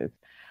forward to this.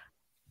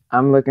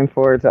 I'm looking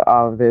forward to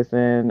all of this,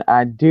 and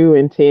I do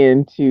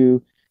intend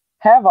to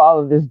have all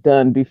of this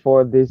done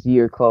before this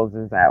year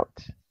closes out.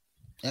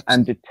 Excellent.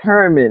 I'm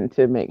determined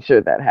to make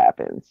sure that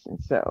happens.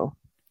 And so,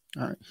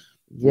 all right.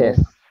 Yes.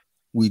 Well,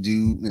 we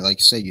do, like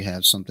you say, you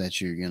have something that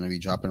you're going to be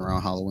dropping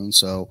around Halloween.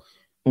 So,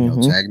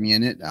 tag me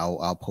in it.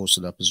 I'll post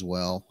it up as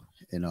well,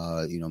 and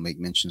make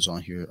mentions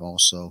on here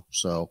also.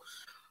 So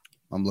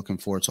I'm looking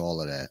forward to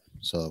all of that.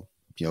 So,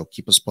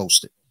 keep us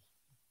posted.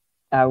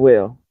 I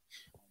will.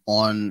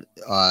 On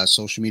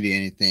social media,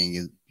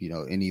 anything,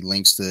 any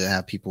links to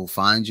have people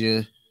find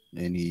you,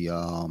 any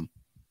shout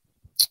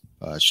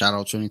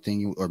outs or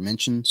anything or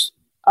mentions?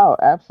 Oh,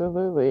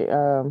 absolutely.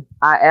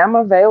 I am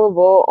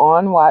available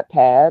on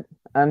Wattpad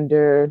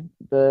under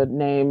the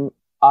name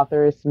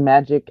Authoress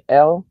Magic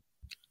L.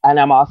 And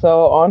I'm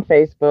also on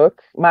Facebook.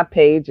 My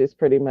page is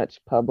pretty much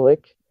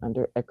public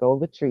under Echo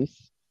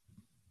Latrice.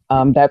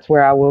 That's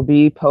where I will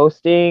be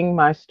posting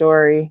my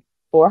story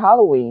for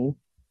Halloween.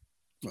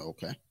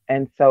 Okay.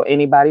 And so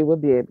anybody will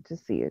be able to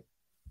see it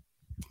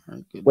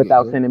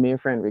without sending me a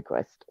friend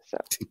request. So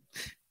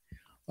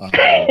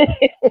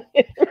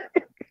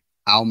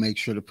I'll make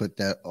sure to put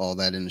all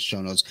that in the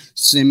show notes.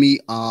 Send me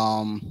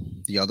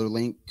the other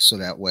link so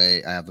that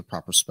way I have the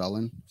proper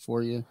spelling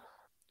for you.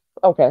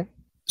 Okay.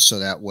 So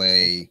that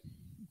way,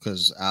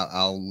 because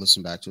I'll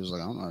listen back to it. It's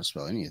like, I don't know how to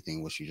spell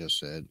anything what you just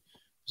said.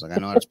 It's like, I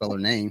know how to spell her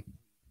name,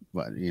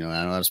 but I know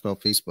how to spell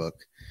Facebook.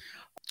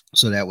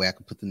 So that way I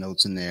can put the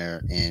notes in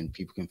there and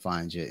people can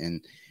find you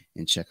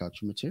and check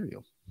out your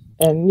material.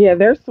 And yeah,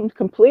 there's some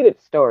completed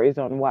stories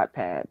on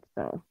Wattpad.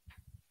 So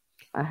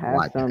I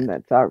have some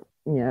that's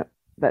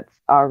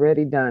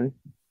already done.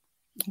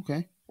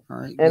 Okay. All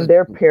right. And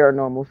they're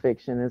paranormal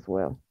fiction as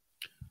well.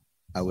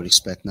 I would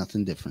expect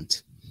nothing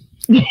different.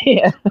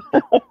 Yeah.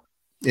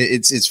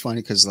 It's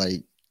funny because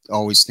like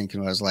always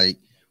thinking, I was like,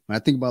 when I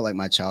think about like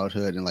my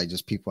childhood and like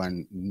just people I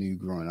knew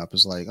growing up,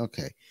 it's like,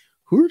 okay,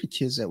 who are the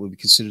kids that would be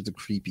considered the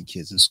creepy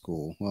kids in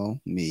school?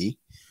 Well, me,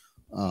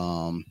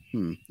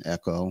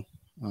 Echo.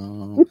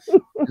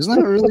 There's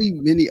not really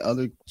many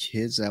other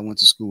kids that I went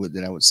to school with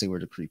that I would say were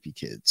the creepy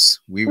kids.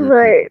 We were creepy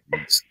Right.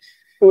 kids.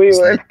 We It's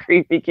were like the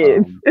creepy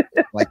kids.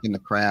 like in the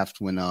craft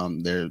when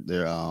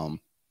they're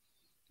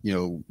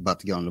about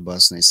to get on the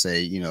bus and they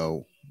say,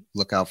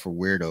 look out for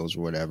weirdos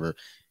or whatever.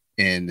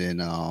 And then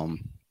the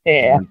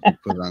Yeah. one kid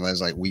put it on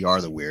glass like we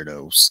are the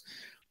weirdos.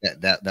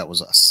 That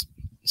was us.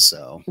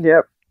 So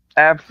Yep.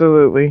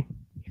 Absolutely.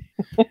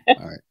 all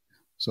right.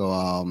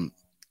 So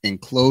in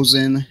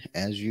closing,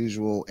 as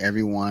usual,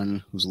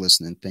 everyone who's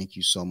listening, thank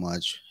you so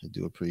much. I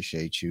do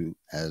appreciate you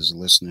as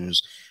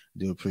listeners. I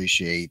do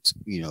appreciate,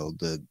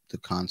 the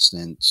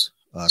constant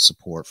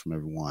support from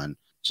everyone.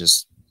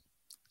 Just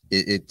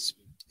it's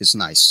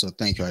nice. So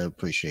thank you. I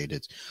appreciate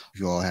it. If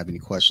you all have any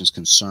questions,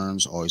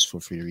 concerns, always feel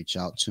free to reach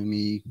out to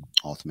me.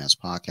 Ultimates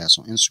Podcast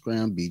on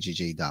Instagram,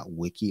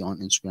 bjj.wiki on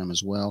Instagram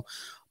as well.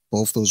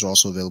 Both those are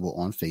also available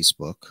on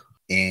Facebook.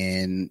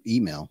 And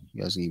email.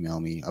 You guys email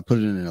me. I put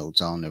it in the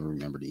notes. I'll never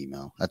remember the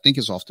email. I think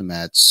it's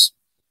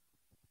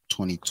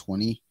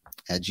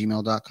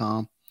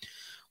ofthemats2020@gmail.com.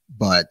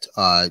 But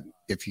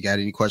if you got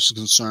any questions,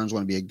 concerns,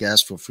 want to be a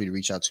guest, feel free to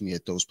reach out to me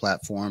at those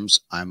platforms.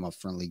 I'm a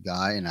friendly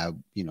guy and I,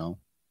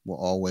 will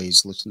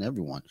always listen to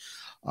everyone.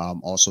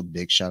 Also,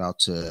 big shout out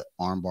to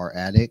Armbar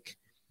Attic.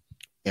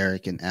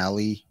 Eric and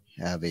Allie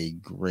have a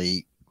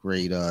great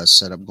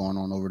setup going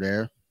on over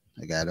there.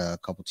 I got a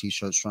couple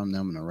t-shirts from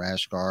them and a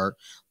rash guard.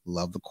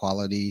 Love the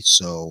quality.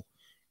 So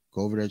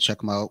go over there, check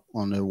them out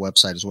on their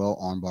website as well,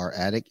 Armbar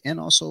Attic, and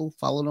also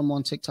follow them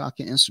on TikTok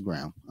and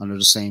Instagram under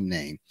the same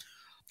name.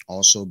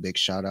 Also, big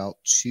shout out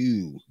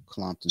to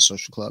Colompton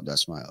Social Club.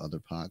 That's my other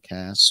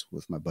podcast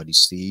with my buddy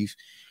Steve.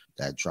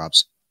 That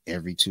drops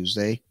every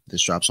Tuesday.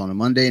 This drops on a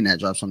Monday and that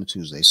drops on a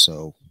Tuesday.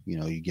 So,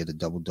 you get a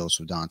double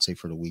dose of Dante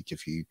for the week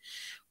if you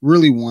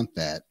really want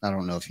that. I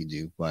don't know if you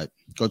do, but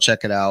go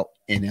check it out.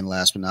 And then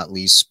last but not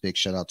least, big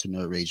shout out to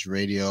Nerd Rage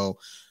Radio.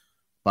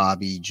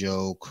 Bobby,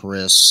 Joe,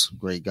 Chris,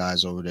 great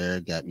guys over there.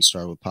 Got me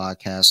started with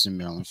podcasting.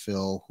 Marilyn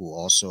Phil, who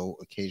also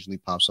occasionally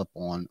pops up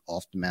on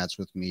Off the Mats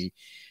with me.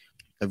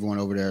 Everyone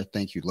over there,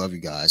 thank you. Love you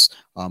guys.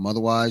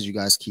 Otherwise, you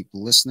guys keep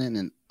listening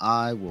and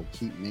I will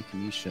keep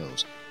making these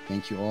shows.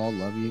 Thank you all.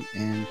 Love you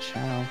and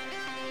ciao.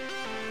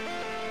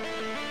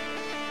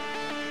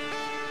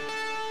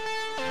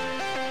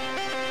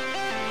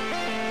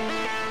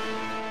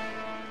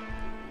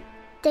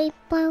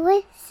 Deeper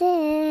with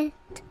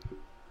it.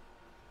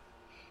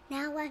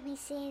 Now let me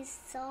sing a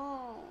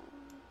song.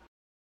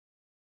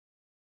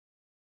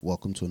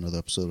 Welcome to another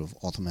episode of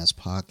Ultimates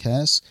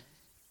Podcast.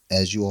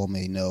 As you all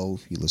may know,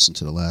 if you listen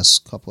to the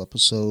last couple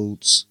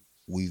episodes,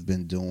 we've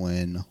been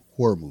doing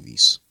horror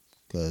movies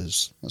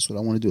because that's what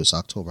I want to do. It's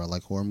October. I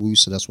like horror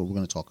movies, so that's what we're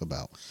going to talk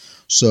about.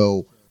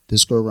 So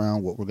this go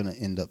around, what we're going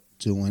to end up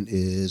doing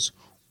is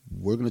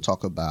we're going to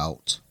talk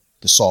about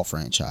the Saw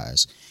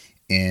franchise.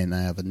 And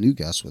I have a new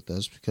guest with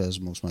us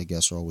because most of my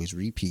guests are always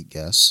repeat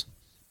guests.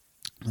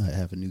 I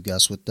have a new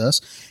guest with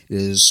us. It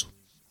is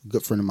a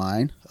good friend of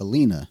mine,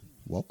 Alina.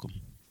 Welcome.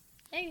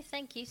 Oh,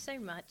 thank you so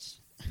much.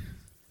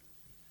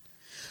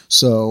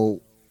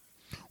 So,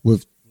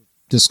 with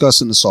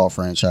discussing the Saw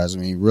franchise, I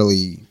mean,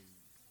 really,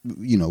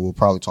 we'll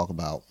probably talk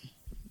about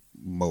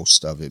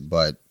most of it,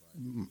 but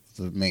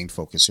the main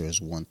focus here is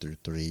 1 through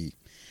 3,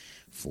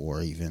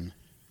 4 even.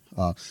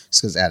 It's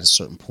because at a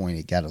certain point,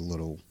 it got a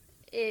little...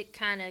 It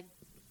kind of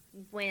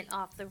went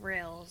off the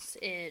rails.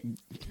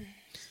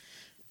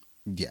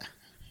 Yeah.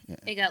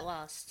 It got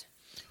lost.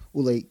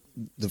 Well, like,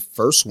 the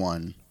first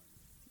one,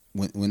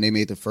 when they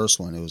made the first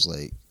one, it was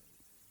like,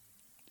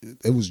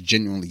 it was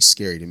genuinely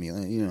scary to me.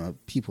 Like,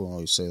 people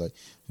always say, like,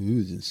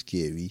 ooh, this is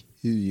scary.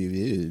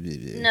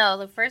 No,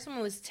 the first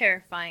one was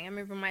terrifying. I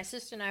remember my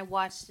sister and I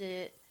watched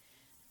it.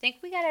 I think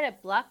we got it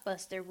at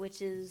Blockbuster,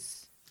 which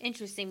is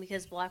interesting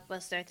because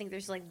Blockbuster, I think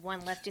there's like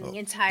one left in the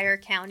entire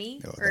county.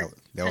 No,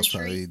 that was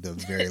probably the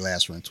very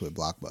last rental at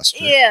Blockbuster.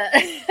 Yeah.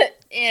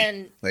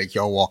 And like,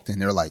 y'all walked in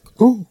there like,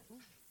 ooh.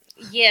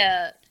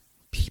 Yeah.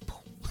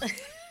 People.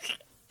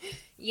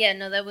 Yeah,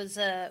 no, that was,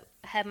 I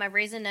had my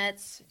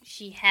Raisinets.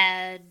 She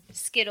had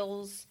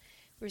Skittles.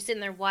 We were sitting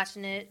there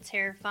watching it,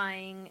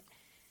 terrifying.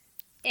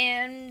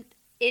 And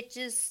it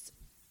just,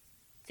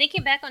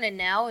 thinking back on it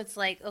now, it's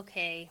like,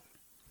 okay,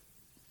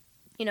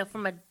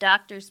 from a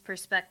doctor's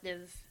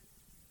perspective.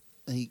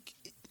 Like,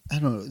 I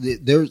don't know.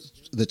 There's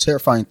the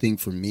terrifying thing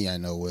for me, I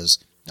know,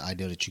 was the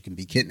idea that you can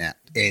be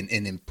kidnapped and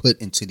then put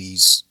into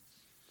these,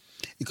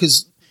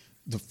 because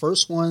the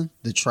first one,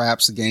 the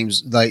traps, the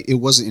games, like, it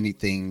wasn't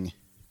anything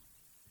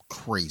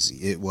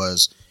crazy. It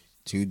was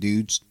 2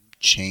 dudes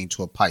chained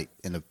to a pipe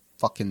in a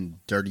fucking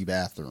dirty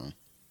bathroom.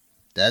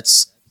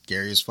 That's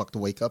scary as fuck to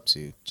wake up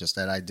to. Just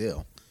that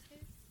idea.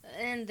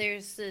 And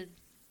there's the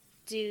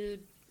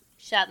dude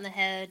shot in the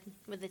head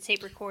with a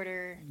tape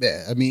recorder.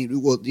 Yeah, I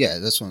mean, well, yeah,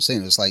 that's what I'm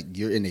saying. It's like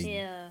you're in a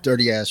Yeah.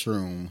 dirty ass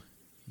room.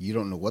 You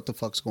don't know what the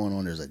fuck's going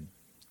on. There's a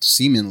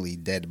seemingly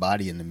dead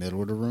body in the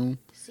middle of the room.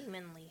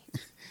 Seemingly.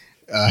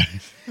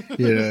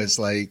 It's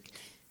like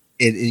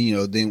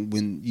it. Then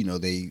when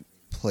they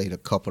played a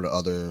couple of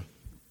other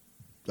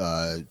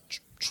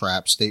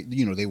traps,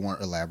 they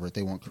weren't elaborate.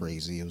 They weren't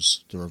crazy. It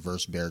was the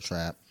reverse bear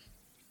trap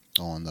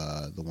on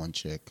the one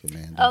chick,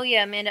 Amanda. Oh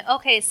yeah, Amanda.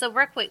 Okay, so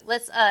real quick,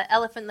 let's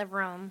elephant in the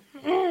room.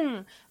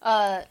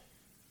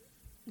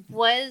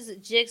 Was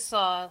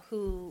Jigsaw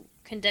who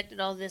conducted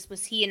all this?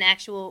 Was he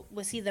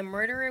the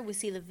murderer? Was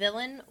he the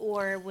villain,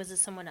 or was it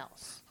someone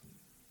else?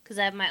 Because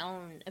I have my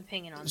own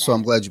opinion on that. So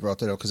I'm glad you brought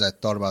that up because I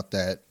thought about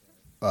that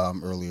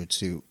earlier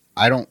too.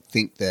 I don't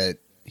think that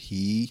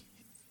he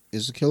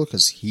is the killer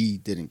because he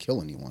didn't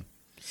kill anyone.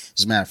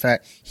 As a matter of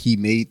fact, he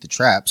made the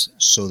traps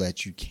so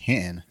that you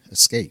can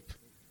escape.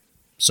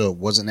 So it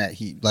wasn't that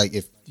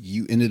if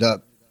you ended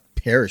up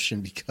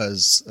perishing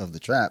because of the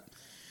trap,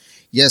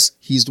 yes,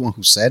 he's the one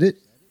who said it,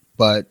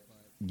 but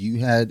you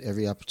had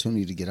every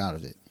opportunity to get out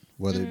of it,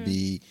 whether it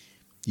be,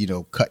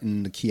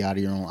 cutting the key out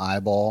of your own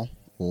eyeball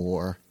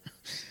or,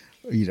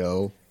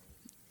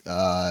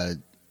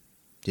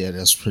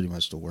 that's pretty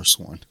much the worst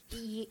one.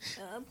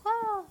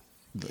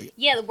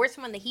 Yeah, the worst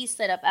one that he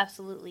set up,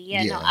 absolutely.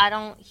 Yeah, no, I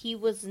don't. He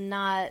was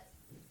not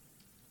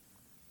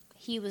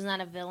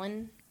a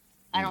villain.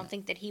 I don't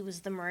think that he was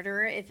the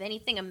murderer. If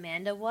anything,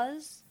 Amanda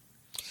was.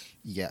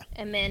 Yeah.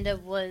 Amanda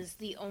was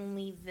the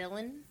only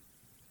villain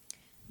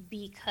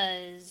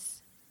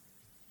because,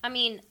 I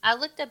mean, I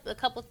looked up a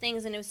couple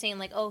things and it was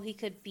saying he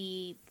could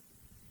be,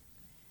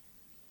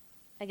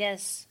 I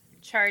guess,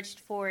 charged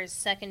for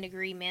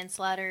second-degree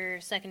manslaughter,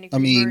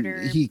 second-degree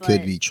murder. He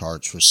could be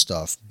charged for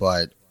stuff,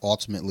 but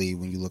ultimately,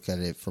 when you look at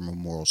it from a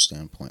moral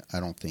standpoint, I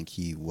don't think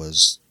he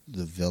was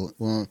the villain.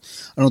 Well,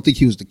 I don't think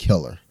he was the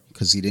killer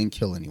because he didn't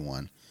kill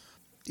anyone.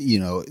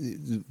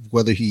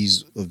 Whether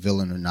he's a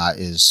villain or not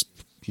is,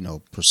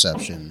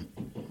 perception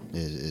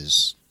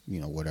is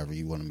whatever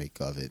you want to make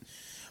of it.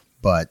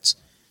 But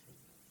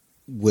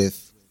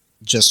with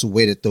just the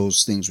way that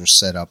those things were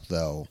set up,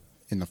 though,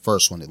 in the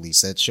first one at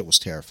least, that shit was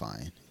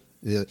terrifying.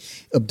 The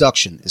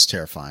abduction is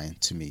terrifying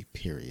to me,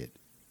 period.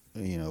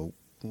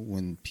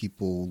 When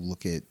people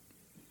look at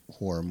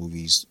horror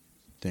movies,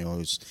 they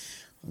always,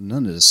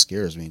 none of this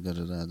scares me. Da,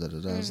 da, da, da, da,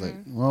 da. It's like,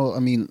 well, I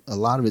mean, a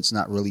lot of it's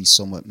not really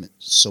so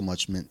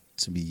much meant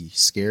to be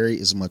scary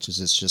as much as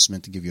it's just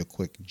meant to give you a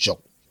quick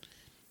jolt.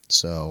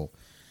 So,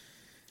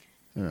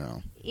 I don't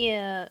know.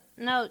 Yeah,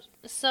 no,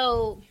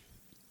 so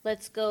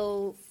let's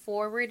go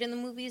forward in the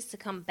movies to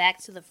come back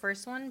to the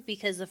first one,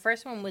 because the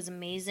first one was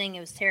amazing. It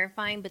was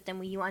terrifying, but then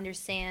when you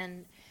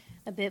understand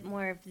a bit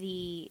more of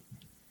the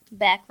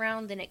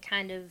background, then it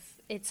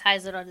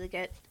ties it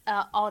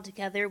all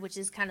together, which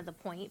is kind of the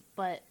point.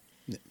 But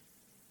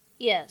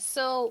yeah,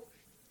 so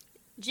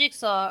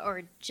Jigsaw,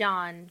 or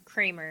John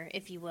Kramer,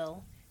 if you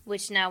will,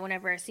 which now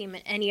whenever I see him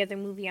in any other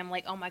movie, I'm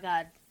like, oh my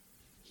god,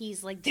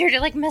 he's there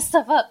to mess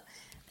stuff up.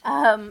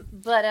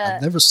 But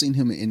I've never seen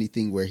him in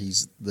anything where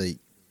he's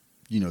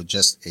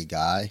just a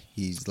guy.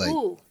 He's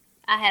ooh,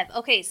 I have.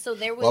 Okay, so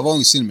there was. Well, I've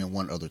only seen him in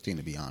one other thing,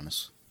 to be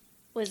honest.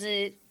 Was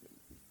it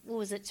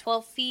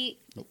 12 Feet?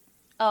 Nope.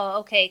 Oh,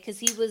 okay, because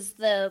he was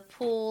the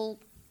pool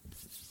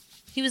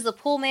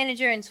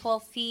manager in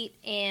 12 Feet,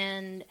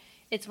 and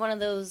it's one of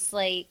those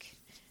they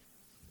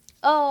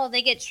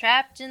get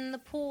trapped in the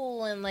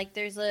pool, and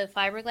there's a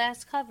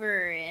fiberglass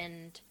cover,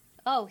 and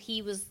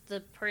he was the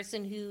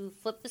person who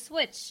flipped the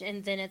switch,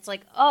 and then it's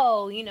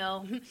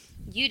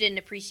you didn't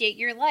appreciate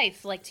your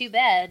life, too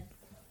bad.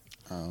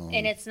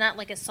 And it's not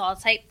like a Saw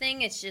type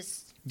thing, it's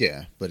just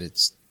but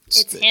it's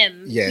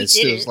him. Yeah, he it's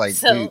did still it,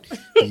 so.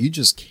 Dude, you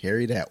just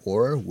carry that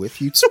aura with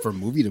you from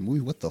movie to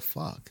movie. What the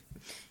fuck?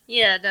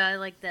 Yeah, no, I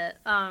like that.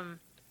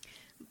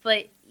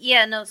 But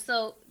yeah, no.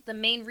 So the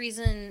main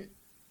reason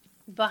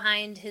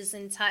behind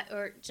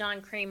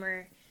John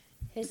Kramer,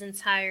 his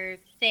entire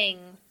thing,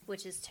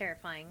 which is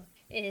terrifying,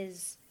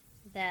 is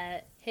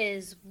that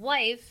his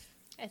wife.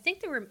 I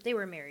think they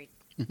were married.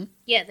 Mm-hmm.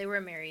 Yeah, they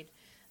were married.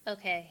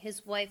 Okay,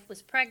 his wife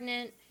was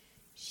pregnant.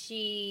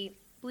 She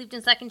believed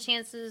in second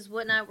chances,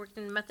 whatnot, worked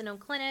in a methadone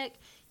clinic.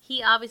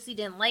 He obviously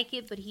didn't like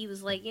it, but he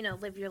was like,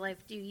 live your life,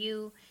 do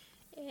you.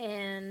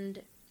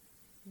 And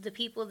the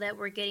people that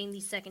were getting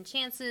these second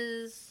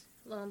chances,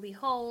 lo and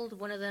behold,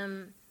 one of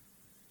them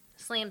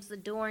slams the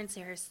door into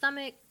her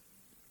stomach.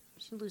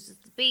 She loses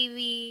the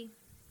baby.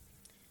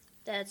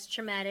 That's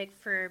traumatic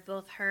for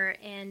both her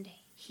and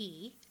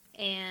he.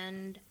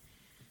 And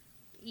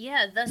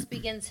yeah, thus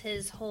begins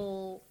his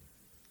whole,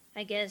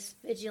 I guess,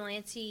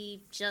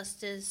 vigilante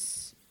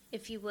justice,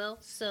 if you will.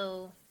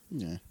 So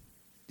yeah,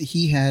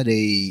 he had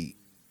a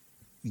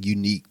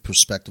unique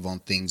perspective on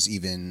things,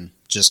 even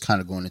just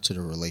kind of going into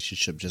the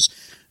relationship, just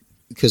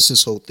because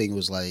this whole thing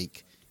was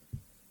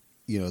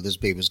this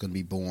baby was going to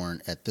be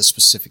born at this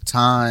specific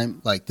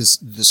time, this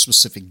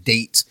specific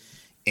date,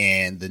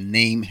 and the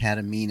name had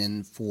a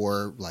meaning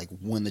for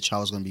when the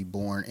child was going to be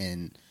born,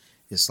 and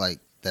it's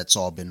that's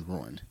all been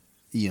ruined.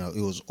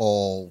 it was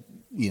all,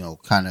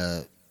 kind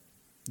of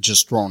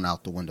just thrown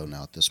out the window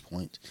now at this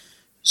point.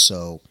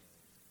 So,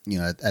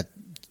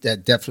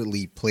 that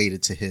definitely played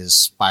it to his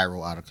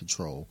spiral out of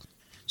control.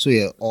 So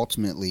yeah,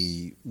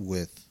 ultimately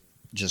with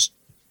just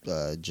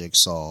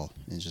Jigsaw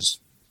and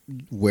just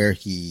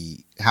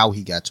how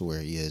he got to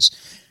where he is,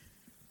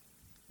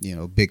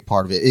 big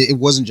part of it. It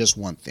wasn't just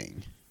one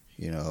thing,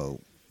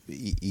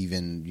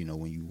 even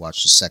when you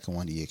watch the second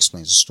one, he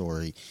explains the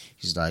story.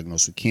 He's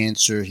diagnosed with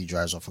cancer. He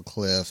drives off a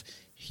cliff.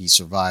 He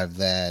survived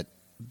that.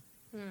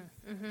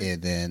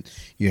 And then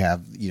you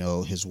have,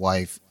 his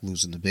wife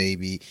losing the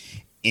baby.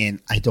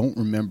 And I don't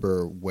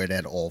remember where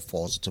that all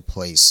falls into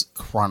place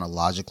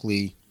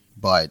chronologically,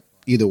 but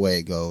either way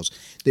it goes,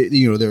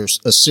 there's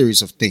a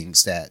series of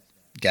things that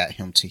got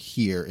him to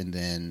here. And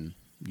then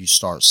you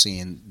start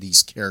seeing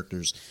these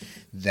characters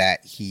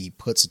that he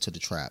puts into the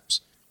traps.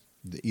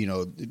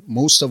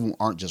 Most of them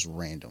aren't just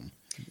random.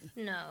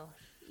 No.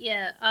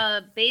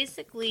 Yeah.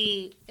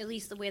 Basically, at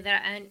least the way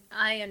that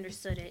I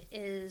understood it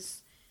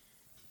is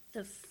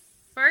the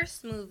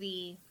first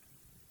movie,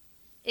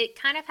 it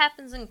kind of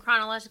happens in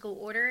chronological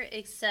order,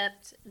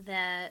 except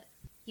that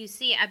you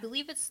see, I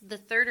believe it's the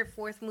third or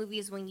fourth movie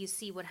is when you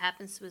see what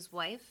happens to his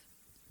wife.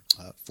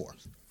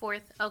 Fourth.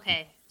 Fourth?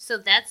 Okay. So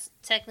that's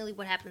technically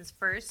what happens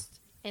first,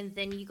 and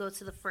then you go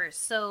to the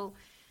first. So,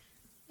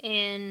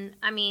 okay,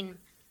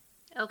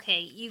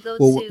 you go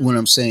to... When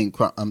I'm saying,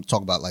 I'm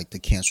talking about like the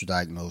cancer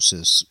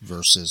diagnosis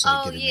versus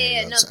like getting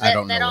married. No, I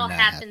don't know that all when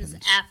happens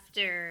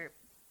after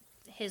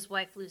his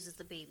wife loses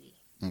the baby.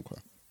 Okay.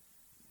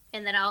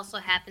 And that also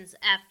happens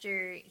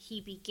after he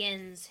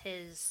begins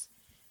his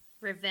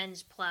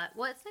revenge plot.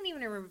 Well, it's not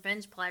even a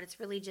revenge plot. It's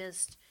really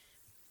just,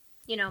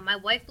 my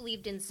wife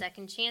believed in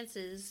second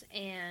chances,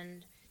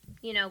 and,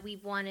 we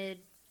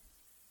wanted...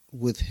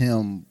 With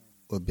him,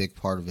 a big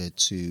part of it,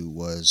 too,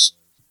 was,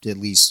 at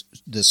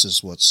least this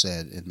is what's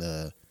said in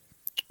the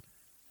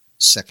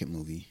second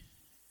movie,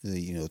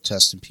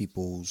 testing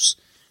people's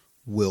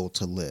will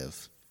to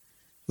live,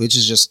 which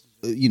is just...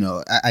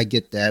 I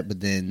get that,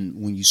 but then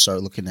when you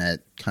start looking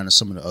at kind of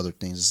some of the other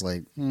things, it's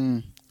like,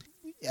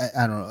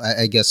 I don't know.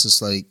 I guess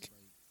it's like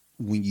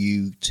when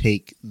you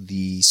take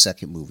the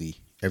second movie,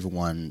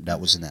 everyone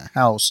that was in that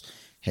house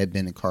had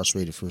been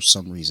incarcerated for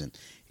some reason.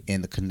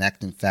 And the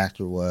connecting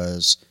factor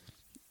was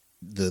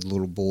the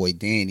little boy,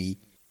 Danny,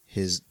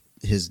 his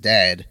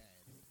dad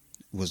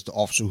was the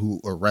officer who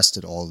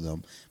arrested all of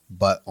them,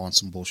 but on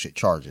some bullshit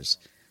charges.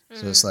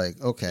 So it's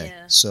like, okay,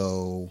 yeah.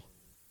 So...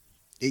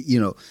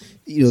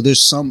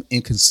 there's some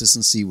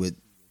inconsistency with,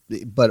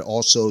 but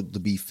also to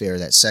be fair,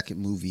 that second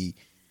movie,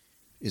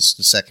 it's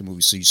the second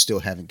movie, so you still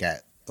haven't got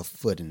a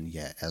footing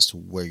yet as to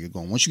where you're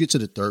going. Once you get to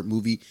the third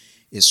movie,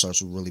 it starts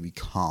to really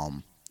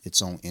become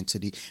its own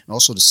entity. And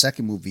also, the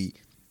second movie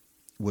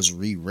was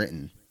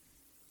rewritten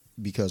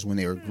because when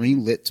they were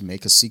greenlit to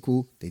make a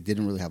sequel, they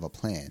didn't really have a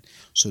plan.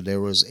 So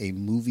there was a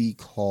movie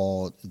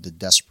called The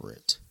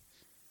Desperate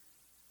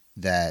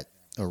that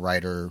a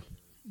writer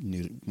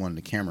knew, one of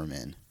the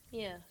cameramen.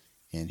 Yeah.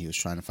 And he was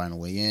trying to find a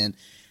way in.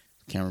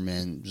 The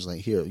cameraman was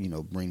like, here,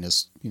 bring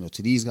this,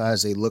 to these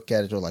guys. They look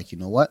at it. They're like, you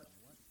know what?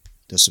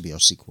 This will be our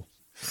sequel.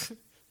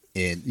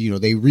 And,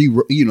 they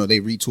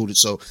retooled it.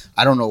 So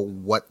I don't know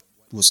what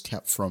was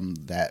kept from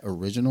that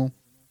original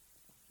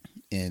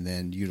and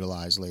then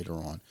utilized later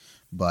on.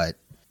 But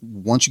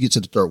once you get to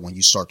the third one,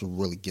 you start to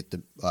really get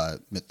the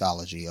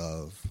mythology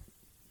of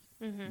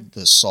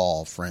the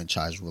Saw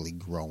franchise really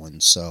growing.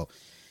 So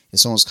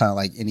it's almost kind of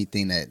like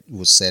anything that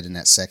was said in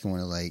that second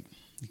one, like,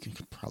 you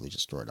could probably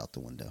just throw it out the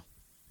window.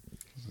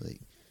 Like,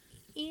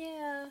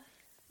 yeah.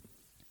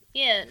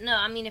 Yeah,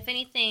 no, if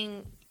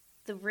anything,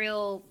 the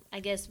real, I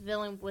guess,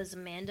 villain was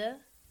Amanda.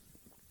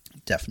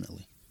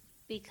 Definitely.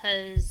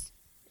 Because,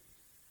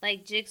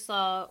 like,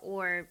 Jigsaw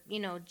or,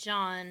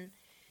 John.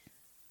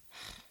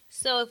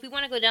 So if we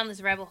want to go down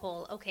this rabbit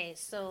hole, okay,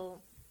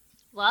 so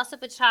loss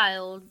of a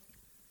child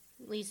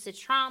leads to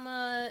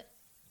trauma,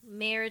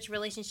 marriage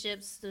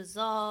relationships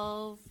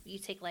dissolve, you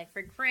take life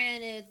for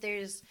granted.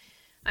 There's,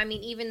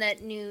 even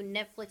that new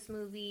Netflix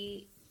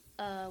movie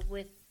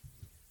with,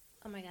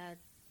 oh my god,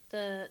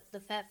 the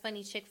fat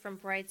funny chick from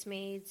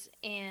Bridesmaids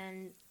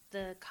and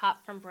the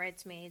cop from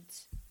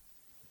Bridesmaids.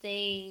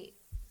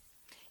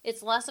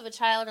 It's loss of a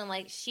child, and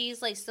like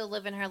she's like still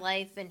living her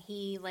life, and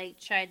he like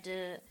tried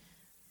to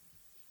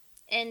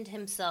end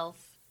himself,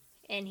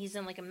 and he's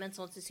in like a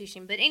mental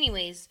institution. But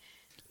anyways.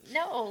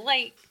 No,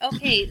 like,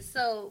 okay,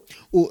 so...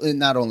 Well, and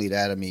not only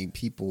that,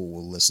 people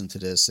will listen to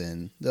this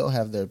and they'll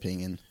have their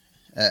opinion.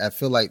 I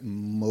feel like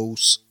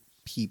most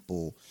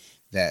people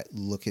that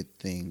look at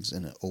things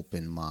in an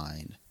open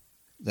mind,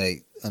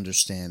 they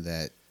understand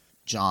that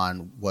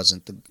John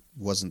wasn't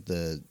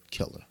the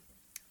killer.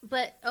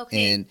 But,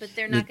 okay, and but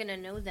they're not going to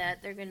know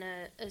that. They're going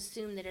to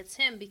assume that it's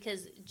him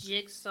because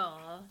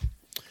Jigsaw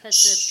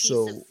cuts a piece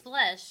of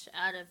flesh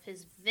out of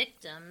his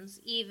victims,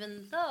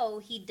 even though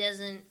he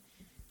doesn't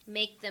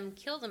make them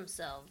kill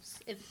themselves.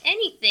 If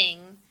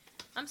anything,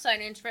 I'm sorry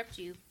to interrupt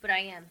you, but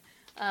I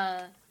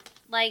am.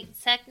 Like,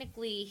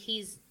 technically,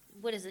 he's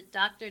what is it,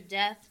 Doctor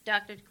Death,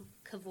 Doctor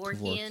Kevorkian.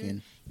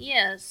 Kevorkian.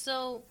 Yeah,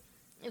 so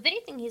if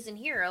anything, he's a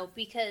hero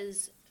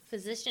because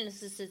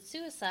physician-assisted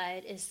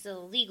suicide is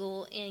still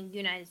illegal in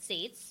United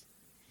States,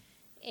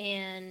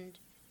 and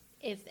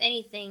if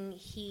anything,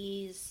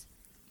 he's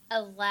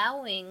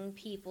allowing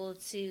people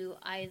to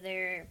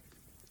either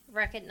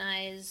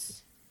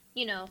recognize,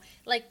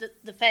 like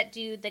the fat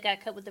dude that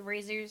got cut with the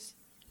razors.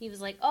 He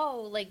was like,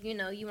 oh, like, you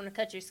want to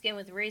cut your skin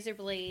with razor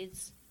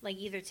blades, like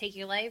either take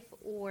your life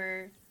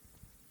or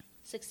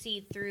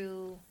succeed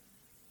through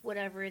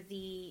whatever it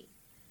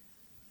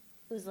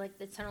was like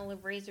the tunnel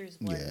of razors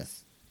was. Yeah.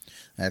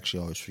 I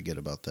actually always forget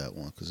about that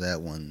one because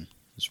that one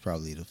is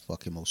probably the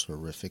fucking most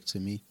horrific to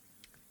me.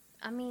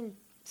 I mean,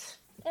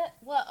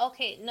 well,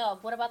 okay, no.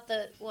 What about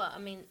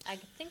I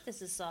think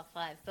this is Saw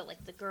 5, but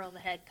like the girl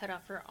that had cut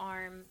off her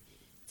arm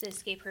to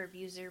escape her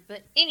abuser.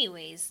 But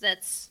anyways,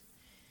 that's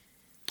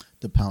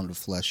The pound of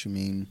flesh, you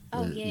mean?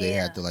 Oh, Where yeah. They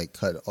had to like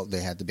cut.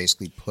 They had to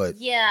basically put.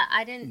 yeah.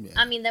 I didn't. Yeah.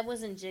 I mean, that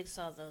wasn't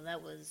Jigsaw though.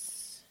 That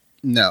was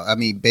No, I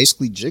mean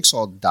basically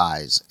Jigsaw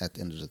dies at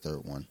the end of the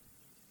third one,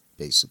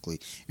 basically,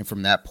 and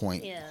from that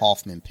point, Yeah.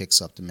 Hoffman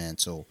picks up the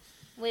mantle.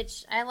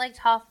 which I liked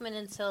Hoffman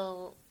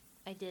until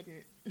I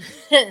didn't.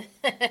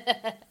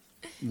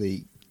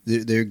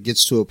 There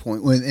gets to a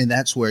point when, and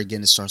that's where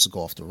again it starts to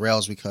go off the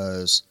rails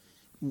because,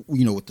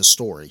 with the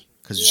story,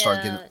 because you start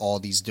Yeah. getting all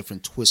these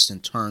different twists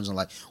and turns and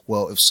like,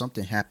 well, if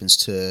something happens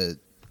to,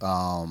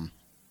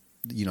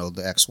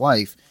 the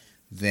ex-wife,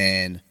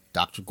 then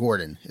Dr.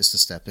 Gordon is to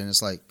step in.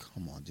 It's like,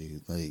 come on,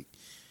 dude, like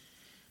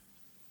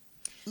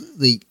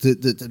the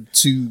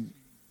to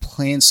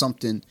plan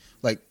something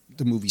like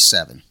the movie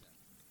Seven.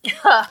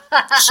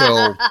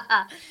 So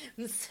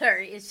I'm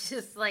sorry. It's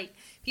just like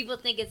people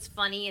think it's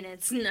funny and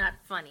it's not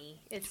funny.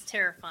 It's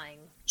terrifying.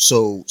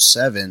 So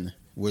Seven,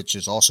 which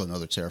is also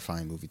another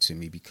terrifying movie to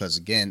me because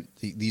again,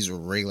 these are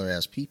regular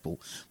ass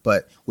people.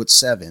 But with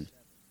Seven,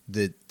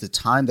 the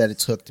time that it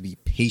took to be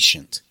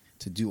patient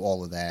to do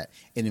all of that,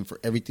 and then for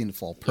everything to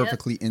fall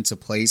perfectly into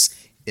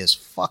place is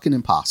fucking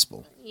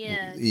impossible.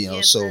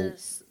 Yeah, So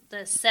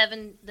the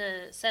seven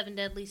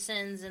deadly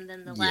sins, and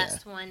then the Yeah.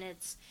 last one,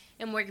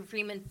 and Morgan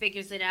Freeman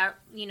figures it out,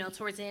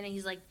 towards the end, and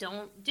he's like,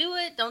 "Don't do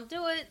it,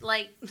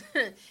 like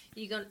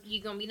you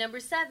gonna be number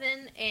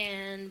 7,"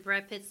 and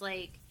Brad Pitt's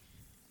like,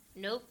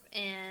 "Nope,"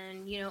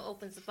 and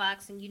opens the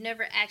box, and you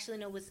never actually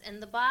know what's in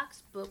the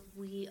box, but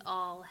we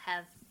all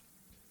have.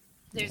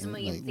 There's a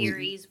million like,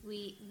 theories.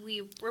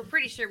 We're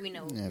pretty sure we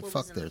know. yeah, what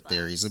fuck was in their the box.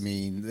 theories. I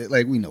mean,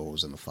 like we know what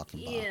was in the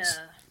fucking box.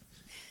 Yeah.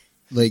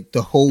 Like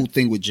the whole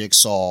thing with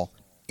Jigsaw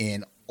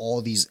and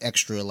all these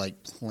extra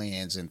like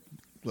plans and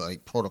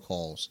like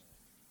protocols.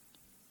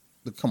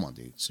 But come on,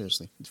 dude.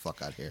 Seriously, get the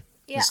fuck out of here.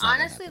 Yeah, It's not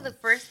gonna honestly, happen. the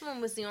first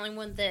one was the only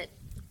one that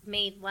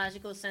made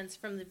logical sense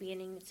from the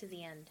beginning to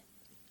the end.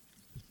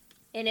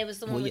 And it was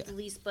the one Well, with yeah. the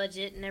least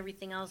budget and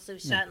everything else. It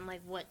was shot in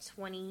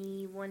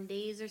 21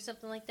 days or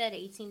something like that,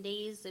 18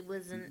 days. It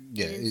wasn't,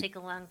 Yeah, it didn't it- take a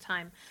long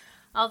time.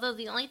 Although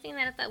the only thing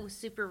that I thought was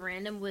super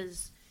random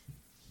was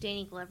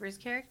Danny Glover's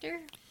character.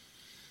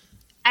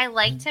 I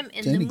liked him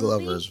in Danny the movie.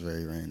 Glover is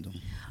very random.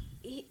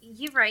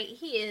 You're right,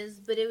 he is,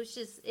 but it was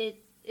just it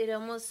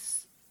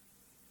almost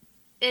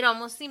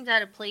seemed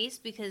out of place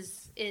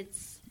because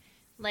it's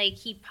like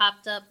he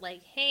popped up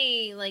like,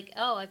 hey, like,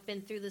 oh, I've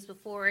been through this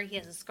before. He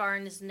has a scar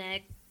on his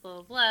neck, blah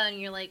blah blah, and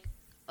you're like,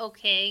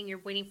 okay, and you're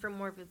waiting for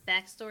more of a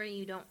backstory.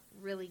 You don't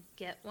really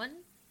get one.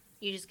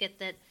 You just get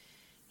that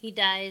he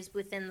dies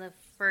within the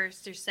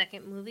first or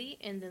second movie,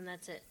 and then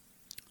that's it.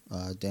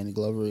 Danny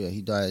Glover, yeah,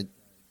 he died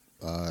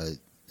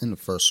in the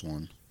first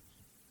one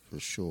for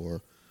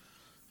sure.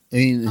 I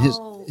mean, his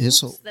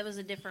oops, whole, that was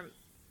a different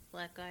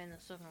black guy in the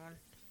second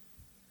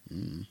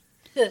one.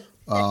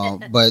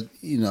 but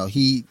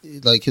he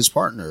like his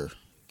partner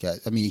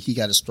he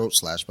got his throat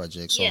slashed by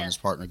Jigsaw Yeah. and his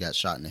partner got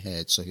shot in the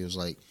head, so he was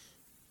like,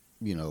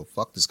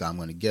 fuck this guy, I'm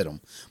going to get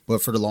him.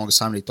 But for the longest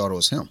time they thought it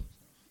was him,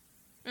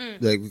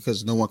 like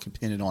because no one could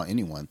pin it on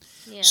anyone.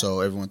 Yeah. So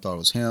everyone thought it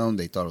was him.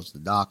 They thought it was the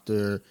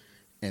doctor,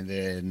 and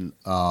then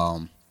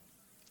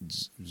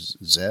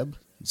Zeb,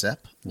 Yeah,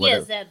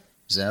 whatever. Zeb.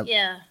 Zeb.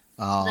 Yeah.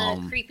 The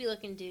Um, creepy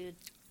looking dude.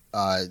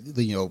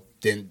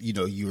 then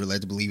you were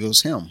led to believe it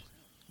was him.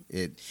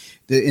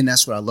 And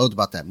that's what I loved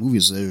about that movie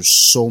is there's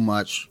so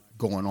much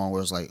going on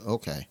where it's like,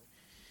 okay,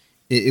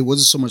 it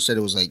wasn't so much that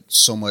it was like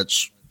so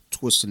much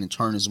twisting and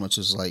turning as much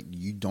as like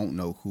you don't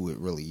know who it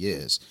really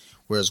is.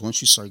 Whereas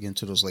once you start getting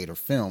to those later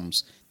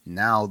films,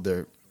 now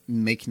they're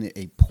making it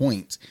a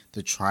point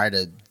to try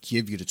to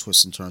give you the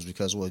twists and turns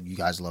because, well, you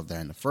guys loved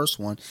that in the first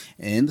one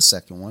and in the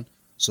second one.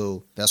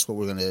 So that's what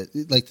we're going to,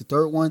 like the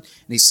third one,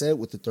 they said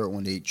with the third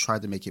one, they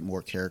tried to make it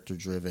more character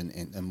driven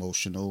and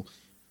emotional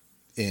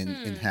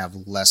and have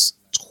less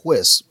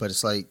twists, but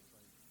it's like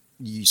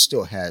you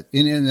still had,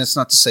 and that's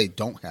not to say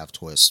don't have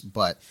twists,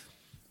 but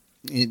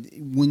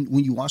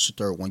when you watch the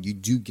third one, you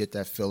do get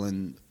that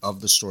feeling of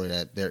the story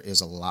that there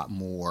is a lot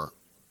more,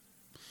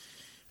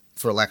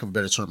 for lack of a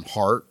better term,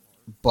 heart.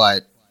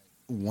 But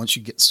once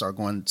you start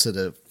going to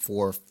the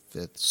 4th,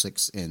 5th,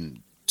 6th,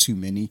 and too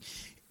many,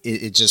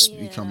 it just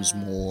becomes Yeah.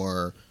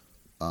 more,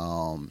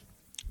 um,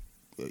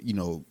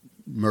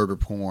 murder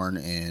porn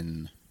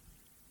and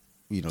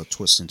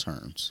twists and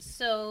turns.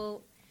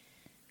 So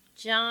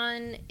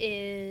John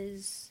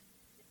is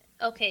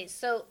okay.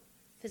 So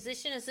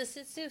physician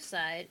assisted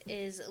suicide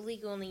is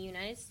illegal in the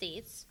United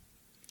States.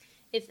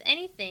 If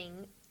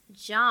anything,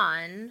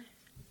 John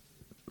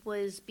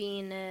was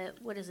being a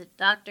what is it,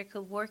 Dr.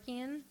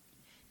 Kevorkian,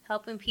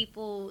 helping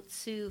people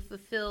to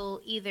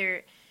fulfill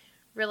either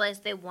realize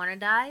they want to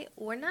die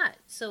or not.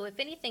 So if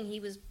anything, he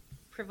was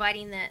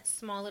providing that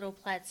small little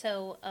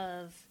plateau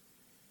of,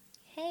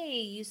 hey,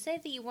 you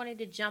said that you wanted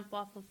to jump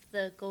off of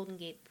the Golden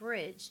Gate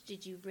Bridge.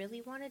 Did you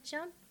really want to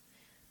jump?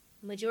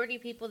 Majority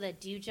of people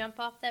that do jump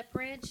off that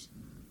bridge,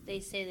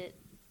 they say that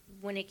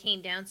when it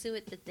came down to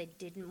it, that they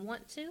didn't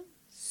want to.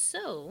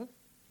 So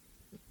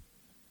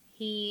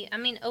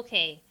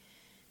okay,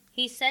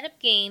 he set up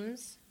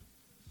games,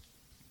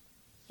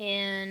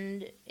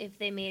 and if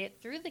they made it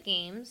through the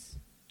games,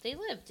 they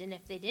lived, and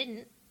if they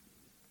didn't,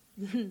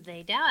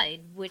 they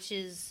died, which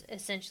is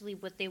essentially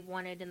what they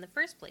wanted in the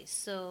first place.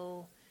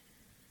 So,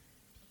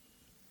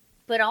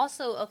 but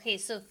also, okay,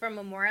 so from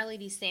a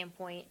morality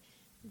standpoint,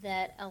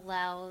 that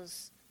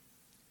allows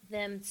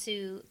them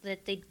to,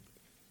 that they,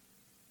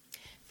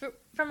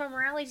 from a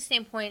morality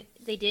standpoint,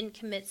 they didn't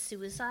commit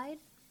suicide,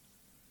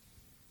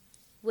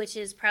 which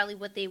is probably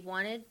what they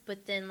wanted.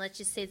 But then let's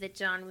just say that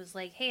John was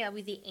like, hey, I'll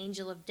be the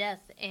angel of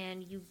death,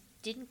 and you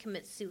didn't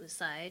commit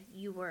suicide.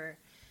 You were,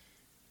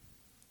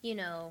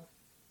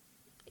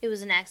 it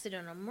was an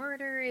accidental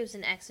murder, it was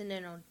an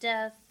accidental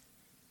death.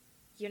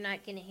 You're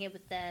not getting hit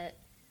with that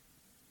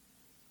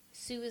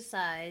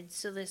suicide,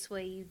 so this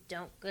way you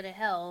don't go to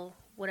hell,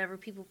 whatever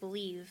people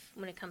believe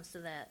when it comes to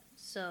that.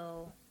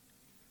 So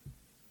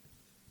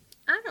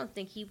I don't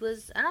think he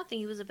was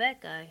a bad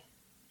guy.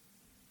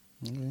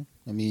 Okay.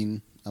 I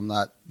mean, I'm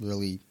not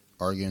really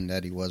arguing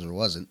that he was or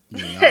wasn't, to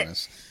be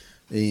honest.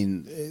 I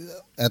mean,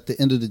 at the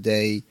end of the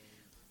day,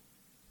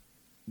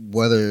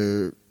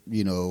 whether,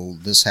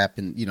 this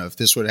happened, if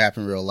this would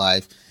happen in real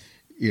life,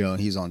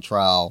 he's on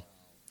trial,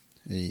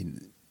 I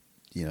mean,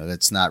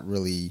 that's not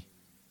really,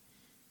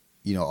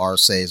 our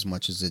say as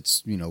much as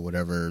it's,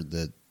 whatever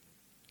the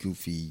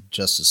goofy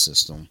justice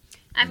system.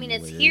 I mean,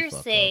 it's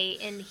hearsay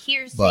and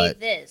hearsay but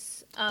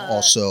this.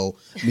 Also,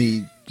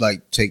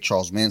 like, take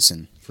Charles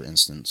Manson, for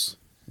instance.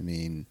 I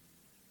mean,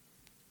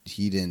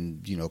 he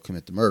didn't,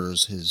 commit the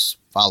murders. His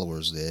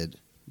followers did.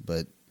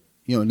 But,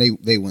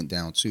 they went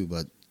down too,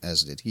 but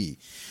as did he.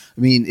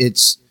 I mean,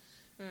 it's,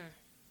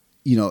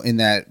 in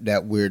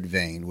that weird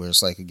vein where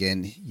it's like,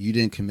 again, you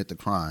didn't commit the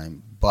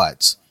crime,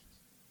 but,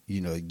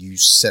 you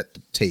set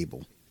the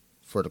table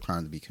for the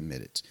crime to be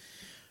committed.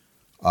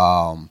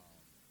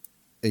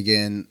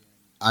 Again,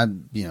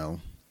 I'm,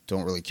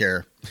 don't really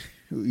care,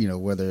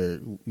 whether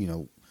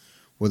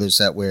it's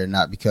that way or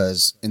not,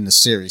 because in the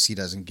series, he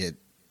doesn't get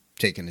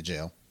taken to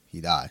jail.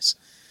 He dies.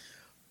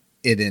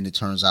 And then it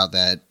turns out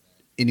that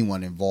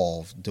anyone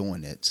involved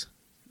doing it,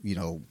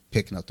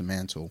 picking up the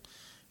mantle,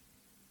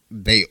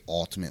 they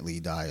ultimately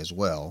die as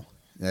well.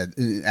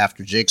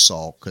 After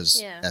Jigsaw,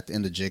 because at the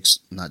end of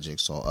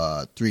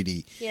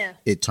 3D,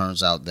 it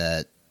turns out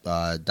that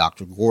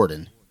Dr.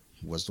 Gordon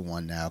was the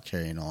one now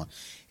carrying on.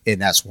 And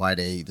that's why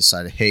they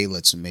decided, hey,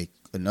 let's make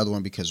another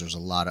one, because there's a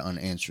lot of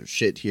unanswered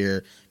shit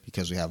here,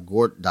 because we have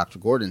Dr.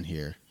 Gordon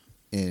here.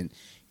 And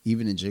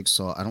even in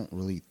Jigsaw, I don't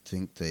really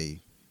think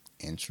they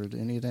answered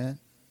any of that.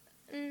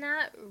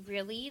 Not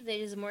really. They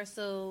just more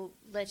so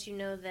let you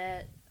know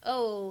that,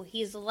 oh,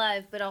 he's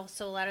alive, but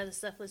also a lot of the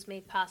stuff was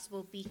made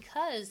possible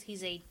because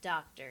he's a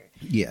doctor.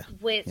 Yeah.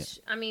 Which,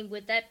 I mean,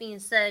 with that being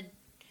said,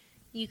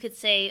 you could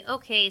say,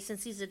 okay,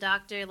 since he's a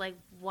doctor, like,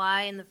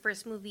 why in the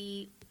first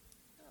movie,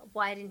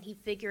 why didn't he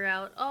figure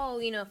out, oh,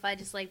 if I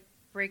just, like,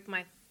 break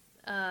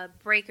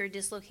or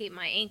dislocate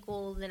my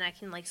ankle, then I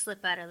can, like,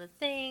 slip out of the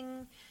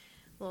thing,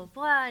 blah,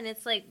 blah. And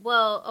it's like,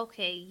 well,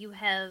 okay,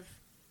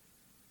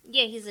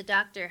 he's a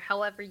doctor.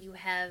 However, you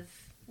have,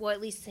 well,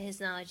 at least to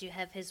his knowledge, you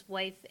have his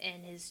wife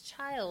and his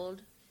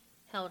child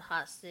held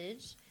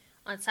hostage.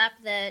 On top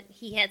of that,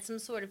 he had some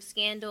sort of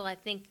scandal. I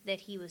think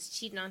that he was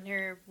cheating on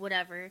her,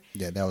 whatever.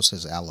 Yeah, that was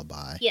his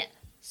alibi. Yeah.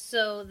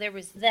 So there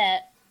was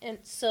that. And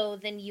so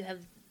then you have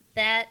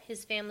that,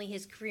 his family,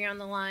 his career on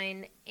the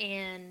line,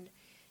 and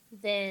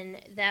then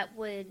that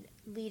would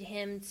lead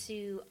him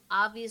to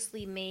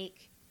obviously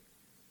make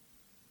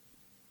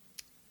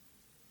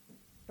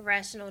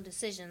rational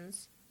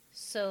decisions.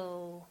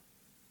 So,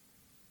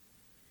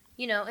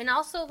 and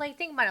also, like,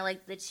 think about it,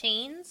 like, the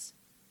chains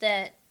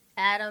that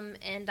Adam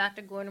and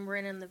Dr. Gordon were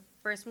in the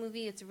first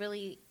movie, it's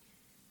really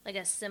like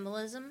a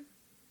symbolism,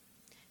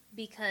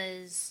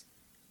 because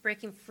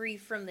breaking free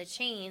from the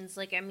chains,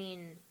 like, I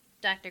mean,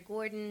 Dr.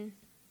 Gordon,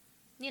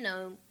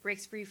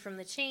 breaks free from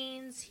the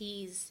chains.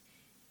 He's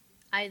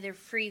either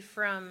free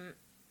from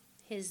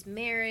his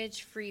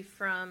marriage, free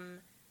from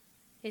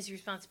his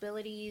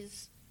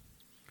responsibilities,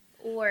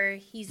 or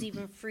he's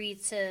even free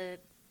to,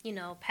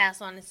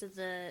 pass on into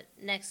the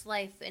next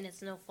life, and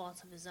it's no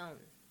fault of his own.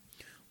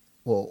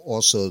 Well,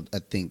 also, I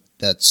think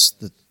that's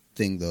the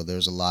thing though.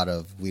 There's a lot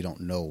of we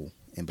don't know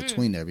in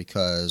between there,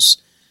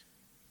 because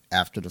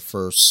after the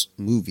first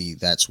movie,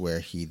 that's where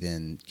he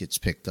then gets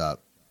picked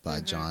up by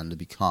John to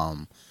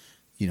become,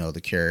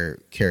 the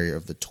carrier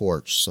of the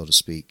torch, so to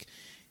speak.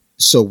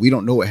 So we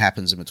don't know what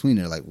happens in between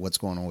there, like what's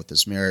going on with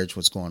this marriage,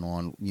 what's going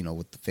on,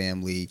 with the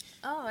family.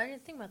 Oh, I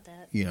didn't think about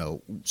that.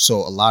 So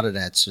a lot of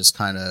that's just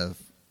kind of,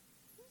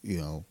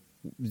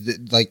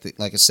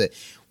 like I said,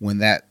 when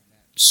that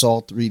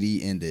Saw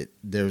 3D ended,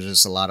 there was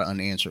just a lot of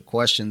unanswered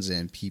questions,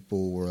 and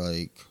people were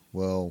like,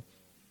 well,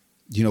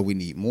 we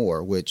need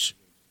more, which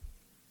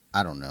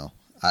I don't know.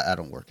 I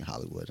don't work in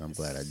Hollywood. I'm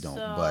glad I don't.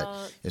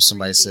 But if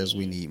somebody 3D. says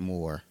we need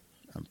more,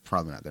 I'm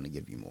probably not going to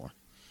give you more.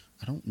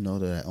 I don't know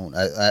that I own.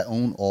 I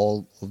own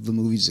all of the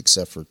movies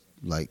except for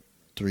like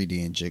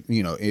 3D and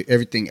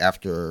everything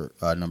after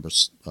number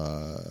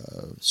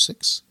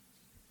 6,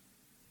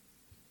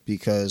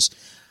 because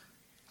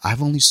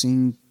I've only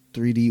seen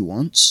 3D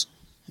once.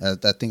 I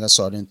think I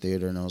saw it in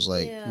theater, and I was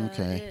like,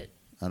 okay,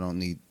 I don't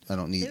need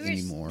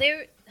any more.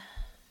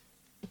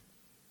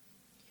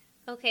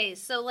 Okay,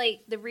 so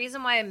like the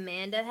reason why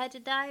Amanda had to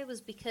die was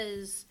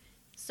because,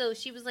 so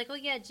she was like, oh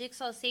yeah,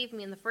 Jigsaw saved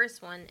me in the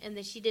first one, and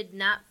then she did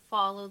not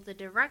follow the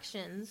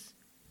directions,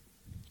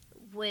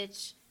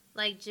 which,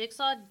 like,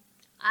 Jigsaw,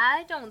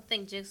 I don't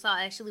think Jigsaw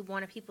actually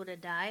wanted people to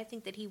die. I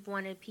think that he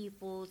wanted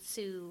people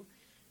to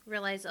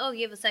realize, oh,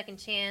 you have a second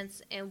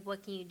chance, and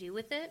what can you do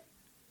with it?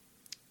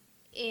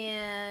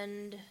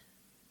 And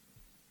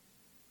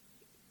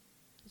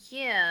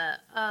yeah,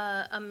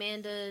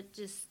 Amanda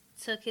just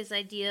took his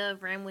idea,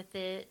 ran with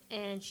it,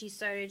 and she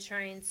started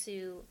trying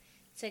to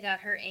take out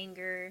her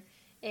anger.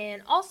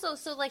 And also,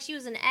 so like she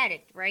was an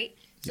addict, right?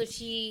 So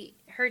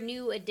her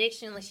new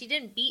addiction, like she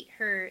didn't beat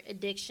her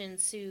addiction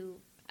to,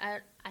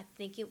 I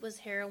think it was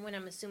heroin,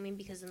 I'm assuming,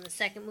 because in the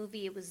second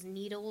movie it was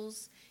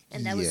needles,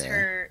 and that was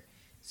her,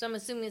 so I'm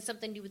assuming it's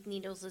something to do with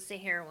needles, let's say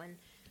heroin.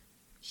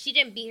 She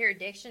didn't beat her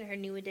addiction. Her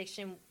new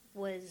addiction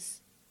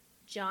was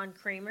John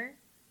Kramer.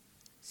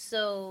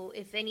 So,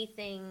 if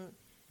anything,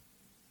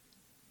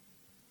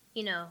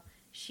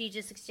 she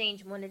just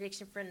exchanged one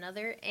addiction for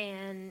another,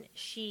 and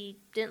she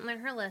didn't learn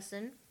her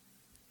lesson,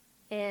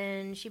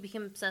 and she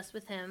became obsessed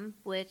with him,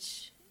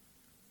 which,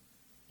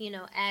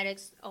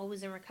 addicts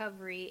always in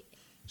recovery.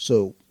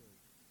 So,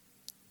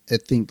 I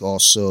think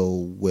also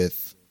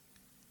with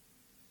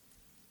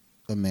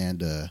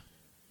Amanda,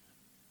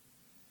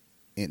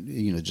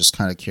 and just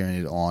kind of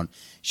carrying it on,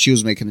 she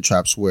was making the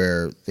traps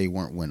where they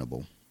weren't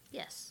winnable.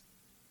 Yes.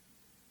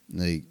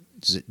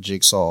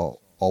 Jigsaw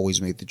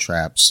always made the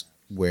traps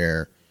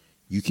where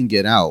you can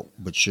get out,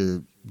 but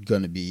you're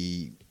going to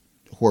be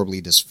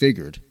horribly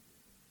disfigured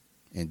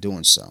in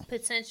doing so.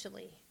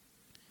 Potentially.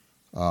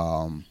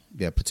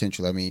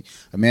 Potentially. I mean,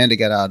 Amanda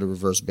got out of the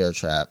reverse bear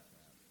trap,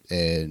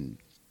 and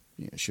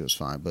she was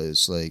fine. But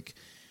it's like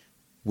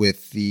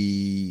with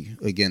the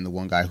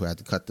one guy who had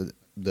to cut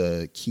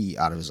the key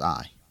out of his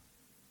eye.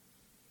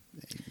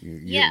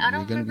 I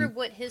don't remember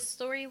what his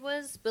story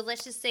was, but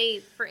let's just say,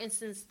 for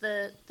instance,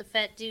 the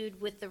fat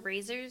dude with the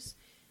razors.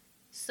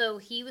 So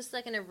he was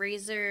stuck in a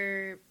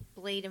razor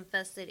blade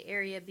infested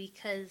area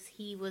because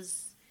he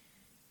was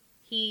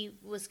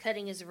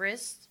cutting his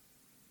wrist,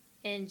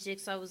 and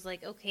Jigsaw was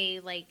like,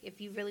 okay, like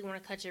if you really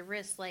want to cut your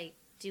wrist, like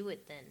do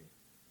it then.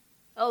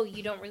 Oh,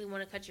 you don't really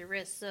want to cut your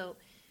wrist, so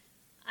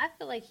I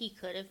feel like he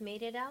could have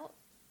made it out.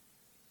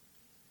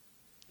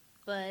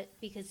 But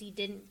because he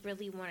didn't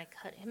really want to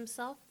cut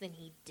himself, then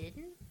he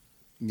didn't.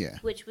 Yeah.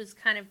 Which was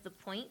kind of the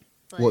point.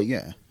 But well,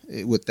 yeah.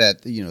 With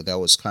that, that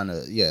was kind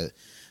of, the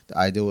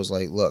idea was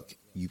like, look,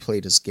 you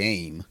play this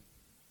game.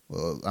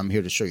 Well, I'm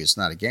here to show you it's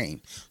not a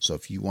game. So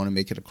if you want to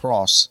make it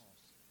across,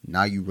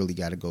 now you really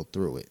got to go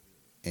through it.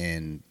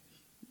 And,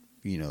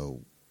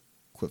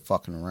 quit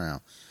fucking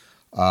around.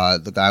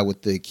 The guy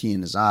with the key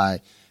in his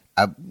eye,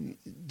 I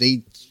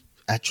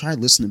tried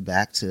listening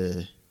back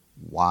to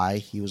why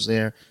he was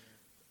there.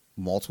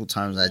 Multiple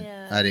times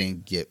I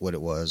didn't get what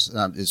it was.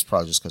 It's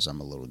probably just because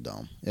I'm a little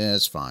dumb. Yeah,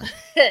 it's fine.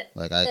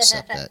 Like, I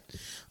accept that.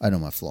 I know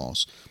my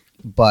flaws.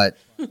 But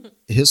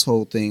his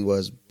whole thing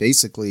was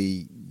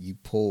basically you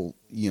pull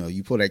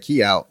that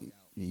key out,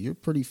 you're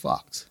pretty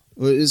fucked.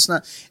 It's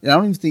not, and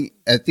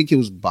I think it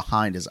was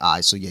behind his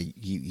eye. So yeah,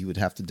 he would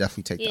have to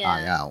definitely take the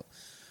eye out.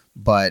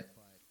 But,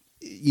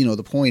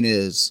 the point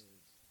is,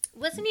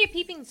 wasn't he a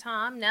peeping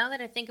Tom? Now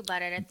that I think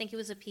about it, I think it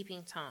was a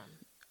peeping Tom.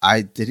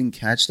 I didn't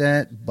catch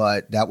that,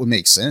 but that would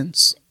make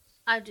sense.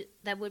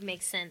 That would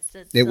make sense.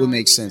 It would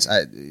make sense.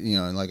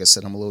 And like I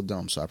said, I'm a little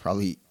dumb, so I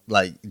probably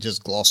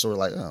just glossed over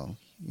oh,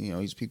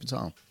 he's Peeping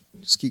Tom.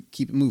 Just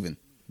keep it moving.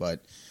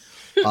 But,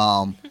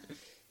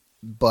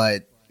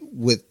 but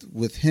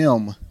with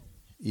him,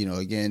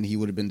 again, he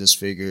would have been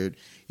disfigured.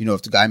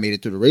 If the guy made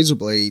it through the razor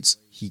blades,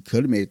 he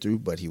could have made it through,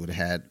 but he would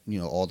have had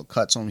all the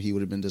cuts on him. He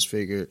would have been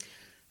disfigured.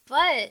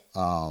 But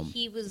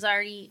he was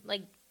already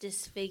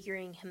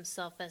disfiguring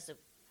himself as it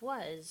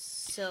was.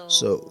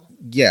 So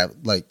yeah,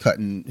 like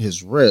cutting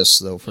his wrists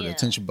though for the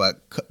attention,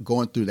 but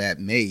going through that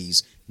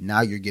maze,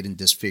 now you're getting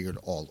disfigured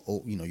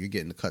all. You're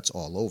getting the cuts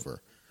all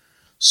over.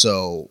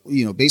 So,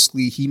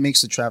 basically he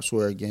makes the traps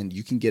where, again,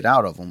 you can get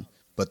out of them,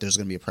 but there's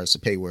going to be a price to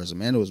pay. Whereas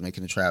Amanda was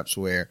making the traps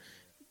where,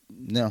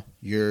 no,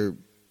 you're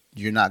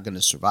not going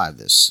to survive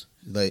this.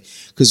 Like,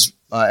 because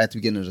at the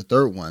beginning of the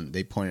third one,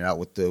 they pointed out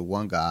with the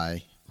one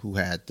guy who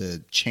had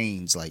the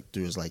chains like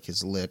through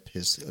his lip,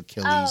 his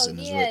Achilles, and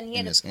his lip, and he had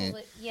and his to pull hand.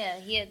 it. Yeah,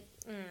 he had.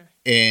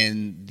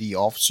 And the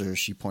officer,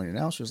 she pointed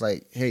out, she was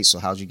like, "Hey, so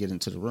how'd you get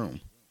into the room?"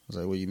 I was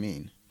like, "What do you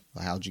mean?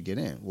 Like, how'd you get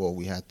in?" "Well,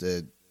 we had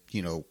to,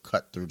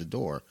 cut through the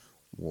door."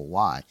 "Well,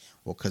 why?"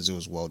 "Well, because it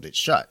was welded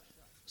shut."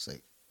 It's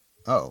like,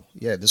 oh,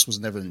 yeah, this was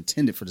never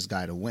intended for this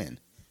guy to win.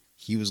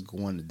 He was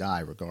going to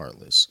die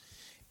regardless.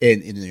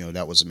 And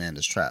that was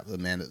Amanda's trap.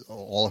 Amanda,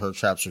 all her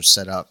traps are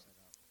set up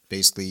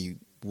basically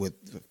with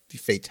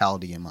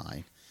fatality in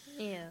mind.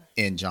 Yeah.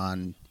 And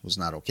John was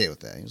not okay with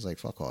that. He was like,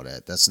 fuck all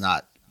that. That's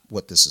not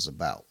what this is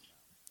about.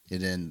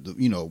 And then,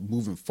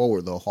 moving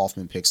forward, though,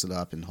 Hoffman picks it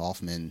up, and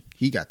Hoffman,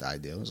 he got the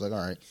idea. He was like,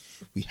 all right,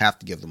 we have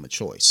to give them a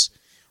choice.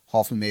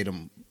 Hoffman made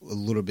them a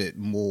little bit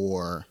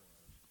more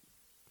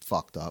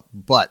fucked up,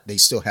 but they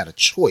still had a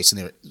choice,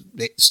 and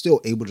they're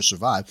still able to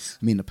survive.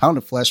 I mean, the pound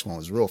of flesh one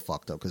was real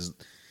fucked up because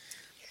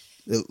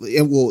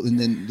and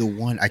then the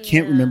one, I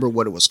can't remember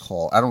what it was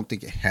called. I don't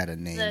think it had a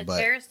name. The but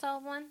carousel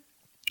one?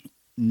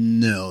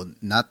 No,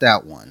 not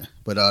that one.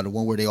 But the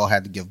one where they all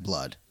had to give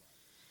blood.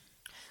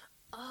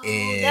 Oh,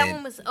 And that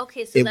one was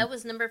okay. So that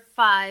was number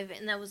 5,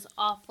 and that was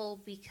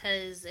awful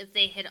because if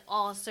they had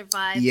all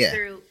survived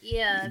through,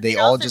 if they they'd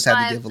all just had to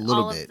survived give a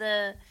little all bit. of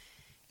then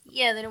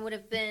it would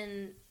have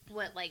been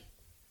like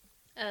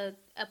a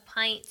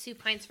pint, 2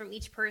 pints from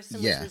each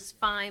person, which was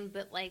fine.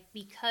 But like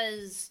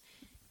because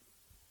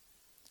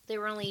there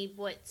were only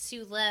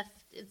 2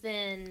 left,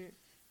 then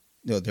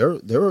No, there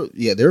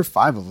were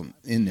 5 of them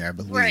in there, I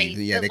believe. right.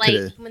 Yeah, but they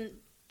could have. when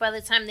by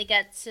the time they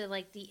got to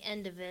like the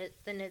end of it,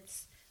 then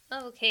it's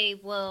okay.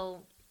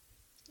 Well,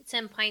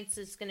 10 pints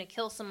is gonna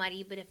kill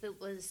somebody, but if it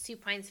was 2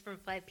 pints from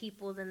 5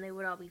 people, then they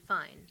would all be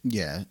fine.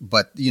 Yeah,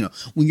 but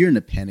when you're in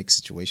a panic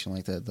situation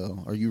like that,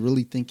 though, are you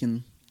really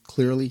thinking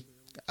clearly?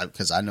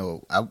 Because I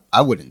know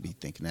I wouldn't be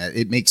thinking that.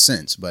 It makes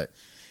sense, but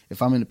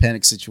if I'm in a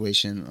panic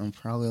situation, I'm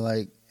probably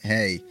like,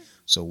 hey,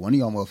 so one of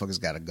y'all motherfuckers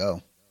got to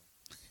go.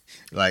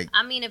 Like,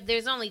 I mean, if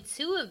there's only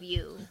 2 of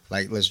you,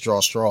 like, let's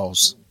draw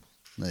straws.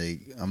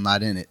 Like, I'm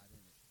not in it,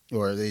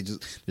 or they're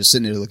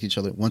sitting there looking at each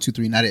other. 1, 2,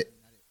 3, not it.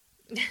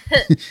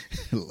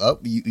 Oh,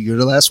 you're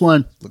the last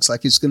one. Looks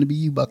like it's gonna be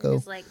you, Bucko.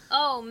 it's like,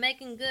 oh,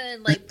 Megan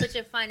Good, like put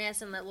your fine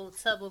ass in that little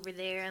tub over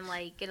there and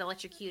like get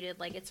electrocuted.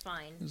 Like it's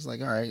fine. It's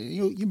like, all right,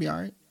 you'll be all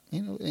right.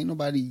 Ain't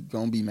nobody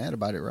gonna be mad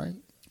about it, right?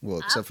 Well,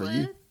 except for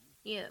you.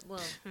 Yeah. Well,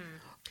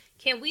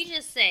 can we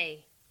just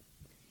say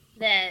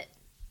that?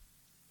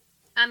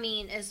 I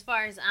mean, as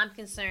far as I'm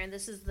concerned,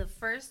 this is the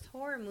first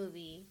horror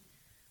movie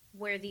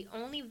where the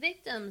only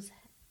victims,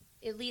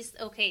 at least,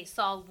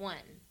 Saw 1,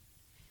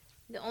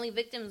 the only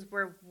victims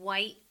were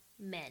white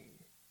men.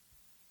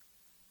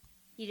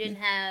 You didn't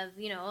have,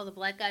 the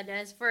black guy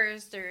dies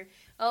first, or,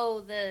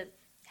 the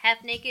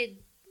half-naked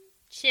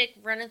chick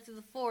running through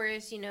the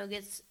forest,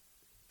 gets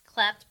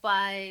clapped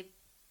by,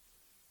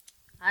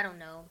 I don't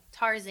know,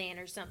 Tarzan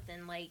or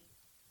something, like.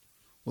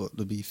 Well,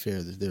 to be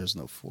fair, there's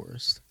no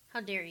forest. How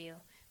dare you?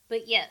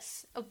 But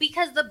yes,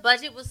 because the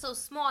budget was so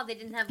small, they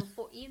didn't have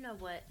you know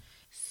what.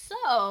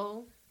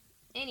 So,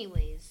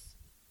 anyways.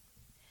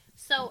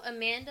 So,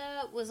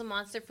 Amanda was a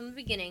monster from the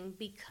beginning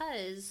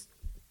because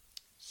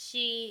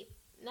she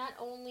not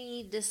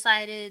only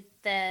decided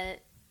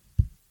that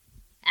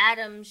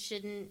Adam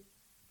shouldn't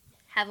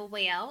have a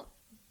way out,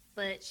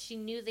 but she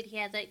knew that he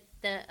had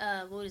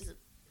what is it?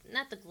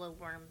 Not the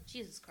glowworm.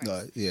 Jesus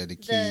Christ. The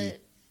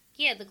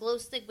key. The glow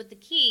stick with the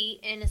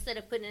key, and instead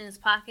of putting it in his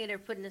pocket or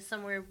putting it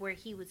somewhere where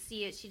he would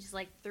see it, she just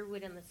like threw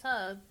it in the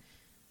tub,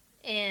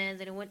 and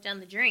then it went down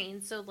the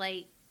drain. So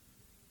like,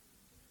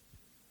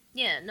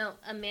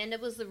 Amanda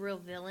was the real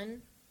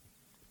villain.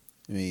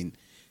 I mean,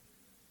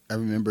 I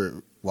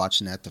remember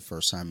watching that the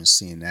first time and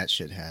seeing that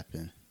shit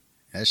happen.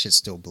 That shit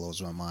still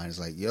blows my mind. It's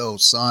like, yo,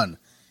 son,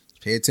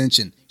 pay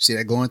attention. You see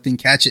that glowing thing?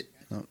 Catch it.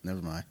 Oh,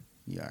 never mind.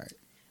 You all right?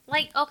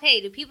 Like, okay,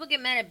 do people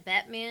get mad at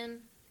Batman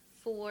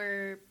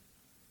for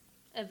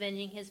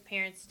avenging his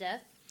parents'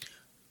 death?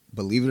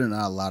 Believe it or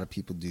not, a lot of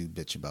people do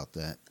bitch about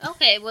that.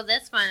 Okay, well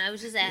that's fine. I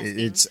was just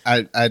asking.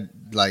 I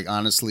like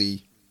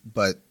honestly,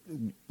 but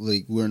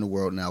like we're in a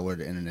world now where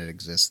the internet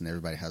exists and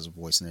everybody has a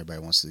voice and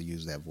everybody wants to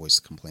use that voice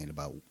to complain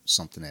about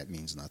something that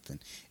means nothing.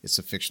 It's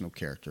a fictional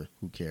character.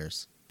 Who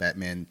cares?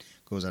 Batman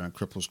goes out and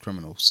cripples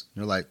criminals.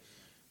 They're like,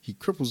 he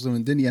cripples them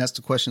and then he asks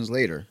the questions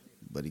later,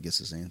 but he gets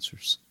his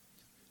answers.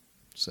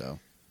 So.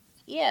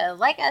 Yeah,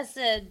 like I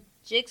said,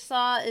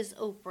 Jigsaw is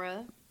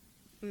Oprah.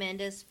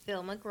 Amanda's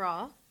Phil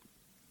McGraw.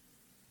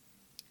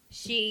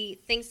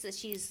 She thinks that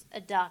she's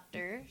a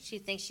doctor. She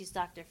thinks she's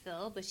Dr.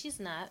 Phil, but she's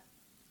not.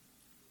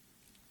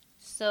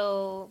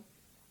 So,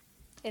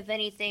 if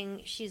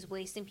anything, she's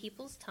wasting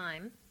people's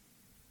time.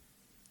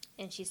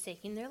 And she's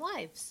taking their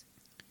lives.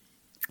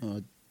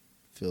 I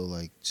feel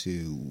like,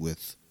 too,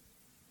 with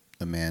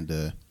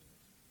Amanda,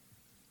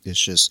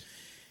 it's just,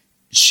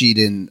 she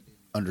didn't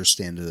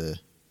understand the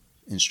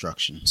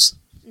instructions.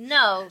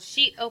 No,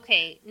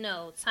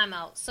 time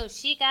out. So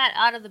she got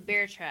out of the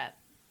bear trap.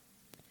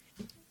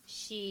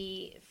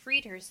 She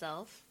freed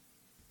herself.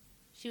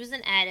 She was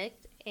an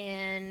addict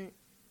and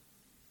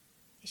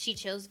she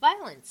chose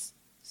violence.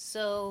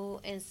 So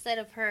instead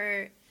of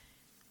her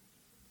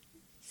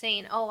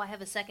saying, "Oh, I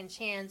have a second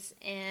chance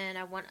and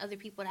I want other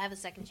people to have a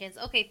second chance."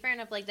 Okay, fair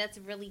enough. Like that's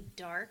really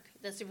dark.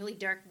 That's a really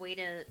dark way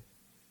to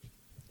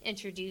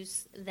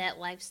introduce that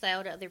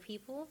lifestyle to other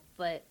people,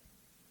 but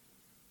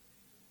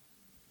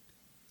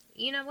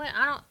you know what?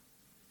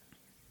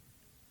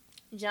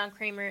 John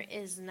Kramer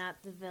is not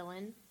the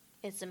villain.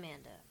 It's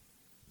Amanda.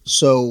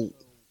 So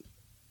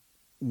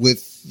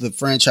with the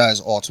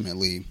franchise,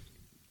 ultimately,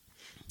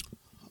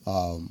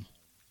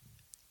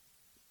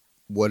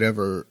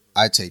 whatever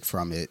I take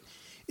from it,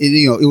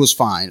 it was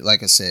fine.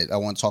 Like I said, I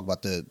want to talk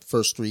about the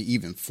first three,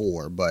 even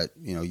four, but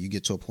you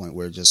get to a point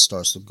where it just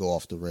starts to go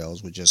off the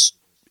rails with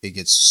it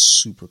gets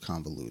super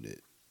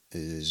convoluted. It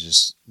is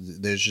just,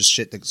 there's just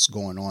shit that's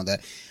going on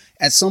that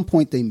at some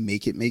point they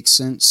make it make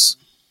sense.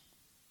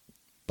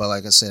 But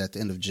like I said, at the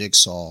end of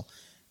Jigsaw,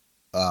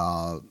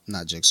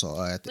 not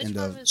Jigsaw, at the Which end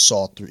one of was-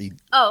 Saw 3.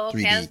 Oh,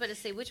 okay. 3D. I was about to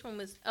say which one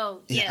was. Oh,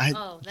 yeah.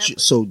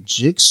 So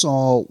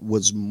Jigsaw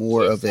was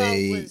more of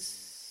Jigsaw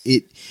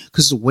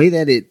because the way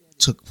that it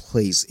took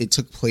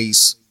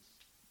place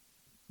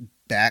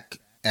back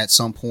at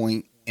some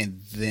point,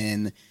 and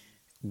then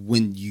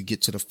when you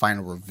get to the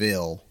final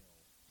reveal,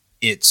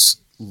 it's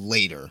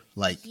later,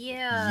 like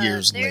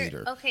years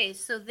later. Okay,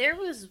 so there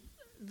was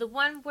the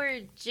one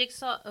where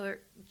Jigsaw or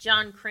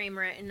John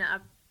Kramer, and I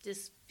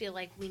just feel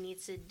like we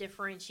need to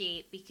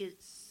differentiate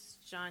because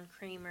John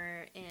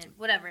Kramer and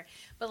whatever,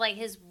 but like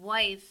his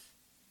wife,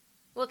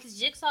 well, because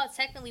Jigsaw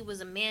technically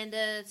was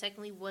Amanda,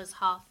 technically was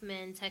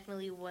Hoffman,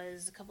 technically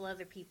was a couple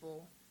other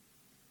people,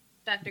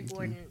 Dr.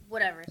 Gordon,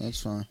 whatever.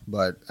 That's fine,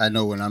 but I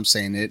know when I'm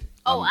saying it.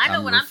 I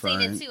know when I'm saying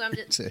it referring too. I'm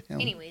just, to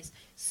him. anyways.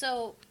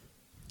 So,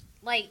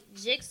 like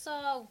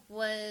Jigsaw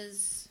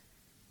was,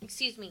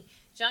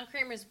 John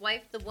Kramer's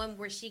wife, the one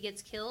where she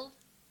gets killed.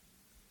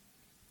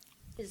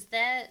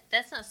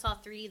 That's not Saw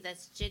 3D,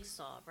 that's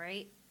Jigsaw,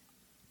 right?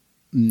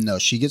 No,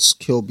 she gets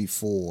killed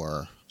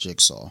before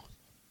Jigsaw.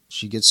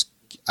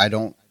 I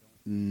don't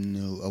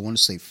know. I want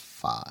to say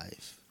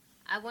 5.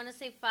 I want to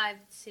say 5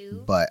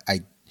 too. But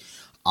I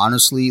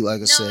honestly,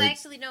 like I said, No,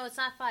 actually, no, it's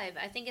not 5.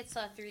 I think it's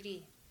Saw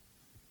 3D.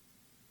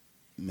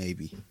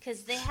 Maybe.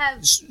 Because they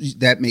have.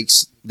 That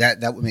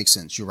would make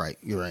sense. You're right.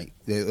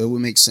 It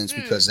would make sense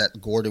because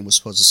that Gordon was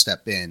supposed to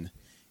step in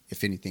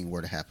if anything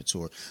were to happen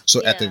to her.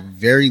 So at the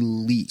very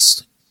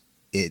least,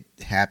 it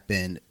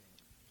happened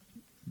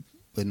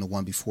in the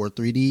one before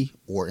 3D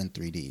or in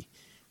 3D.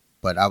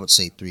 But I would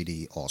say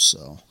 3D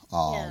also.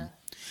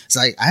 It's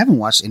like I haven't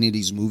watched any of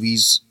these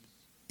movies,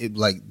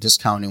 like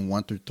discounting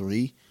 1 through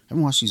 3. I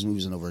haven't watched these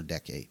movies in over a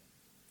decade.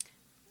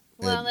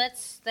 Well,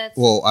 that's.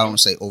 Well, I don't want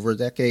to say over a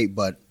decade,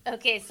 but.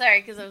 Okay,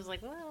 sorry, because I was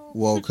like,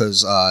 Well,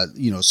 because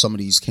some of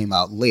these came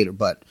out later,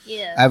 but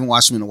yeah. I haven't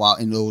watched them in a while.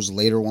 And those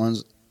later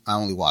ones, I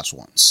only watched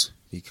once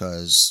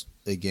because,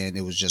 again,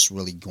 it was just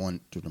really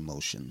going through the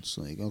motions.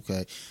 Like,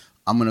 okay,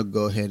 I'm gonna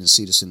go ahead and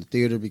see this in the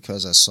theater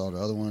because I saw the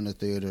other one in the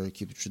theater,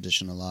 keep the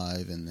tradition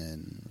alive, and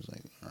then I was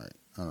like,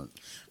 all right,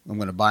 I'm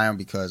gonna buy them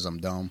because I'm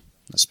dumb.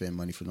 I spend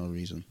money for no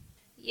reason.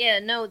 Yeah,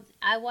 no,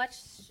 I watch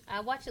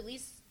at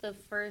least the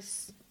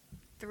first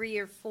 3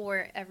 or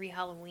 4 every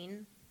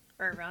Halloween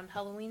or around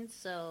Halloween.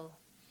 So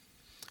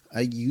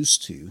I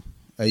used to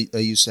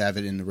have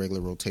it in the regular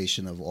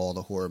rotation of all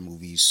the horror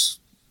movies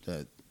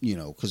that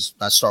because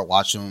I start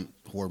watching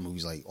horror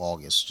movies like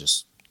August,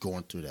 just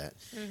going through that.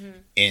 Mm-hmm.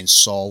 And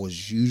Saw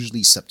was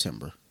usually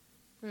September.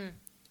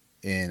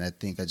 And I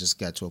think I just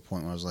got to a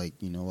point where I was like,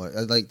 you know what?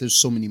 There's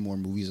so many more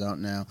movies out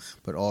now,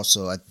 but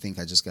also I think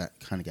I just got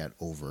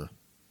over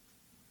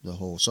the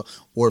whole. So,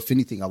 or if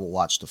anything, I will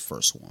watch the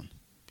first one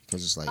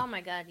because it's like, oh my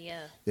god,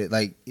 yeah.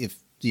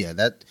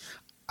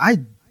 I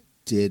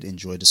did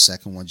enjoy the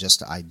second one, just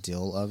the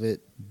ideal of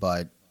it,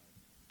 but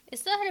it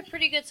still had a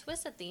pretty good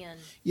twist at the end.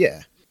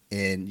 Yeah,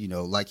 and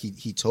like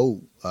he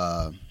told,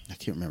 I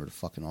can't remember the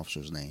fucking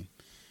officer's name,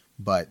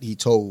 but he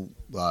told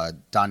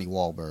Donnie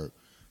Wahlberg,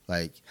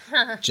 like,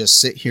 just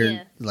sit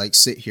here,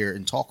 sit here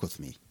and talk with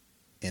me,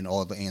 and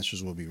all the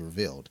answers will be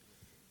revealed.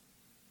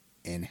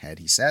 And had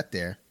he sat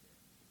there,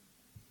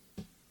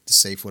 the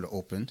safe would have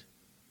opened,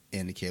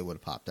 and the kid would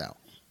have popped out.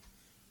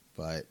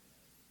 But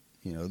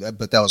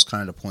that was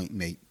kind of the point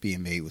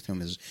being made with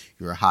him is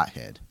you're a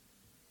hothead,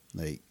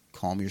 like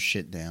calm your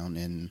shit down,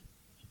 and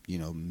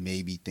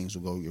maybe things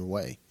will go your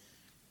way.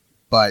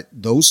 But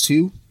those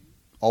two,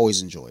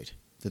 always enjoyed.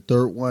 The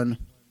third one,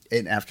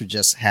 and after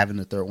just having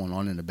the third one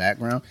on in the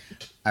background,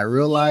 I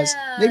realized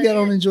maybe I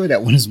don't enjoy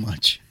that one as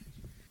much.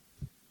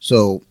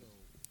 So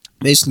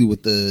basically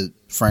with the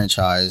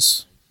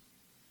franchise,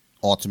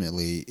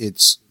 ultimately,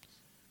 it's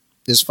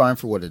fine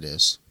for what it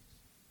is,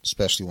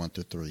 especially 1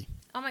 through 3.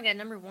 Oh my god,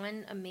 number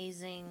 1,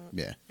 amazing.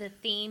 Yeah. The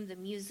theme, the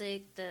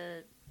music,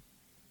 it's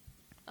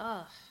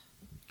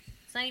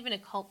not even a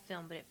cult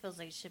film, but it feels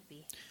like it should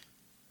be.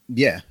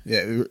 Yeah,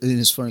 and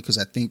it's funny because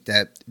I think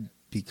that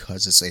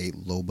because it's a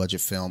low budget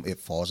film, it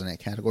falls in that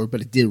category.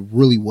 But it did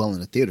really well in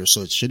the theater,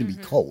 so it shouldn't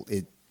be cold.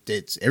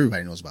 It's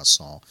everybody knows about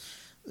Saw.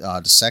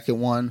 The second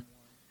one,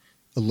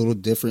 a little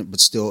different, but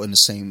still in the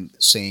same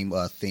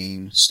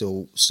theme.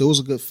 Still was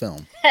a good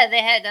film.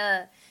 They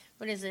had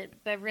what is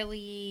it?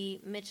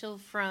 Beverly Mitchell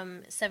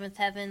from Seventh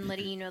Heaven,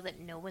 letting you know that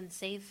no one's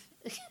safe.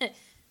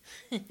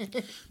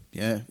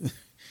 Yeah.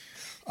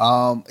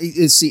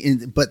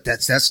 But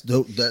that's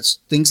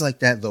things like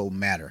that though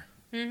matter.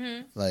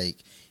 Mm-hmm. Like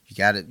you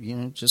got to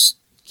just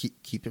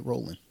keep it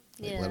rolling.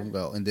 Like, let them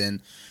go. And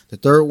then the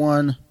third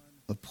one,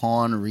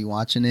 upon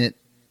rewatching it,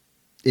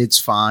 it's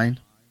fine.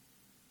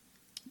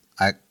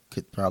 I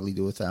could probably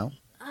do without,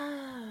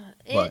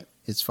 but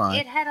it's fine.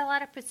 It had a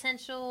lot of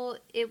potential.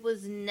 It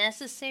was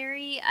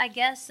necessary, I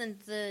guess, and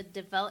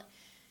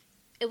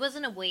it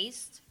wasn't a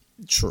waste.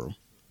 True.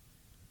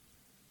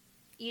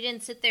 You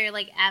didn't sit there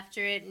like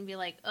after it and be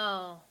like,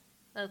 oh,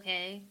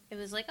 okay. It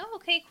was like, oh,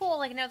 okay, cool.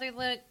 Like another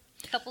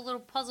couple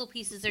little puzzle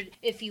pieces, or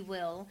if you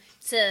will,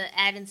 to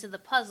add into the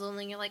puzzle. And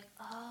then you're like,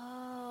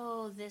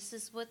 oh, this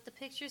is what the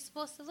picture's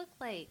supposed to look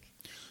like.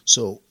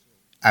 So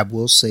I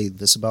will say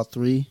this about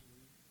 3.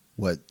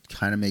 What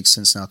kind of makes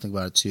sense now, think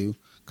about it too,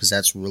 because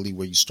that's really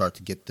where you start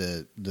to get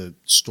the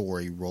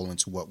story roll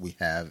into what we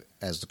have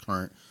as the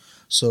current.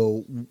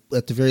 So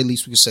at the very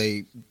least, we could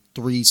say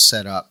 3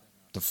 set up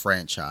the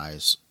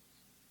franchise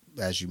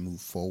as you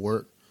move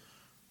forward,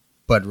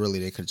 but really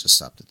they could have just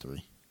stopped at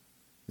 3.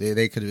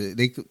 They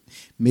could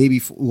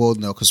maybe, well,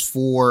 no, because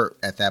 4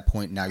 at that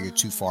point now you're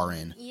too far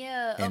in.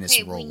 Yeah, and okay.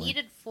 It's rolling. We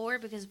needed 4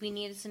 because we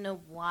needed to know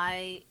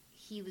why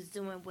he was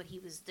doing what he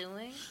was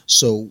doing.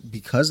 So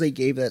because they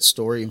gave that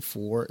story in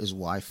 4 is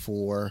why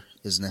 4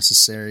 is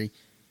necessary.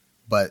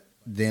 But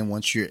then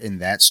once you're in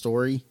that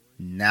story,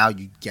 now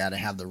you got to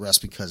have the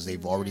rest because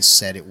they've already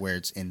set it where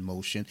it's in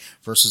motion.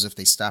 Versus if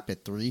they stop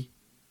at 3,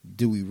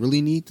 do we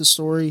really need the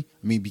story?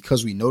 I mean,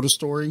 because we know the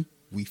story,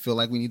 we feel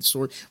like we need the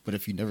story. But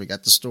if you never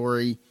got the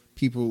story,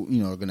 people,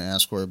 are going to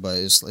ask for it. But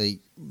it's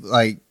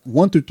like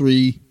 1 through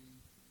 3,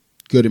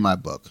 good in my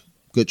book.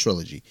 Good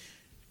trilogy.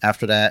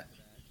 After that,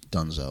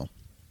 donezo.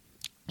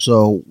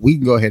 So we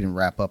can go ahead and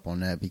wrap up on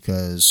that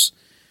because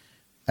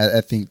I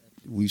think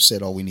we've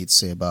said all we need to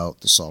say about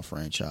the Saw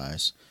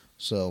franchise.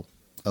 So,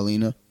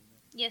 Alina.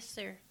 Yes,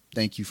 sir.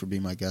 Thank you for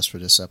being my guest for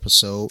this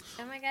episode.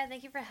 Oh my God,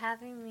 thank you for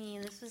having me.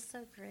 This was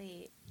so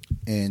great.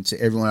 And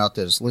to everyone out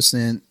there that's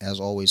listening,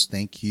 as always,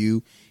 thank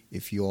you.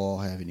 If you all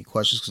have any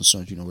questions,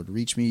 concerns, you know where to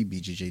reach me,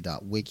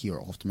 bjj.wiki or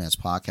Off the Mats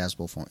Podcast,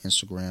 both on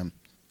Instagram,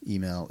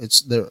 email.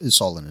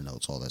 It's all in the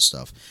notes, all that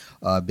stuff.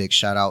 Big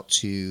shout out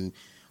to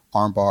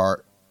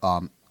Armbar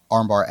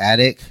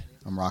Addict.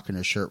 I'm rocking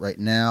her shirt right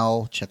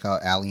now. Check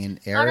out Allie and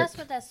Eric. Oh, that's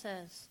what that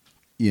says.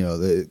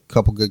 The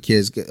couple good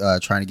kids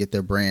trying to get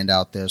their brand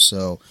out there.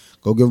 So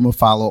go give them a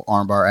follow,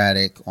 Armbar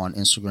Addict on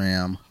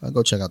Instagram.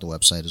 Go check out the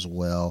website as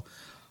well.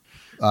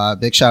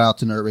 Big shout out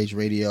to Nerd Rage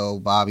Radio,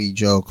 Bobby,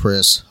 Joe,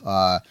 Chris.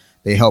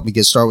 They helped me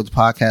get started with the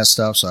podcast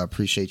stuff, so I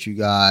appreciate you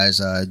guys.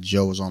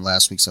 Joe was on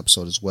last week's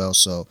episode as well,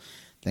 so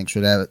thanks for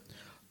that.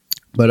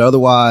 But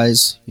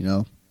otherwise,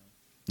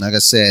 like I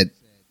said,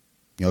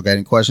 y'all got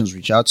any questions,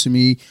 reach out to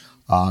me.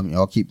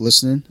 Y'all keep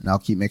listening, and I'll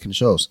keep making the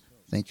shows.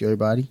 Thank you,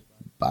 everybody.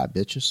 Bye,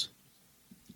 bitches.